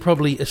thing,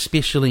 probably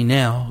especially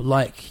now.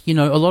 Like, a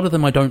lot of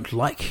them I don't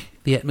like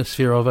the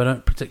atmosphere of. I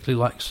don't particularly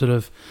like sort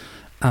of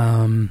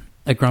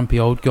a grumpy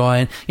old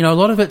guy, and a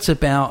lot of it's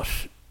about,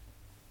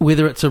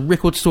 whether it's a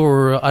record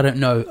store or, I don't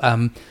know,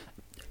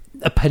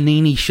 a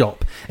panini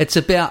shop. It's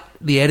about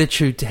the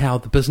attitude to how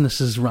the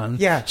business is run.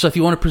 Yeah. So if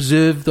you want to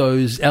preserve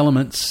those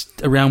elements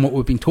around what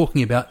we've been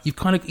talking about, you've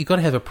got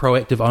to have a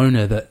proactive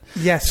owner that.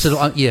 Yes. Sort of,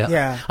 I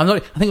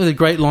think with a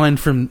great line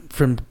from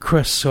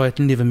Chris, who I'd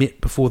never met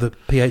before the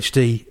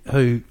PhD,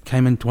 who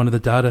came into one of the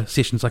data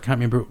sessions. I can't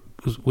remember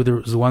whether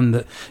it was the one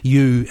that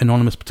you,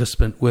 anonymous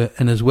participant, were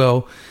in as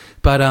well.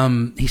 But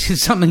he said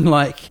something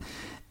like,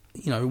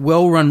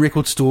 well-run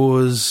record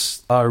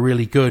stores are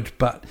really good,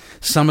 but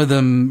some of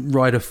them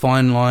ride a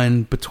fine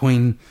line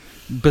between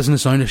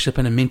business ownership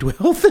and a mental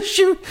health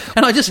issue.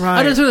 And I just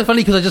thought it was funny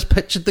because I just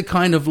pictured the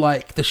kind of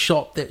like the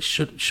shop that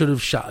should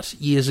have shut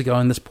years ago,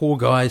 and this poor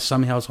guy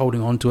somehow is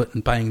holding on to it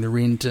and paying the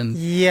rent, and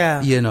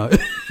I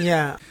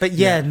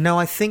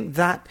think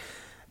that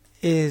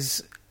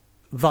is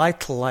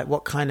vital, like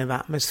what kind of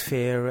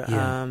atmosphere.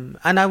 And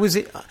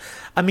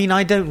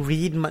I don't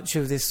read much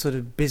of this sort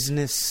of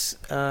business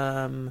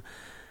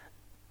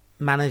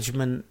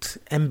management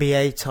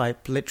MBA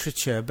type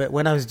literature, but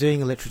when I was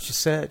doing a literature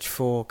search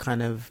for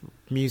kind of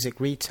music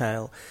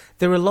retail,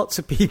 there were lots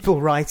of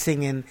people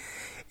writing in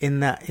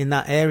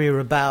that area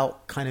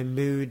about kind of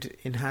mood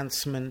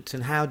enhancement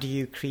and how do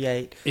you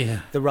create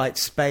the right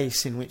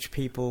space in which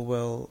people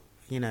will,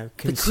 you know,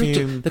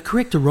 consume the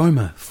correct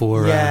aroma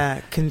for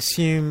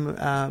consume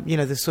you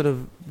know, the sort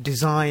of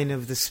design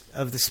of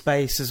the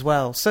space as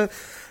well. So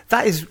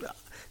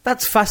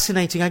that's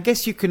fascinating. I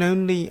guess you can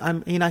only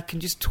I can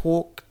just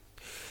talk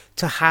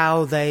to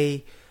how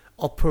they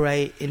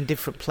operate in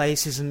different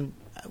places, and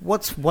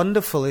what's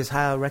wonderful is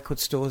how record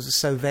stores are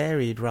so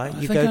varied, right?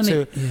 You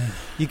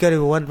go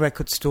to one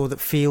record store that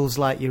feels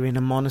like you're in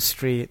a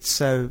monastery. It's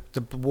so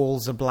the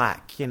walls are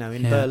black, you know.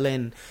 In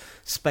Berlin,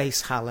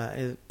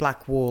 Spacehalle,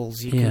 black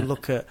walls. You can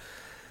look at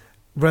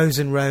rows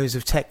and rows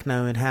of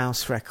techno and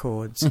house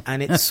records,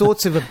 and it's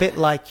sort of a bit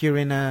like you're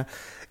in a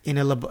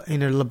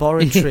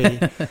laboratory.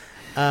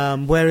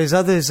 Whereas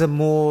others are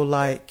more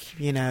like,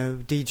 you know,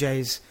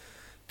 DJs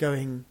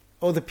going,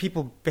 or the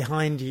people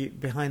behind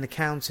the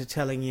counter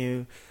telling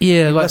you,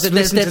 like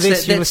that's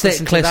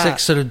that classic that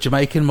sort of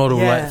Jamaican model,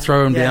 like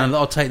throw them down.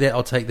 I'll take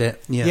that.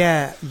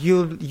 Yeah,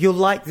 you'll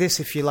like this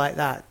if you like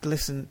that.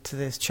 Listen to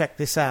this, check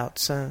this out.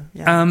 So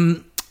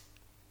we're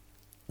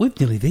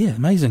nearly there.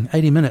 Amazing,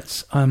 80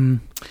 minutes.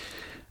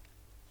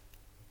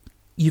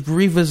 You've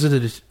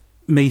revisited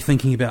me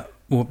thinking about.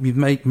 Well, you've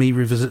made me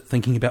revisit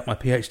thinking about my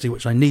PhD,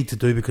 which I need to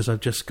do because I've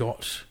just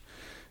got...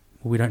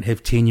 Well, we don't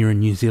have tenure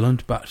in New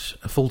Zealand, but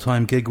a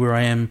full-time gig where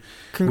I am...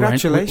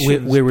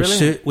 Congratulations.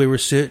 We're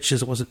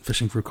researchers. I wasn't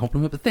fishing for a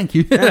compliment, but thank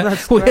you. Yeah,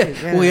 that's great.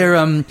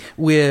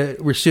 We're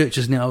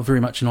researchers now,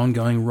 very much an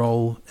ongoing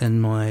role in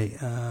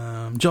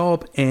my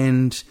job,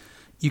 and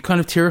you kind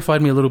of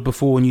terrified me a little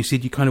before when you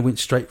said you kind of went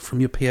straight from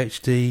your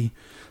PhD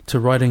to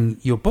writing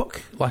your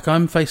book. Like,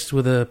 I'm faced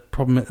with a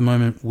problem at the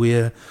moment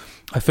where...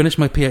 I finished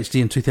my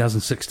PhD in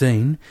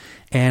 2016,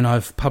 and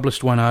I've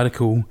published one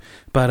article,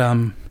 but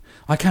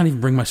I can't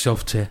even bring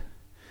myself to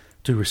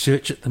do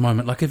research at the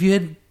moment. Like, have you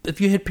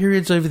had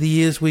periods over the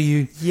years where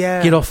you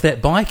get off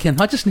that bike?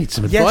 And I just need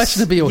some advice,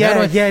 Nabeel.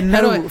 I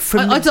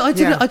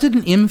did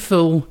an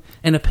MPhil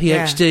and a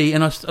PhD,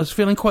 and I was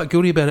feeling quite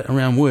guilty about it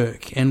around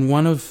work. And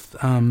one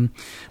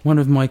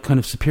of my kind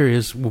of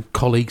superiors,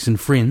 colleagues and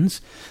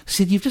friends,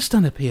 said, "You've just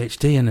done a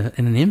PhD and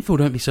an MPhil.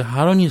 Don't be so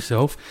hard on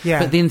yourself." Yeah.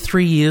 But then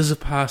 3 years have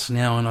passed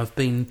now, and I've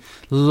been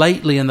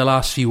lately in the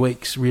last few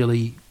weeks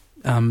really,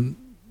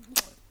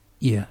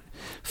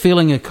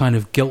 feeling a kind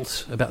of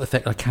guilt about the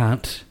fact I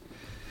can't.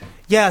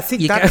 Yeah, I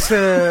think that's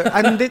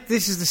and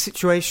this is the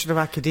situation of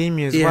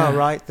academia as well,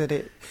 right? That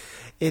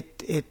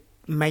it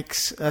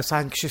makes us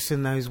anxious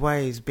in those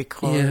ways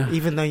because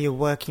even though you're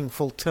working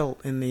full tilt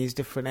in these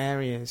different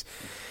areas,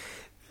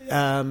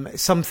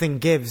 something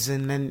gives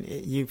and then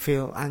you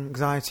feel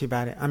anxiety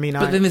about it. I mean,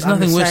 but then there's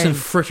nothing worse than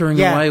frittering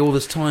away all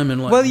this time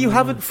and like. Well, you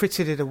haven't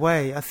frittered it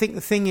away. I think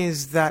the thing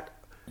is that,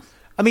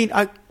 I mean,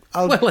 I'll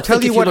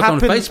tell you what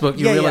happened. On Facebook,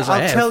 you realise I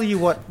have. I'll tell you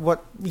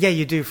what. Yeah,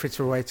 you do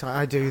fritter away time.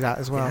 I do that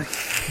as well. Yeah.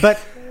 But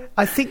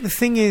I think the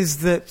thing is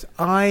that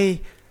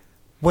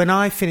when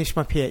I finished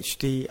my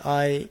PhD,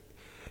 I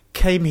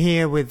came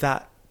here with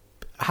that,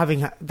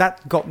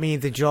 that got me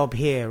the job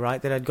here,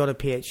 right? That I'd got a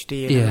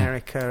PhD in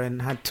America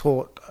and had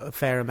taught a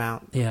fair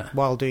amount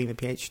while doing the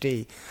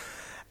PhD.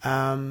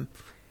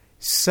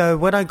 So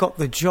when I got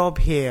the job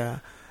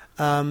here,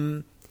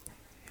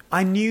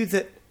 I knew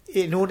that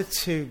in order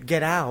to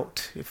get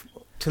out,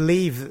 to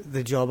leave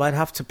the job, I'd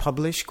have to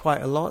publish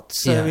quite a lot.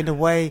 So in a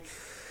way,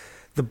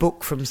 the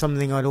book from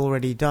something I'd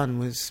already done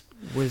was.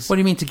 What do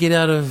you mean, to get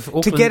out of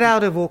Auckland? To get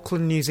out of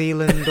Auckland, New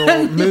Zealand,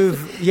 or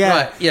move?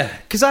 Right, yeah.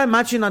 Because I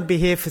imagine I'd be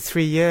here for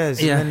 3 years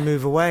and then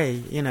move away,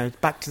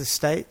 back to the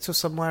States or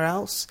somewhere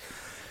else.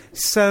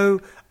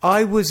 So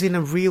I was in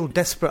a real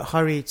desperate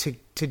hurry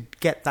to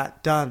get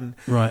that done.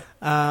 Right.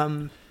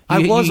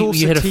 I was also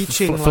you had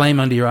teaching. A flame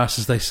under your ass,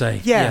 as they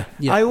say. Yeah.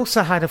 I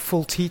also had a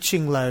full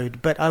teaching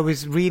load, but I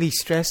was really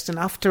stressed. And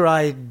after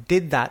I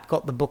did that,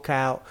 got the book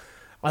out,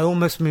 I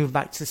almost moved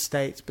back to the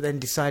States, but then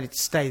decided to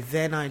stay.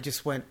 Then I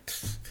just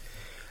went,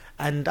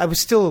 and I was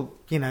still,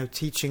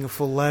 teaching a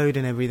full load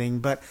and everything.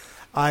 But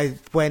I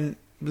went,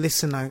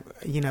 listen, I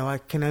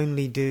can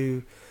only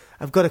do.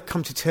 I've got to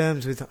come to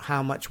terms with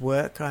how much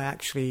work I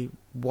actually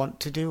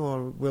want to do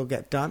or will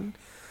get done.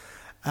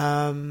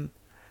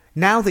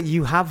 Now that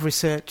you have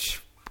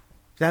research,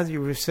 now that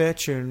you're a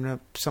researcher and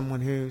someone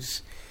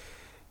who's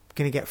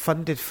going to get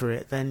funded for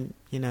it, then,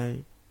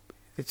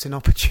 it's an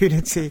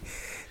opportunity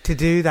to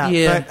do that.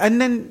 Yeah. But,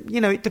 and then,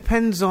 it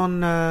depends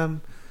on,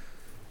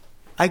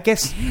 I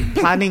guess,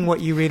 planning what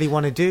you really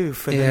want to do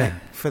for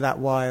that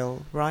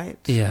while, right?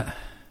 Yeah.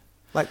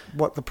 Like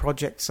what the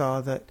projects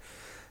are that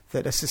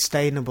are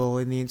sustainable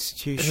in the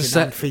institution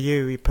and for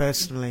you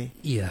personally.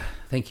 Yeah,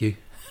 thank you.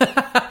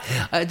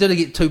 I don't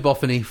get too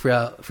boffiny for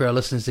our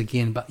listeners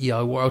again, but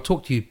I'll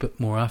talk to you a bit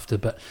more after.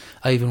 But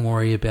I even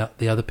worry about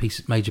the other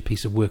major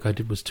piece of work I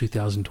did was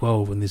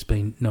 2012, and there's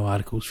been no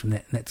articles from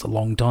that, and that's a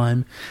long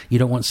time. You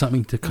don't want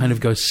something to kind of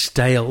go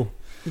stale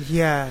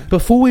Yeah.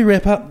 Before we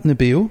wrap up,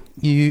 Nabeel,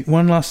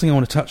 one last thing I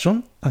want to touch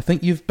on. I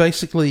think you've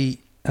basically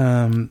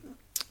sounds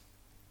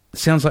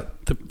like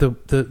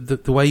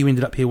the way you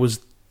ended up here was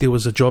there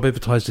was a job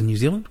advertised in New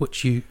Zealand,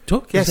 which you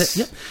took. Yes.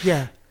 Is that,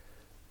 yeah.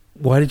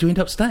 Why did you end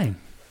up staying?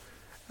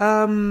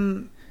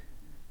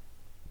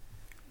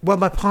 Well,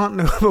 my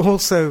partner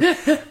also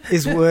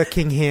is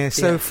working here,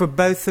 so for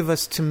both of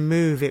us to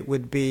move, it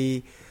would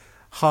be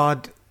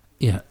hard.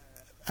 Yeah.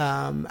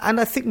 And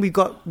I think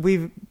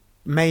we've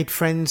made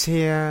friends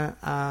here.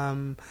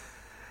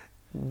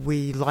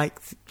 We like,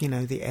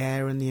 the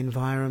air and the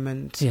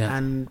environment,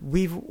 and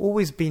we've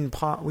always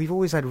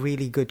had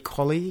really good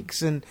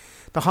colleagues, and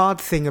the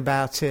hard thing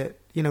about it,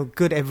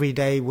 good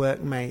everyday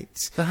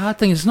workmates. The hard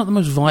thing is it's not the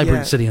most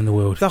vibrant city in the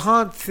world. The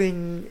hard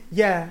thing,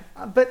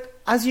 but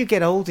as you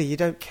get older, you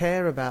don't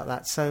care about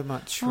that so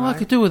much, right? I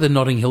could do with a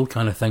Notting Hill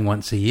kind of thing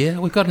once a year.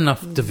 We've got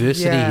enough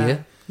diversity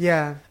here.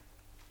 Yeah.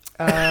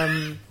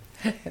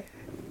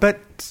 But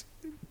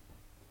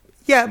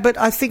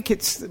I think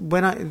it's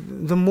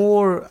the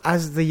more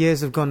as the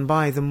years have gone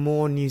by, the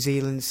more New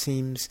Zealand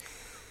seems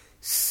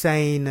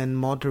sane and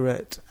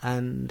moderate,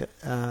 and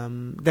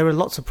there are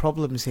lots of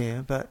problems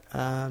here, but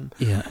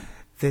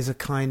there's a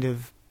kind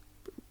of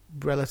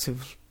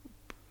relative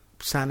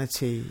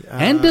sanity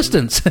and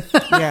distance.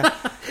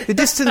 The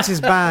distance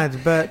is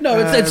bad, but no,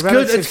 it's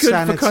good. It's good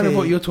sanity. for kind of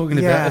what you're talking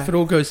about. If it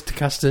all goes to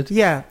custard,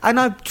 and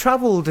I've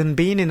travelled and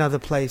been in other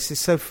places,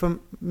 so for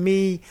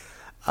me,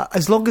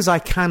 as long as I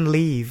can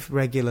leave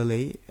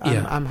regularly,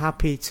 I'm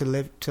happy to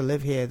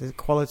live here. The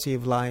quality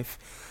of life,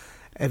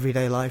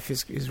 everyday life,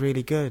 is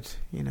really good.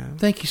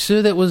 Thank you,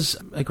 sir. That was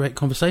a great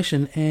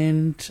conversation,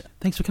 and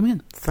thanks for coming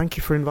in. Thank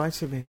you for inviting me.